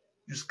sister,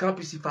 you scam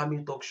PC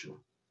family talk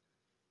show.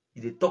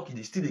 If they talk, if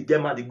they still they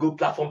get mad, they go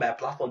platform by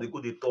platform, they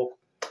go they talk.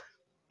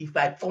 If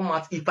I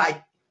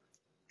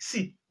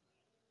see,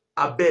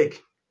 I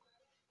beg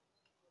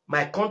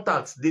my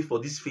contacts there for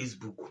this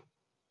Facebook.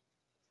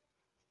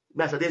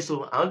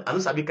 So I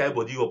don't sabi carry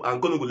body up. I'm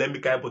gonna go let me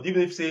carry body.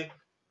 Even if say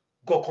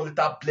God call it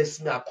that bless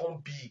me, I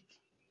can't big.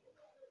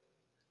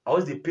 I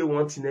always they pay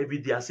one thing every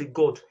day. I say,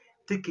 God,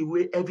 take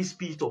away every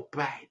spirit of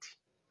pride.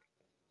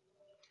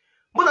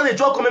 More than the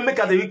job comment, make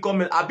a the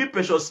comment. I be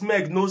Precious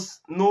Meg no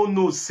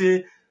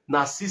say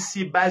na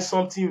CC buy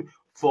something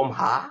from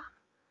her.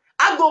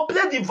 I go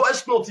play the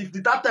voice note if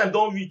that time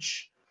don't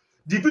reach.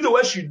 The video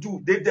where she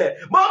do, they there.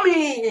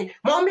 Mommy.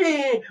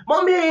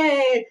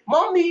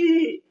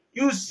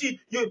 You see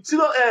no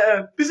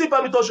PC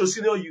family touch your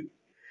senior you.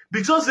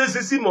 Because they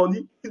see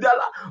money, they're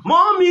like,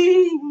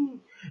 mommy.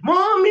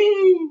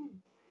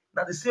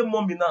 Now the same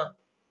mommy now.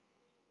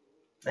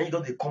 And you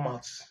know they come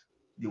out.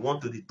 They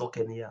want to they talk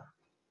anyhow.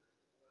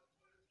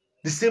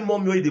 The same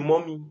mommy or the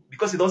mommy.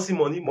 Because they don't see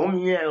money.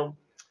 Mommy,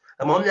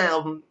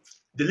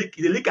 they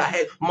lick her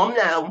head. Mommy,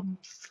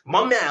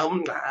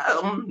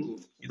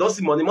 you don't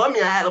see money.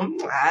 Mommy,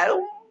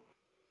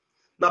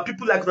 now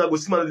people like that go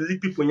see money, they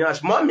lick people in your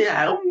ass. Mommy,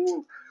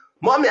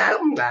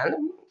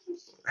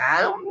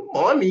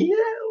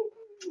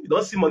 you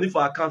don't see money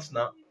for accounts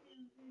now.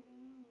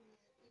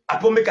 I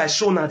put make I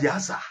show now the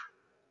answer.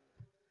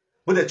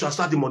 When they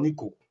transfer the money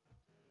go.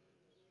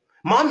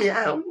 Mommy,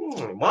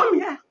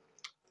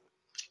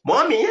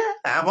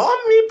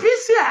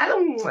 PC,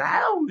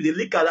 they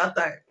lick at that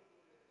time.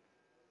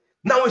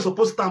 Now we're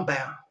supposed to stand by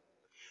her.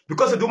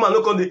 Because the woman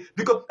no come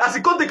because as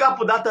he come take up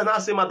for that time, I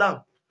say,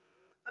 Madam,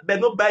 I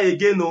better not buy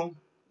again, no.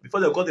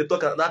 Before they come they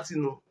talk at that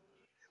thing, no.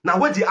 Now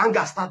where the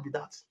anger start with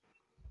that?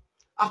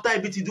 After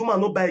everything, the woman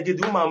no buy again,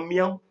 the woman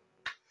meow.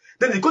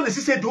 Then they come, they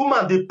see the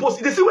woman, they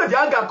post. They see where the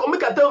anger come.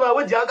 Make I tell them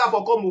where the anger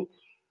for come.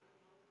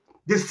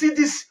 They see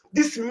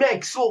this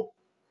Meg so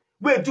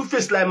where do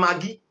face like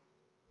Maggie.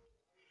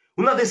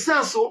 Now they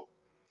say so.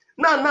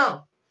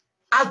 Now,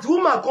 as the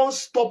woman can't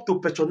stop to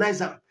patronize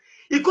her,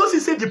 because he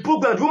said the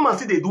program, the woman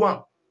see they do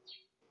one.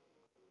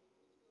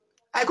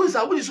 I because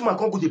when this woman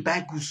can't go they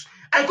buy goose.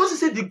 And because he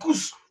said the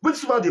goose, when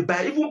this woman they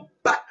buy, even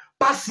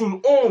passing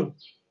on.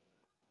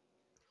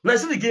 Now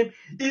see the game,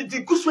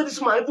 the goose when this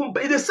woman even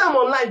buy, they see him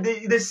online, they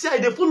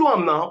follow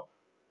him now.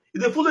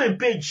 They follow him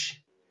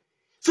page.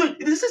 So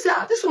they say,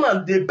 this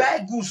woman they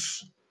buy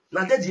goose.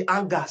 Now then the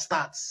anger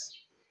starts.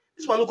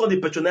 This one no come they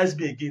patronize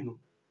me again. No.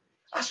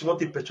 How she want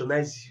to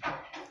patronize you?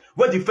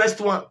 When the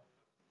first one,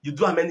 you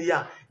do how many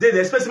years? Then the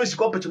expect me she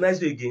can't patronize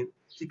you again.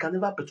 She can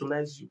never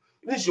patronize you.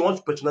 Even if she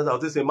wants to patronize her,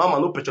 I'll say, Mama,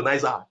 no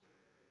patronize her.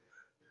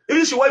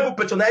 Even if she won't even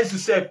patronize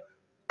herself,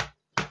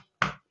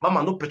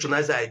 Mama, no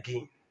patronize her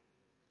again.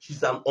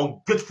 She's an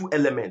ungrateful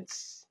element.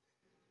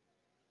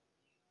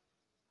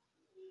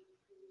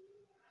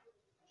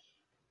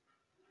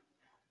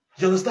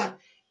 You understand?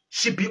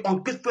 She be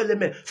ungrateful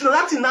element. So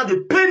that thing now they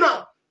pay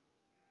now.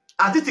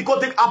 As if you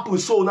can't take apple,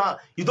 so now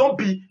you don't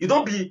be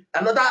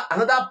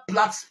another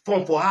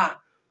platform for her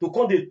to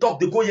come they talk,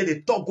 they go here, they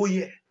talk, go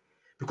here.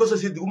 Because I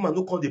say the woman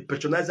don't come they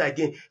patronize her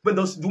again. When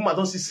the woman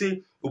don't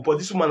say, oh, but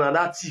this woman and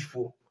that thief.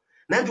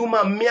 Now the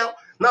woman meow.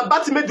 Now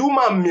but make the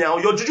woman meow.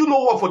 Your juju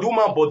no work for the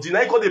woman body.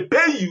 Now you call they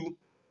pay you.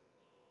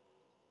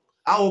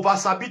 I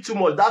oversabi too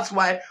much. That's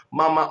why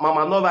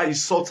Mama Nova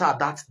insulted her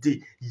that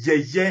day.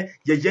 Yeah,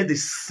 the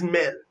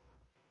smell.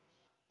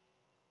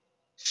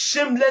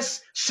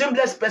 Shameless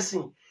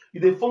person.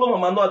 If they follow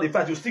Mama Nova, they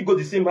fight, you still go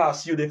the same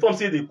house. You, they form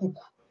say they cook.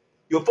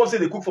 Your form say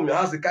they cook from your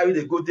house, they carry,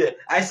 they go there.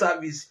 Eye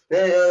service.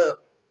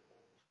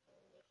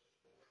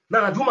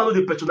 Now, the woman know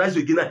they patronize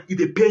you again. If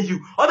they pay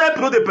you, other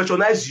people know they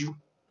patronize you.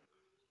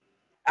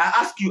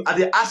 I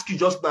ask you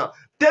just now.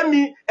 Tell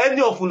me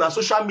any of una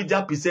social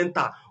media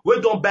presenter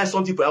where don't buy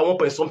something for 1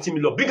 point something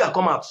million. Bring and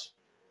come out.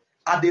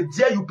 And they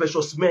dare you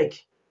precious meg.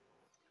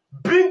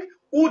 Bring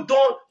who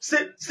don't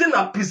say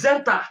na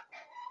presenter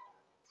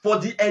for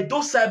the Edo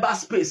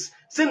cyberspace.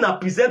 Say na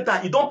presenter,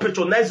 he don't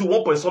patronize you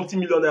 1 point something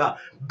million naira.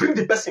 Bring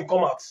the person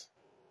come out.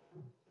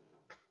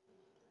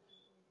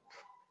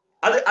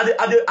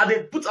 And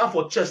they put out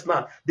for chest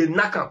now. They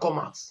knock and come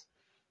out.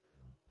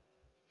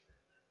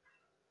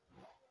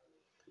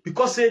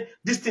 Because say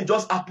this thing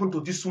just happened to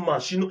this woman.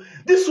 She know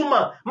this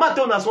woman, man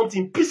tell her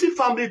something. PC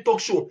family talk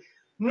show.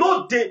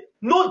 No, they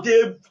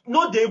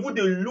even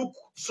they look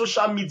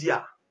social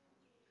media.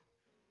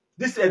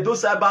 This Edo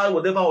cyber,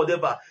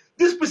 whatever.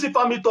 This PC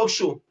family talk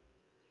show.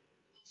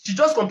 She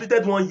just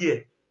completed 1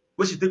 year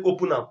where she take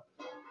open now.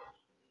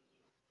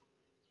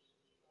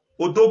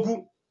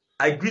 Odogu,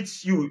 I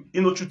greet you,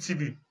 Inno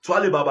TV.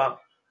 Tuale Baba,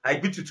 I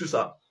greet you too,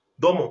 sir.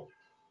 Domo.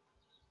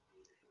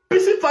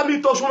 PC family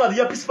talk show. The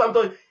year PC family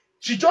talk.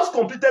 She just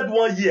completed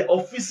 1 year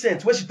of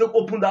recent where she take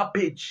open that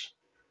page.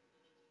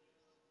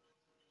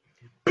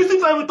 PC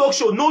family talk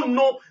show. No,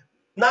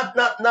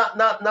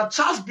 na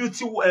Charles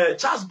Beauty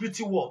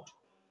World.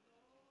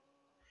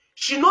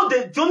 She know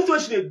the only thing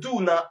she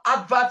do na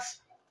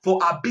adverts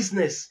for her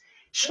business.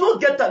 She no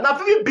get that. Na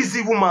very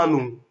busy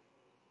woman.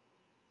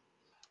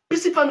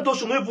 PC family talk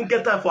show no even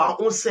get time for her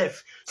own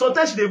self.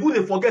 Sometimes she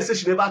even forget say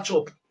she never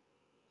chop.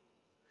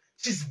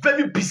 She's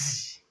very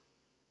busy.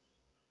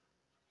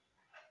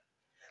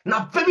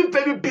 Now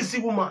very busy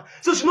woman.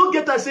 So she don't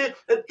get her say,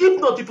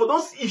 if not,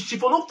 if she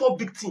for not fall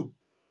victim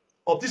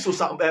of this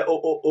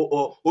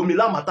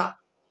Omila matter,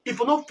 if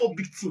for not fall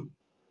victim,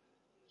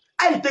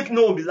 I take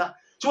no Omila.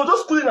 She was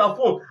just calling her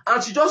phone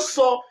and she just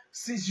saw,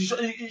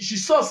 she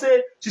saw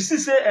say,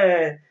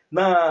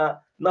 na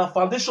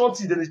foundation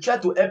thing, they try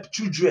to help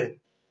children.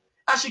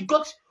 And she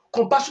got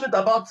compassionate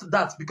about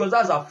that because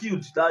that's her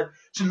field. That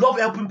she love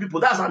helping people.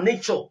 That's her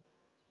nature.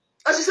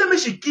 And she said, me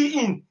she key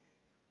in.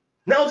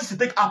 Now this will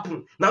take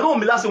happen. Now no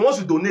Omila say once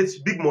you donate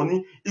big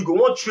money, he go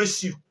want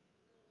trace you.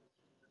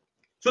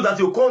 So that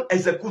you can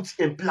execute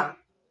a plan.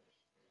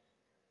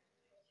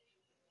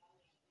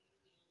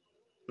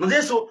 Now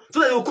so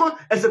that you can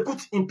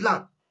execute in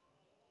plan.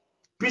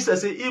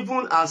 Princess say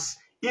even as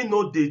he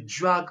know they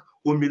drag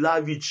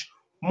Omila reach,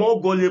 more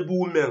gullible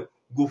women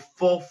go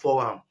fall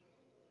for him.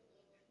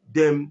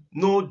 Them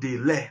know they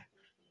learn.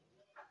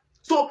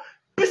 So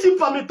PC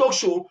family talk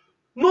show,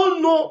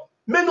 no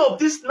many of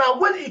this now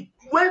when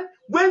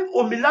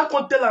Omila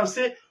can tell and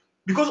say,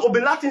 because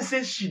Omila thing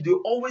say she they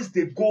always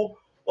they go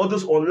all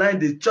those online,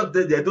 they check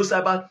they do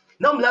cyber.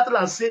 Now Omila tell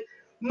and say,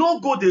 no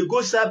go they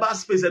go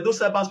cyberspace, they do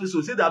cyberspace,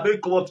 so say they are very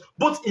corrupt,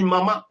 both in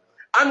mama.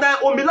 And then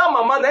Omila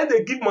mama, then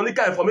they give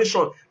Monica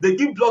information, they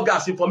give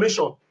bloggers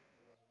information.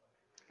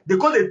 They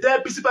call the tell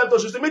PC family talk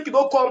show, say make it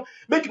not come,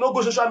 make it not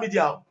go social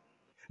media.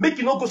 Make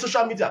it not go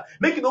social media.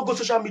 Make it not go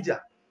social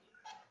media.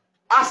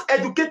 As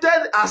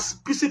educated as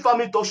PC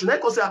family talk show,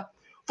 like I say,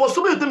 for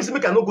somebody to tell me, say,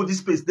 make I not go this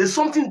place. There's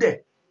something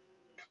there.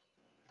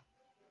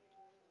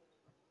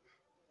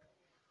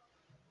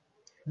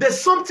 There's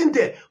something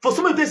there. For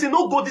somebody to say,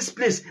 no go this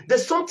place.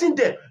 There's something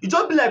there. It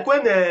just be like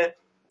when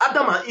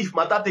Adam and Eve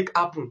matter take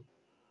happen.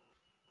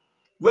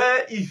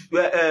 Where if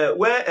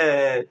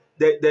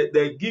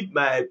they give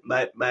my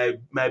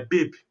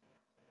babe.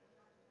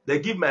 They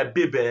give my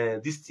babe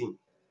this thing.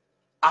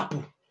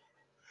 Apple.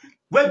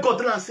 When God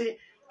tell and say,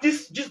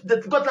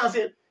 God tell and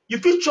say, you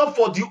fit chop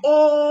for the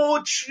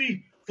old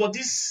tree for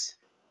this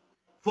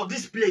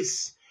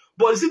place.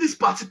 But you see this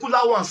particular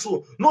one,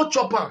 so no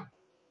chop am.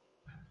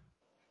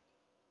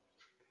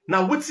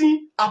 Now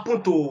wetin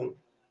happen to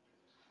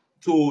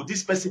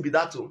this person be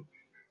that too?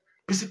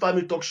 PC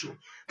family talk show.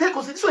 Then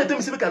because this one tell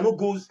me say make I no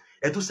go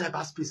into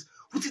cyberspace.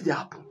 Wetin dey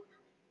happen?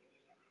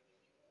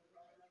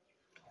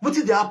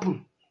 Wetin dey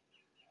happen?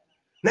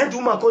 Now the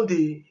woman come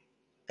dey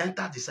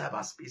enter the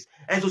cyberspace,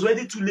 and it was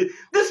already too late.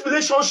 This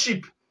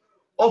relationship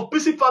of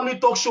PC family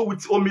talk show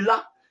with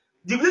Omila,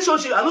 the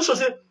relationship, I'm not sure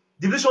say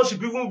the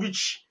relationship even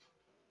reach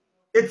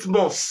 8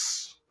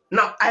 months.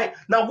 Now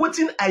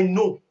wetin I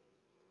know.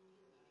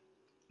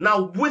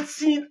 Now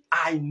wetin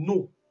I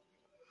know.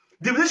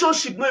 The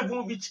relationship not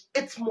even reach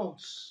 8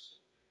 months.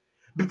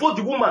 Before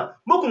the woman,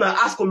 make una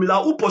ask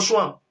Omila who pursue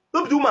am.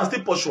 No be the woman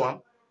still pursue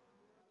am.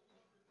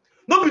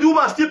 No be the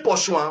woman still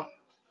pursue am.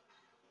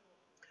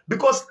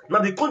 Because now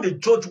they can't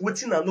judge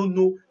wetin I don't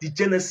know the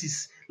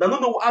genesis. Now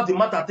don't know how the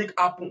matter take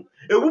happen.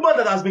 A woman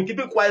that has been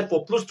keeping quiet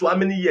for close to how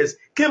many years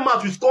came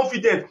out with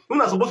confidence.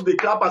 When I'm supposed to be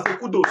clap and say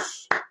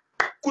kudos.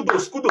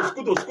 Kudos, kudos,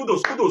 kudos,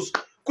 kudos, kudos,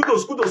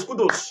 kudos, kudos,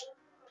 kudos.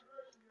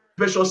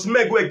 Precious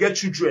Meg will get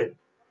children.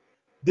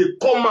 they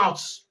come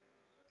out.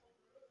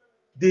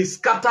 They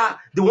scatter,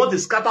 they want to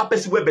scatter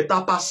person where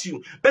better pass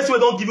you. Person where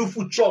don't give you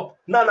food chop.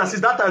 Now,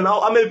 since that time now,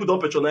 how many people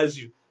don't patronize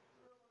you?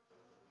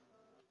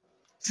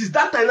 Since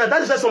that time now,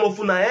 that is why some of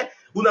you now,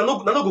 we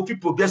not go feel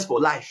progress for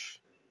life.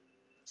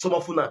 Some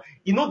of you now,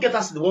 you don't get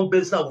us the one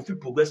person that will feel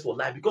progress for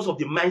life because of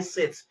the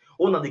mindset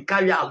one that they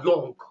carry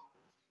along.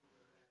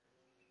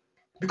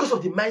 Because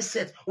of the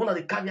mindset one that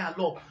they carry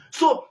along.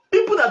 So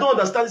people that don't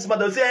understand this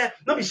matter, they say,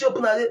 no be sure,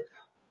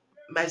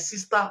 my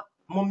sister,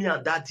 mommy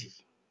and daddy,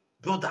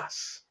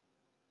 brothers.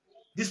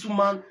 This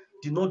woman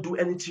did not do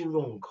anything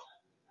wrong.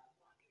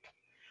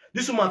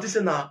 This woman is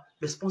a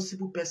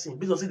responsible person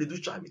based on say they do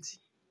charity.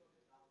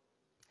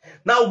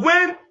 Now,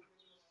 when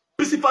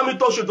PC family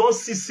talk, you don't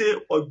see say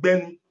or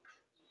Benny.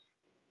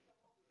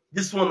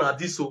 This one or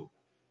this so.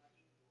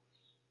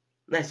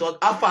 Nice. So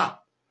Alpha.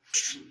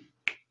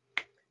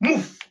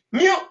 Move.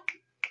 Meow.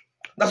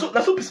 That's what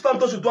PC family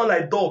talk, you do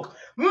like dog.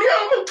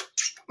 Meow.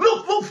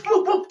 Move.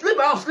 Leave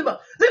my house. Leave my.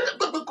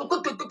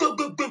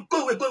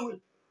 Go away.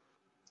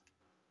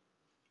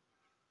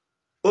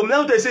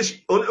 Omel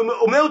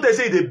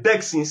say they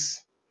beg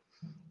since.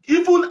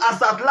 Even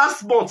as at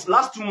last 2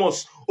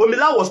 months,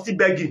 Omila was still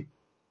begging.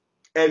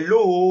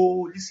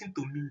 Hello, listen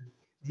to me.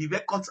 The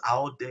records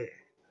are out there.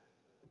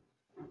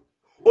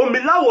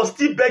 Omila was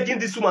still begging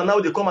this woman. Now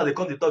they come and they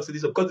talk to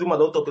this because the woman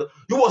don't talk.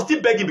 You was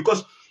still begging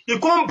because he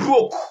come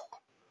broke.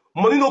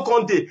 Money no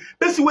come there.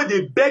 Basically, where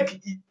they beg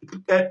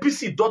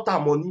PC daughter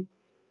money,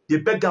 they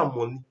beg her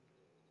money.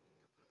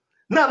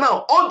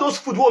 Now all those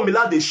food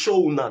Omila they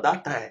show now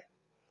that time.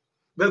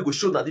 Well, go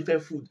show that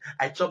different food.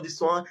 I chop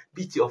this one,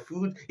 beat your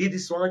food, eat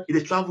this one,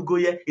 it travel go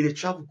here, it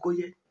travel go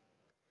here.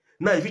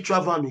 Now, if you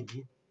travel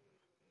again,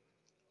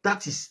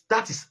 that is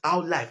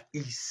how life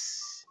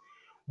is.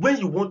 When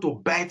you want to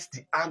bite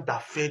the hand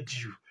that fed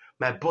you,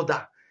 my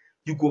brother,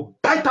 you go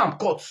bite and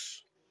cut.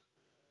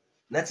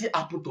 Nothing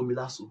happened to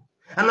Milaso.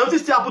 And nothing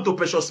still happened to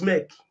Precious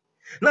Meg.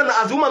 Now,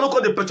 as the woman look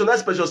at the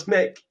patronize Precious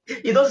Meg,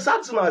 he doesn't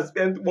start to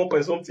spend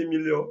 1 something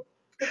million.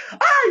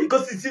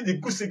 Because you see the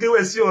goose again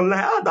we see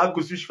online, that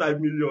goes reach 5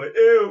 million.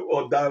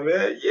 Oh, damn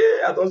it.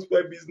 Yeah, I don't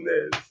spoil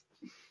business.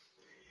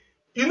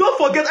 You don't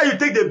forget how you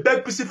take the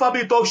beg PC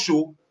family talk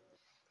show.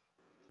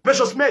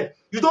 Precious men,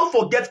 you don't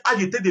forget how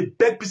you take the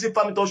beg PC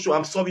family talk show.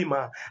 I'm sorry,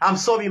 man. I'm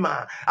sorry,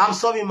 man. I'm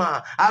sorry,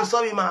 man. I'm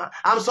sorry, man.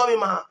 I'm sorry,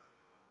 man.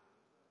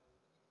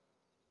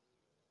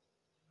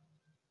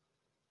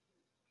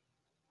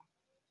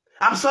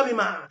 I'm sorry,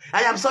 ma.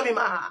 I am sorry,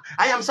 ma.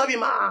 I am sorry,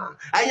 ma.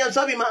 I am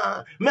sorry,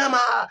 ma.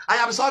 Mama, I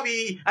am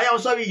sorry. I am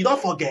sorry. You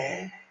don't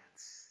forget.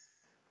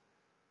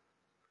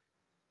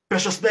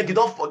 Precious Meg, you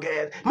don't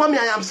forget. Mommy,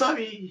 I am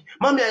sorry.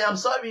 Mommy, I am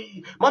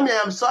sorry. Mommy,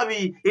 I am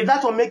sorry. If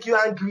that will make you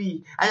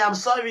angry, I am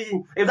sorry.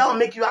 If that will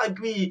make you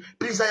angry,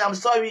 please, I am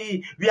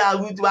sorry. We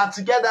are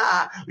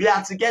together. We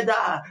are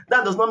together.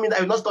 That does not mean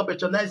that you will not stop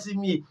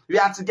patronizing me. We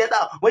are together.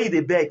 When you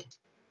they beg.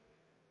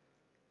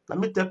 Let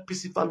me tell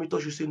PC family,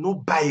 you say, no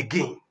buy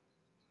again.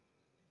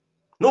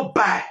 No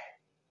buy.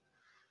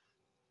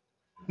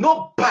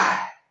 No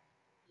buy.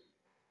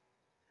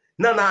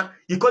 Now,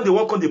 you can't the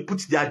one come they put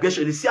the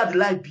aggression. They see how the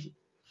life be.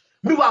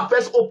 Me will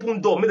first open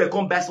door, me they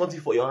come buy something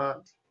for your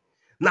hand.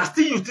 Now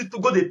still you still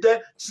go they tell,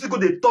 still go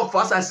they talk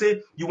for us. I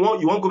say you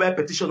want go buy a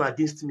petition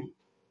against me.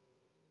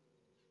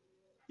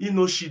 You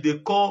know she they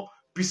call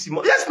PC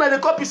mom. Yes, man, they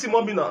call PC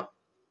mommy now.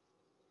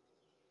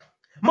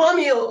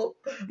 Mommy, oh,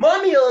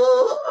 mommy,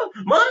 oh,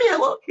 mommy,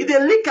 oh, it they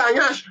lick and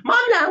yash.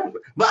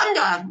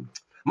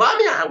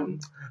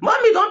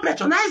 Mommy, don't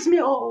patronize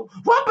me, oh.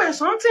 1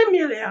 something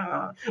million.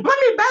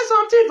 Mommy, buy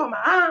something for my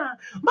hand.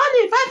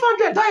 Mommy,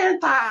 500 don't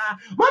enter.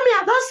 Mommy,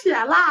 I don't see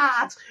a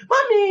lot.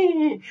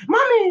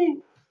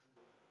 Mommy.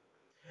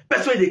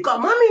 That's why they call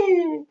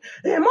mommy.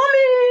 Hey, mommy.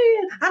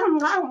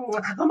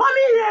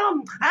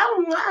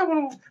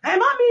 Hey,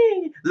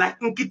 mommy. Like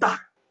Nkita.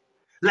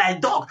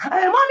 Like dog.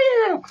 Hey,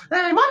 mommy.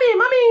 Hey,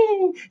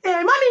 mommy.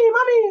 Hey,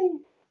 mommy.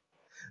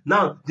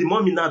 Now, the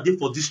mommy now there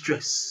for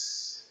distress.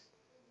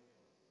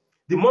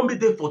 The mommy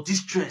there for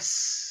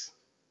distress.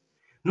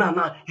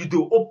 Now, you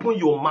do open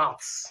your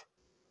mouth.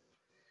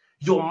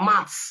 Your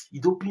mouth. You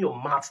do open your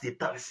mouth. They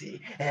tell say,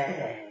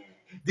 hey,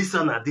 this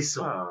one, this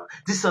one.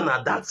 This one,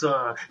 that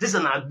one. This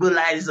one,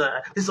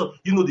 Agbolaizer. This one,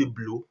 you know they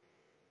blow.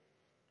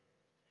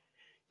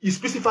 You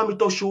specific family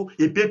talk show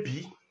a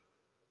baby.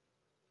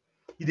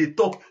 They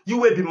talk. You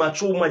will be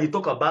mature woman. You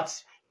talk about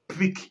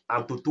prick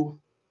and toto.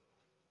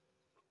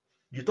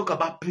 You talk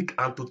about prick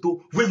and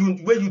toto. Where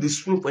you they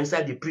swim for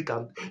inside the prick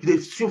and they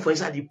swim for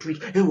inside the prick.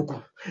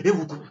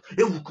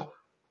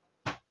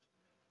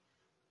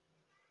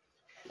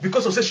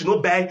 Because of say she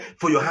no buy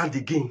for your hand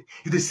again.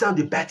 You they sound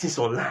the bad things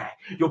online.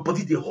 Your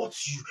body they hurt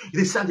you.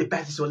 They sound the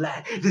bad things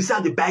online. They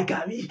sound the buy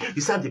gari.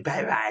 They sound the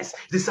buy rice.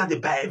 They sound the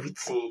buy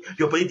everything.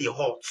 Your body they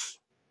hurt.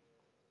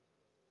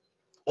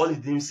 All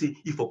of them say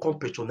if I come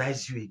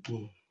patronize you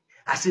again.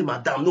 I say,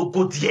 madam, no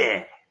go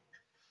there.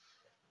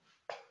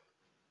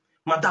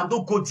 Madam,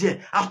 don't go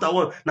there. After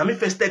one, now me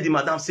first tell the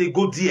madam, say,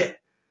 go there.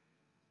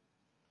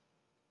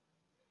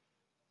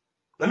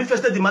 Now me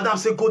first tell the madam,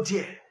 say, go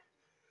there.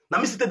 Now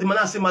me sit the man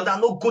and say,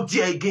 madam, no go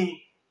there again.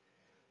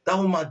 That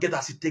woman get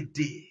as he take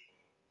day.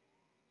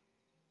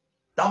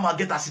 That woman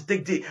get as he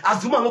take day.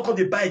 As the woman no come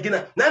dey buy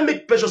again. Now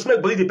make precious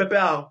make body the pepper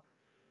out.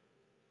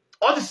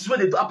 All this is when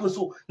they happen.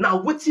 So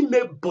now wetin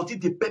make body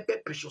the pepper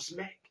precious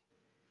make.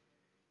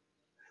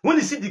 When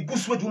they see the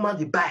goods wey the woman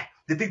they buy,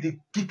 they think they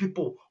give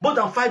people more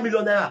than 5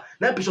 million naira.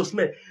 Now precious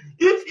make.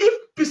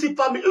 If PC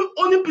family, if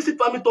only PC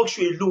family talk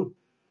show alone.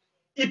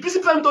 If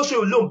PC family talk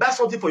show alone, buy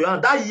something for your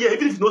hand that year,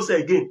 even if you don't sell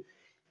again,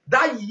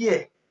 that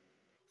year,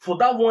 for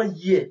that 1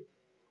 year,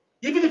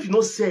 even if you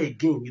don't sell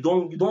again, you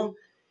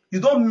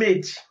don't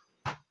made.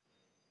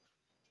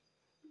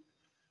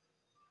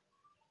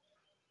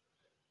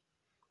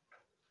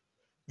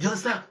 You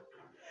understand?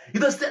 You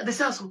understand? They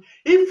say so.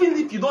 Even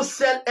if you don't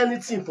sell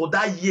anything for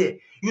that year,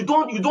 you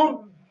don't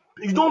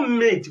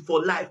make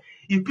for life.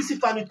 If PC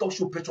family talk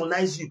show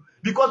patronize you,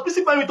 because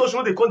PC family talk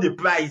show they call the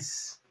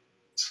price.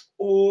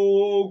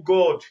 Oh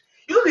God!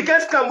 You know the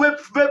kind of scam where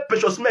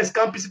precious men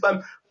scam PC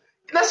family.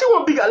 Now see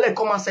one big alert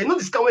come and say, you know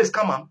the scam where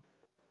scam am.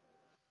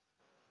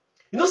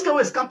 You know scam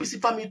where scam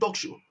PC family talk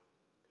show.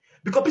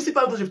 Because PC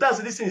family talk show, if that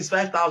say this thing is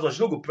 5,000, she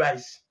don't go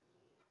price.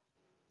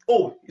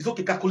 Oh, it's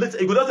okay. Calculate.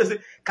 You go down and say,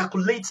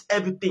 calculate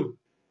everything.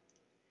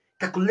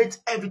 Calculate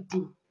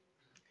everything.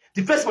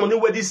 The first money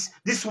where this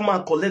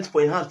woman collect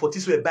for her hand for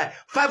this way buy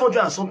 500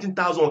 and something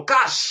thousand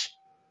cash.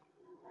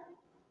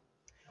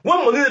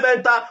 When money never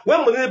enter,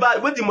 when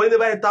the money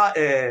never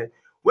enter,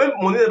 when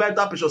money never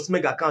enter Precious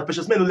Meg account,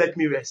 Precious Meg don't let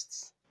me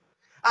rest.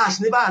 I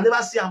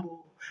never see her.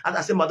 And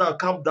I say, madam,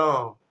 calm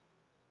down.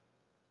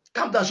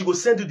 Calm down. She go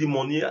send you the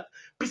money.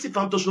 PC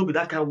Fam touch no be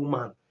that kind of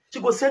woman. She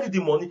go send you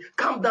the money.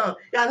 Calm down.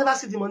 Yeah, I never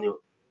see the money.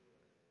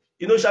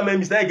 You know,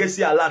 Shaman, Mr. I get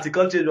see a lot. He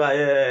can't change my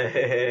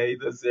he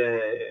does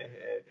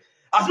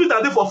as we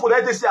stand for phone,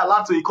 I say a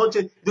lot, so he can't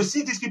change. They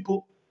see these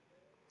people.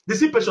 They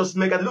see Precious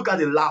Meg and they look at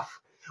they laugh.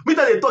 Me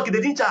that they talk, they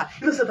didn't chat.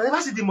 You know, I never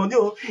see the money.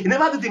 Oh, you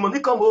never do the money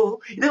come. Oh,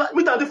 you never.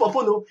 Me that do for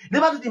phone. Oh, you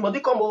never do the money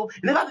come. Oh,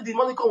 you never do the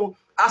money come. Oh.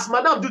 As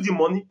madam do the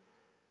money,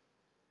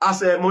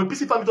 as my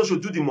PC family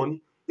should do the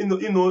money.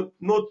 You know,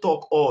 no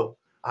talk all.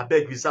 I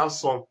beg reserve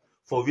some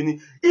for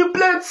winning. In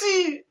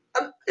plenty.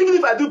 And even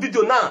if I do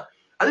video now,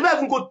 I never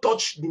even go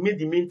touch the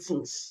main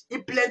things.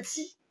 In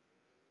plenty.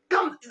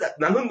 Come, I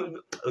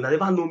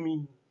never know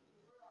me.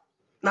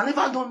 I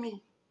never know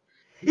me.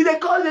 If they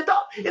call the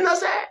talk, you know,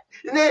 say,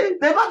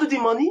 never do the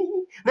money,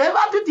 never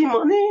do the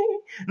money,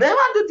 never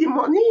do the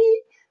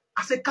money.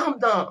 I say, calm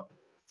down.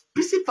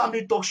 PC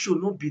family talk show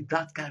not be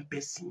that kind of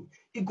person.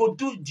 He go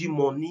do the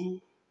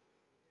money.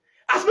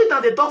 As me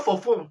that they talk for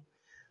phone.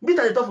 Me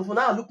that they talk for phone.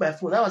 Now I look my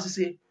phone. Now I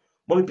say,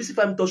 mommy, PC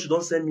family talk show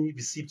don't send me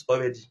receipt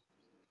already.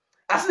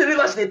 I see the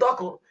river they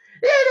talk. Oh.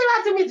 You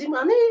never do me the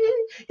money.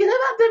 You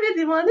never do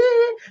me the money.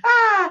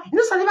 Ah, you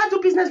know, so I never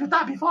do business with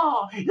her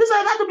before. You know, so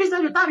I never do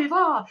business with her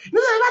before. You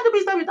know, so I never do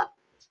business with her.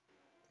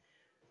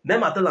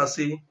 Then I tell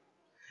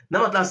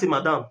her say,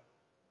 madam,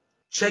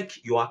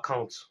 check your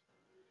account.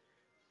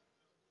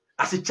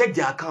 I say, check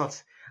the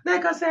account.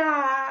 Then I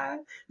say,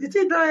 the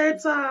thing don't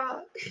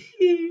enter.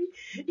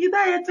 You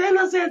don't enter,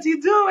 innocent.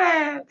 You do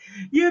well.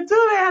 You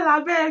do well, I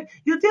beg.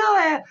 You do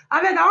well.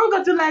 I beg, I won't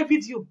go to live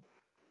video.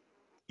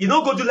 You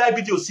don't go to live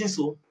video since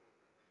so.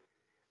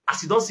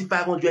 As you don't see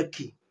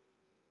 500K,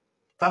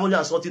 500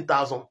 and something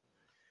thousand.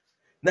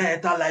 Now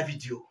enter live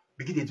video.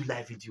 Begin to do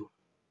live video.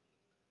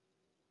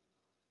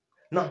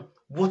 Now,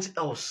 what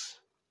else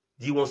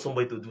do you want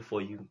somebody to do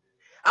for you?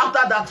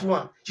 After that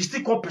one, she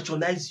still can't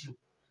patronize you.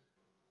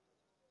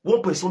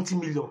 1.something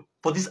million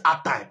for this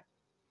hard time.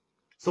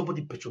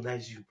 Somebody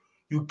patronize you.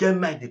 You get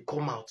mad, they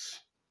come out.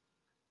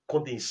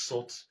 Come they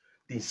insult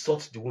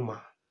the woman.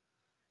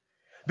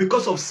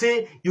 Because of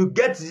say you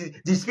get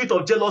the spirit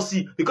of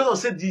jealousy. Because of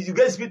say you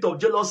get the spirit of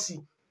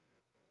jealousy.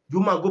 The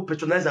woman go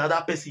patronize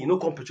another person. You know,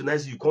 come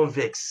patronize you, you come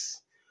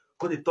vex.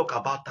 Because they talk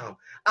about them.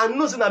 And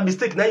no saying a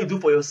mistake now you do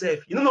for yourself.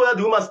 You don't know that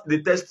the woman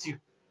they test you.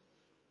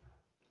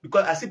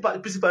 Because I see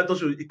principal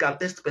touch you, it can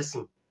test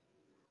person.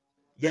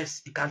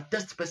 Yes, it can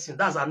test person.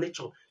 That's her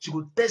nature. She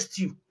will test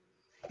you.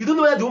 You don't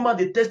know where the woman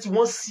they test you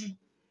won't see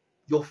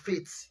your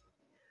faith.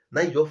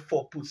 Now you're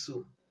for put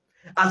so.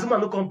 As the woman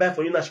don't come buy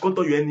for you now, she can't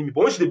tell you enemy.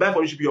 But when she buy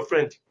from you, she be your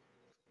friend.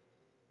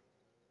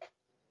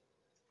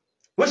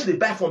 When she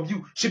buy from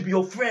you, she be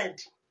your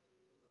friend.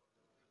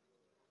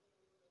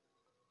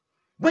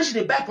 When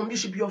she buy from you,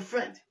 she be your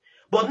friend.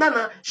 But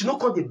now, she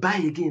don't come to buy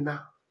again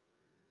now.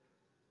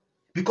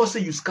 Because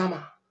say you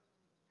scammer.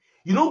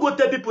 You don't go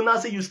tell people now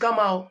say you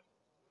scammer.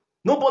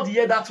 Nobody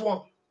hear that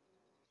one.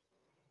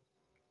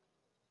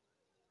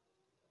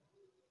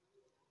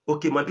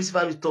 Okay, my PC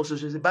family talks, so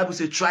the Bible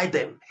says try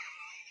them.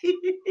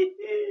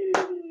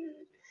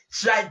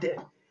 Try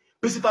them.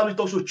 PC family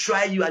talks, so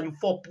try you and you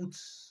fall put.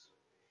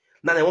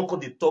 Now I won't call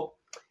the talk.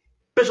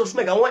 Precious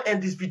Meg, I want to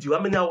end this video.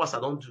 How many hours I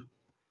don't do?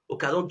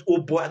 Okay, I don't.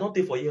 Oh boy, I don't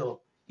take for you.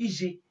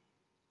 Easy.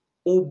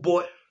 Oh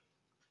boy.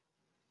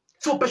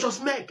 So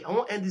Precious Meg, I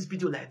want to end this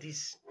video like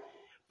this.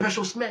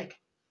 Precious Meg.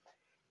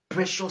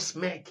 Precious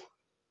Meg.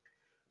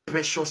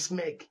 Precious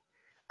Meg.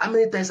 How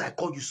many times I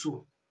call you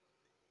so?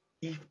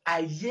 if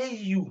I hear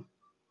you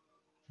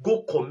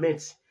go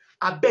comment,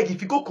 I beg,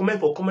 if you go comment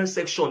for comment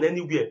section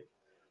anywhere,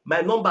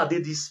 my number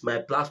dey this my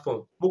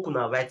platform, make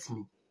una write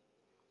me.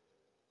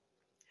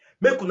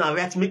 Make una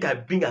write, make I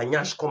bring a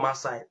nyash come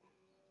outside.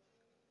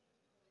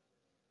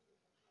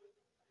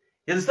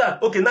 You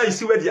understand? Okay, now you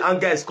see where the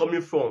anger is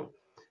coming from.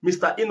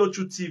 Mr. Inno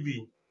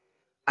TV,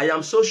 I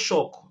am so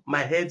shocked.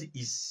 My head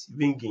is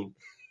ringing.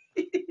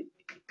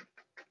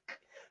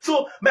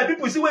 So, my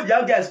people, see where the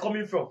anger is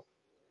coming from.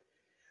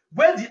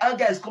 Where the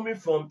anger is coming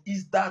from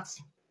is that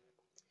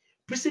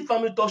PC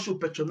Family Talk Show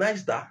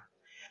patronized her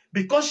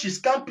because she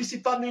scammed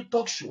PC Family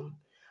Talk Show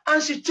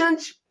and she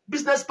changed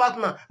business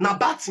partner. Now,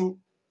 bad thing.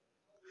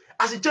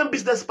 As she changed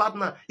business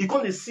partner, you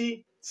can't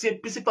see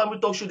PC Family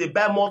Talk Show, they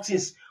buy more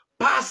things,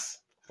 pass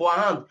for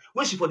her hand.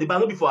 When she for the buy,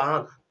 not be for her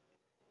hand.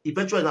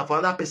 Eventually, not for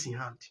another person's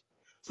hand.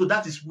 So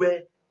that is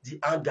where the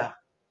anger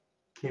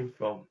came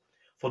from.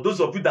 For those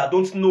of you that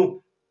don't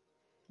know,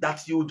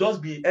 that you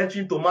just be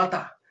entering to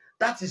matter,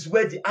 that is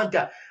where the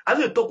anger. I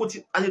don't talk with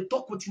it. I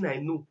talk with it. I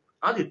know.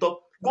 I don't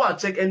talk. Go and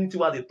check anything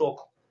while they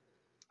talk.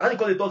 And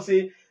because they talk,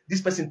 say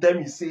this person tell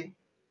me say,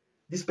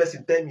 this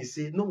person tell me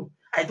say. No,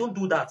 I don't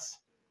do that.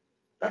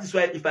 That is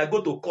why if I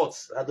go to court,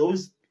 I don't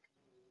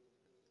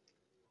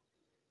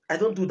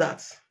do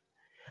that.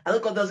 I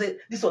don't come and say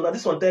this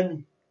one tell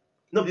me.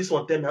 No, this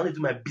one tell me. I don't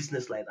do my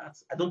business like that.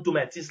 I don't do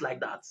my things like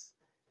that.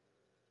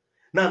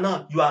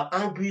 Now you are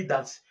angry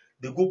that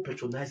they go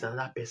patronize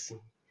another person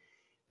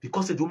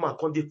because the woman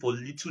can't dey for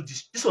little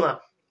this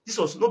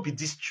was not be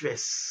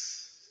distress.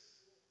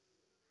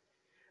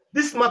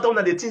 This matter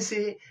when they think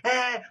say,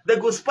 they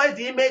go spoil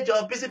the image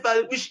of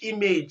principal. Which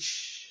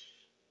image?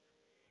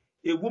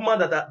 A woman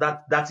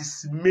that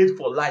is made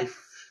for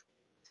life.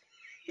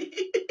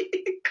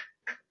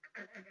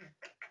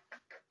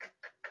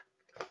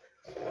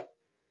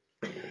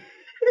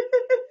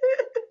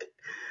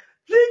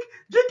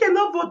 Drink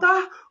enough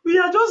water. We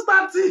are just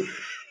starting.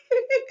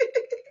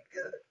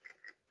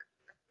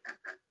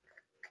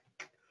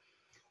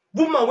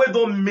 Woman we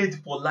don't made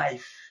for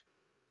life.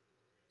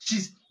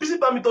 She's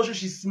Family Talk Show,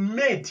 she's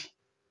made.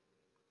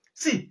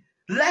 See,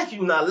 like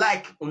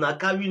una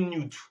carry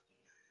nude.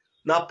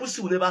 Now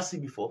pussy will never see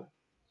before.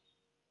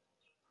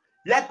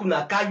 Like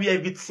una carry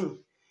everything.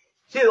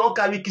 She don't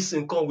carry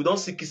kissing come. We don't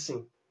see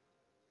kissing.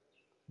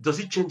 Does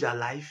it change her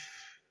life?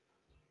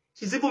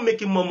 She's even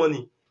making more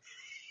money.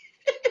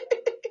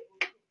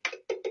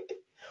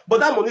 But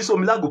that money so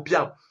Milan go pay.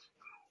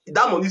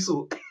 That money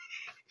so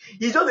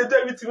he just do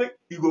everything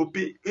he go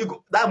pay.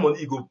 That money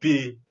he go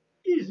pay.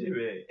 He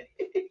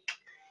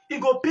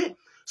go pay.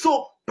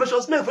 So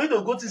precious man, for you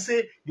to go to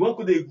say you want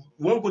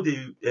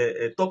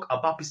to talk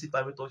about PC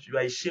Family Talk, you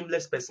are a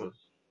shameless person.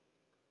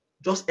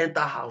 Just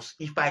enter house.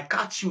 If I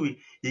catch you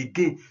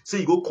again, say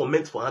you go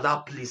comment for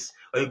another place,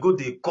 or you go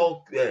they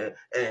call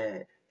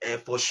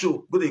for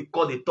show, go they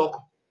call they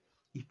talk.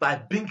 If I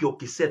bring your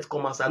cassette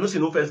come outside, I know say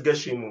no first get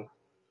shame.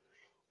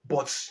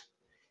 But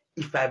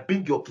if I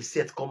bring your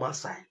cassette come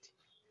outside,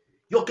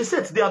 your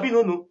cassette, they have been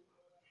no.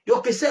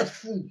 Your cassette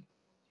full.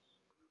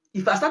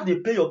 If I start to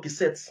play your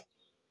cassette,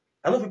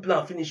 I know people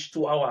plan finish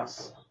 2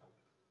 hours.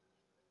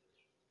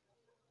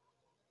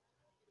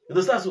 You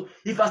understand? So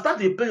if I start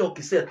to play your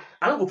cassette,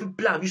 I don't go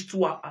play and reach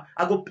 2 hours.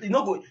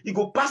 It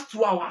go past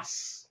 2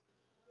 hours.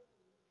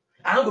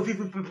 I don't go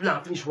people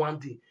and finish one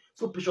day.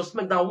 So precious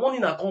man, that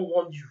warning I can't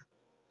warn you.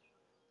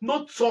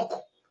 No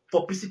talk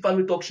for PC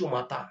Family Talk Show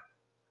matter.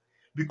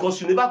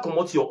 Because you never come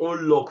out your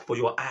own luck for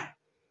your eye.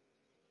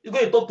 You go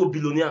and talk to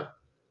billionaire.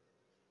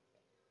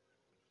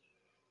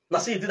 Now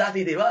see you do that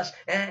thing, they rush.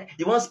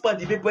 You want to spoil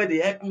the people, they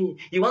help me.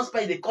 You want to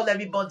spoil, they call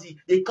everybody.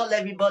 They call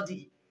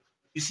everybody.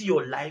 You see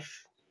your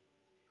life.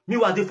 Me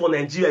who are there for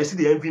Nigeria. You see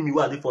they envy me who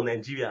are there for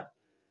Nigeria.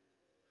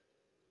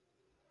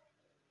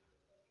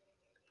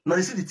 Now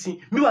you see the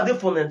thing. Me who are there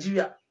for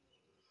Nigeria.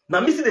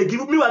 Now me see they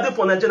give you, me who are there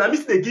for Nigeria. Now me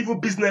see they give you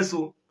business.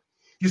 So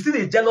you see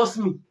they jealous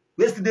me.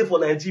 Yesterday for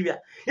Nigeria.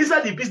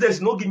 Inside the business,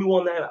 you don't give me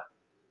 1 naira.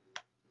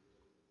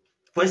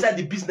 For inside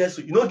the business,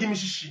 you don't give me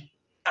shishi.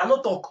 I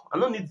don't talk. I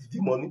don't need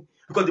the money.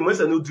 Because the money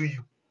say no do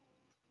you.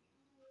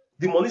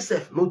 The money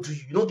self no do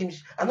you. You don't give me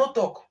shishi. I don't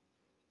talk.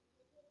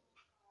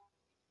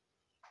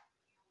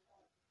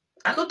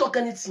 I don't talk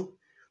anything.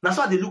 That's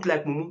why they look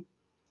like mumu.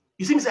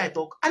 You see me say I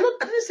talk. I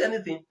didn't say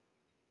anything.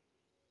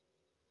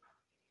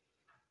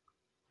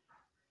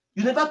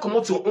 You never come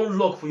out your own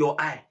luck for your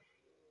eye.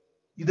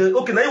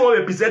 Okay, now you want to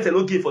represent and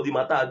okay for the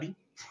matter, Abi.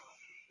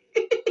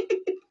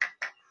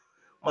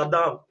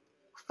 Madam,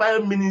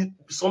 5 minutes,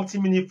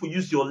 something meaningful,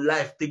 use your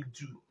life, take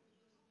do.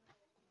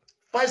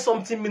 Find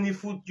something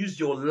meaningful, use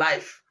your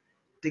life,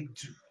 take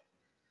do.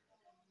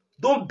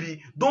 Don't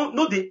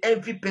the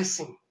envy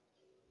person.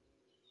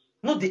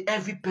 Not the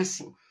envy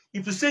person.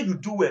 If you say you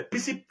do well,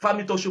 PC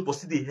Family Talk Show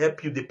still they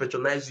help you, they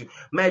patronize you.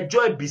 My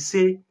joy be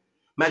say,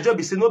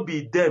 no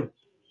be them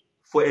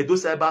for Edo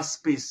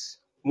cyberspace.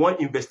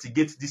 Won't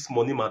investigate this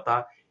money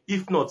matter.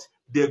 If not,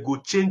 they go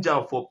change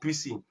them for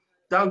prison.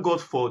 Thank God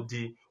for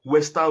the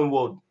Western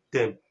world.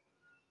 Them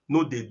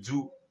no they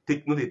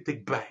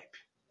take bribe.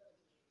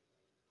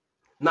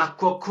 Na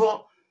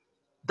krokro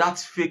that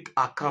fake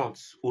account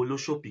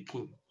Olosho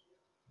pikin.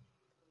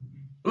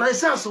 Na the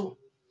sense so.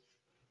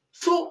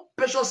 So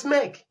Precious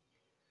Meg,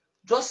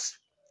 just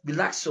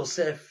relax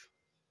yourself.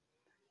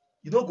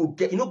 You don't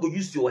go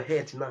use your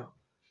head now.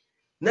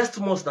 Next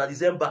month na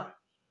December,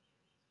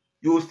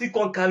 you will still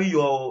come carry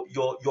your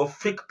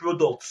fake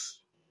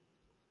products.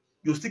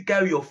 You still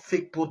carry your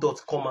fake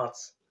products come out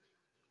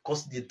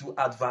because they do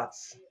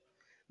adverts.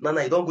 Now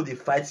you don't go to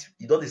fight.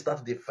 You don't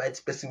start to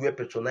fight person will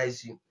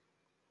patronize you.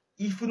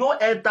 If you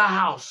don't enter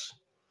house,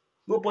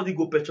 nobody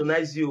go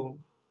patronize you.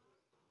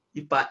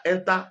 If I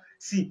enter,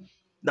 see,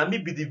 now me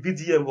be the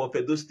VDM of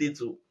Edo State.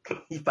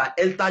 If I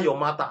enter your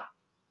matter,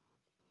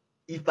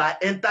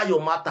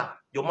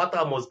 your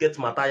matter must get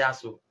Mataya.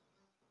 So,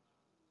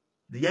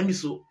 do you hear me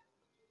so?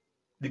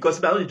 Because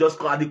if I don't just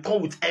come, they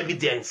come with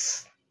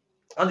evidence.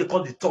 And they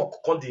call the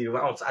talk, call the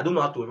rounds. I don't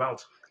know how to round.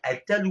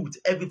 I tell you with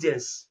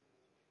evidence.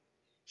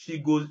 She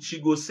go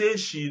say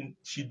she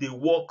dey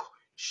work,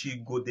 she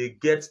go dey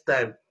get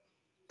time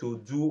to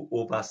do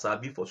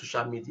Osagie for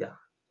social media.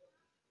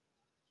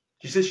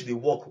 She say she dey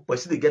work, but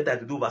she dey get time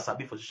to do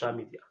Osagie for social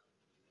media.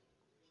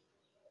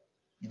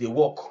 They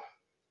work.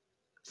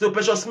 So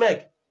Precious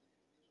Meg,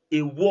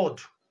 a word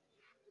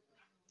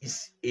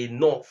is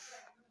enough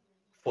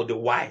for the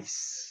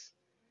wise.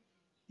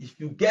 If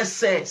you get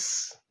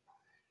sense,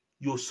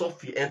 you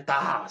suffer enter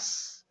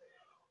house.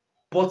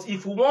 But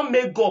if you want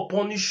make God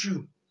punish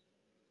you,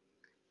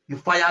 you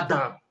fire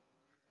down.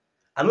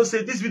 I know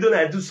say this video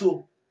I do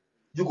so,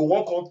 you go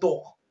want come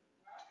talk.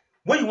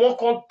 When you want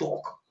come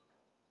talk,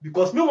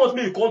 because me want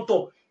me you come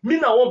talk. Me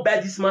now won't buy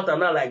this matter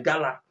now like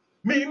gala.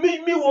 Me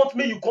want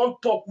me you come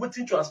talk,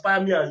 waiting to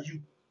inspire me and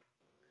you.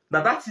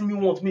 Now that thing me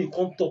want me you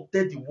come talk,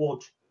 tell the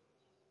word.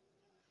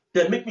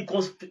 Then make me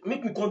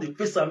come the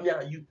face of me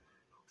and you.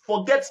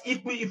 Forget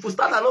if you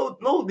start and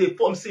no they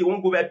form say you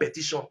won't go by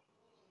petition.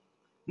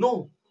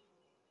 No.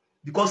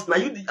 Because now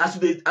you as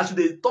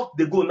they talk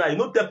they go now. You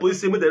know tell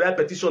police say me they write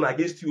petition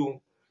against you.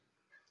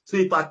 So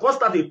if I can't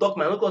start to talk,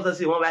 man, I don't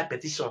say one write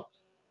petition.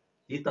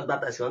 You talk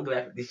that as you want to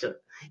write petition.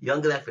 You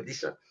want to write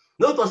petition.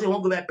 No don't say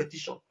one go write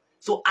petition.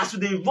 So as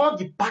they run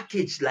the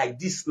package like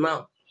this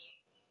now,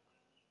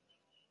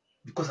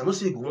 because I know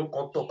say you won't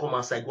come talk, come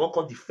outside, you won't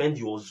come defend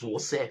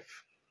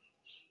yourself.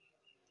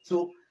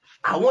 So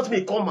I want me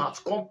to come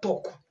out, come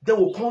talk. Then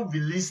we'll come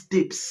release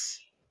tapes.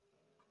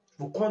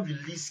 We'll come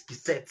release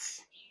cassettes.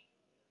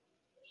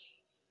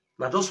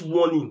 Now just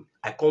warning,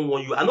 I can't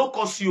warn you. I don't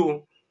curse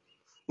you.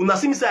 When I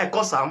see me say I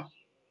curse him,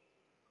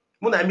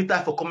 when I meet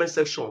her for comment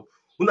section,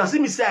 when I see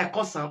me say I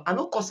curse him, I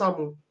don't curse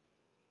him.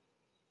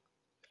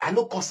 I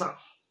don't curse him.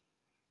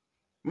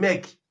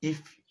 Meg,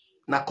 if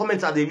na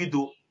comment at the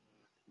video,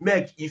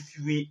 Meg, if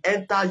we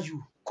enter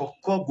you,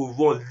 Koko go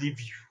run leave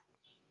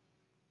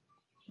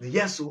you.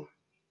 Yes, so.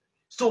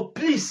 So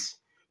please,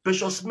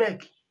 Precious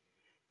Meg,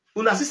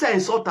 when I see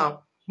insult him,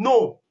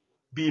 no,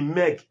 be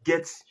Meg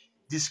get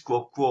this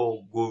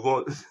Koko go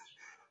run.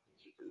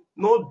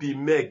 No, be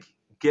Meg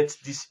get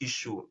this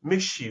issue.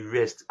 Make she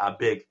rest, I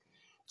beg.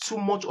 Too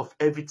much of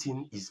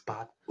everything is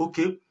bad.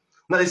 Okay?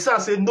 Now the son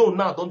say, no,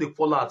 now don't they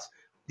fall out.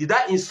 Did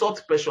I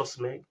insult Precious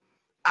Meg?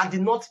 I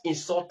did not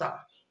insult her.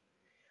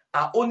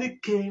 I only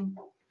came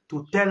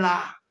to tell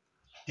her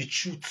the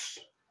truth.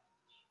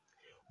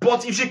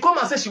 But if she come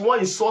and say she want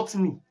to insult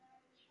me,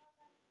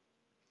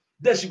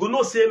 then she go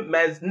know say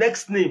my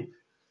next name,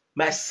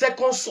 my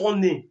second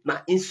son name, na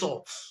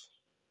insult.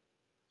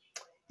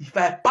 If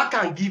I pack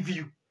and give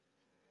you,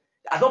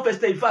 I don't first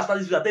tell you, if I start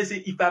this video, I tell you,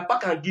 say, if I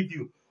pack and give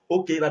you,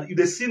 okay, now if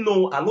they see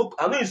no, I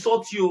no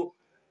insult you,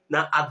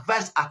 now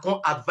advice, I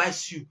can't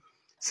advise you.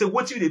 Say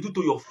what you they do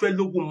to your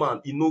fellow woman,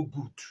 it no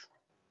good.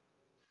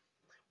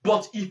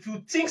 But if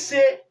you think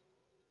say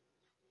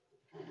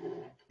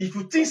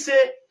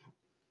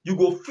you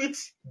go fit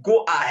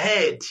go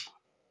ahead,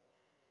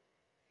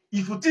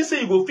 if you think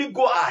say you go fit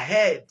go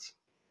ahead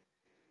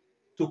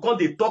to come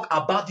they talk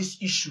about this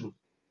issue,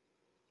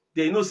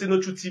 then you know say No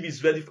True TV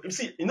is ready. You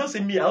see, you know say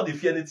me, I don't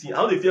fear anything.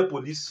 I don't fear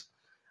police.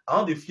 I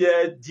don't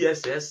fear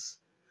DSS.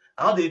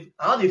 I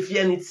don't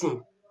fear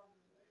anything.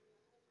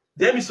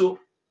 Then me so,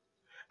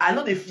 I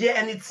know they fear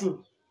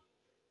anything.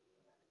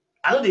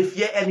 I know they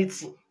fear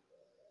anything.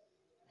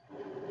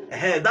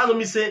 That don't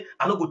mean say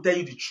I don't go tell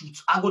you the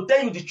truth. I go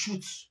tell you the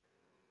truth.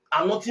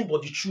 I'm nothing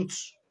but the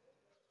truth.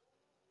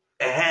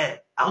 I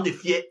don't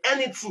fear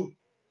anything.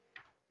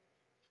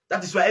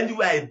 That is why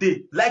anywhere I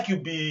did, like you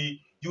be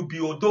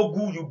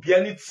odogu, you be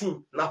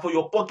anything. Now for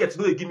your pocket,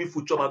 you know they give me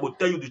food chop, I go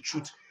tell you the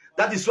truth.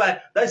 That is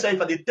why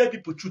if I tell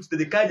people truth,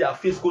 they carry their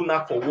face go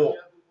knock for war.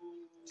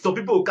 Some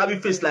people will carry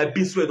face like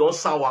beans where don't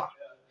sour.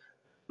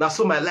 Now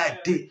so my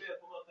life day.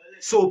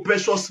 So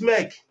Precious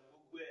Meg,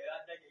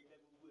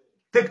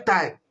 take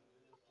time.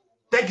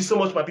 Thank you so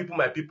much, my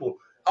people.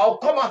 I'll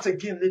come out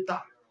again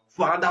later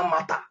for another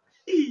matter.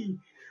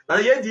 Now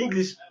you hear the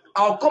English.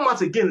 I'll come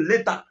out again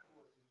later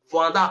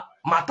for another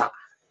matter.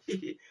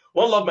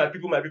 One love, my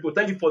people.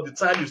 Thank you for the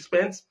time you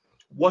spent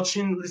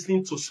watching,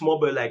 listening to small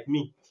boy like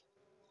me.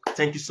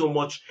 Thank you so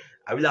much.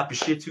 I really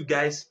appreciate you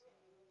guys.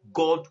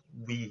 God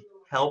will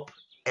help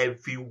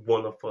every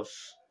one of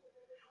us.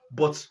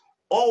 But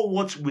all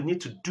what we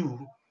need to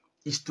do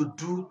is to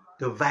do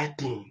the right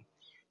thing.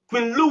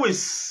 Queen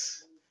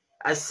Louis,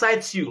 I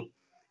cite you.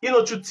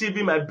 Inno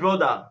TV, my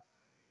brother.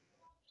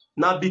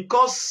 Now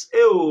because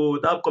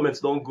that comment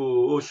don't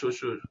go, sure.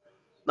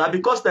 Now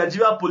because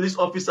Nigeria police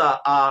officer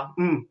are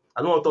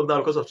I don't want to talk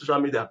down because of social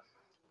media.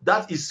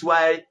 That is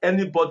why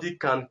anybody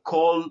can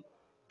call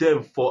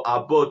them for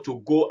abroad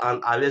to go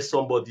and arrest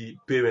somebody,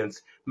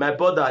 parents. My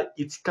brother,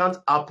 it can't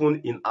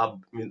happen in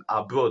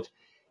abroad.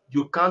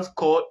 You can't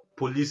call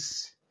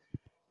police.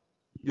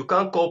 You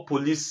can't call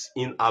police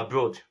in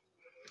abroad.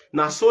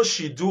 Now so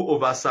she do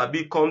over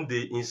Sabi come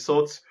they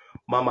insult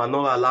Mama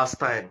Nora last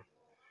time.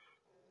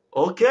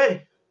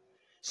 Okay.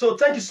 So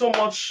thank you so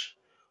much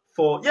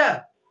for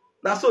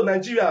Now so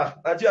Nigeria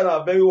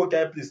are very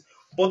okay place.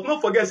 But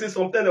don't forget, say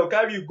sometimes they'll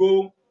carry you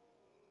go,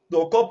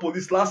 they'll call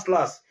police last.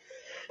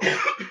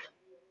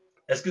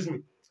 Excuse me.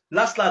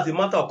 Last, the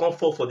matter will come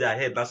fall for their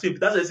head. Now, so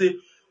that's why I say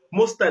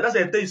most times, that's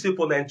why I tell you, say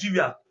for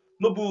Nigeria,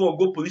 nobody will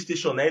go police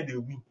station, now they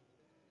win.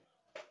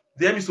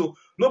 They hear me? So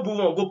nobody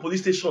will go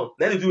police station,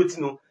 now they do it,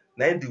 now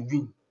they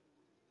win.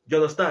 You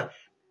understand?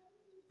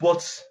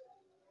 But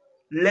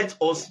let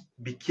us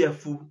be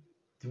careful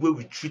the way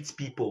we treat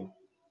people.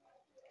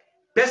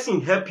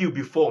 Person help you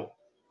before,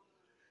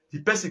 the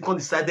person can't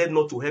decided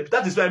not to help you.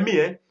 That is why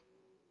me,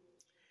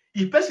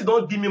 if person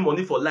don't give me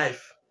money for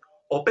life,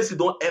 or person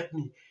don't help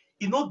me,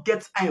 you don't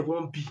get I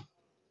won't be.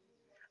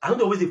 I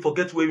don't always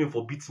forget where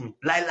for beat me.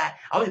 Lie.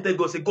 I want to tell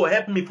God, say, God,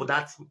 help me for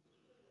that thing.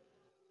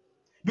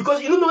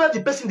 Because you don't know whether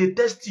the person they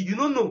test you, you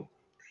don't know.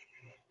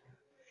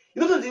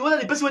 You don't know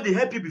whether the person where they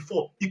help you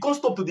before, you can't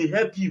stop to they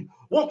help you.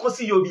 One can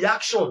see your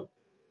reaction.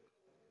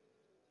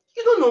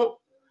 You don't know.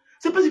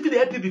 Say person if they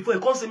help you before, you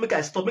can't say make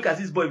I stop, make I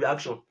see this boy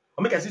reaction,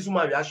 or make I see this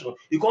woman reaction.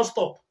 You can't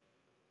stop.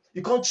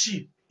 You can't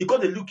cheat. You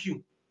can't they look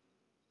you.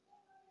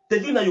 They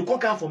do now you can't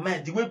come for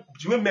mind. The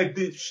way make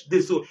this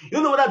so you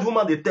don't know whether the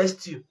woman they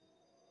test you.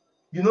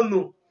 You don't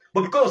know.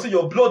 But because of say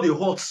your blood they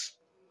hot,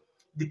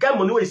 the kind of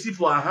money we see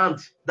for her hand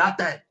that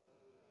time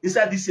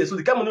inside this year. So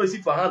the kind of money we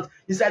see for her hand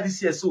inside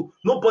this year. So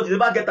nobody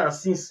never get her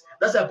since.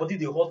 That's why body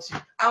they hurt you.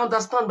 I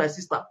understand, my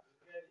sister.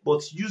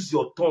 But use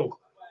your tongue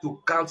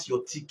to count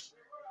your teeth.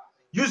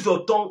 Use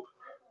your tongue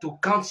to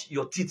count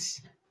your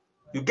teeth.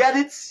 You get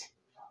it?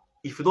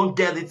 If you don't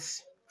get it,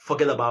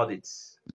 forget about it.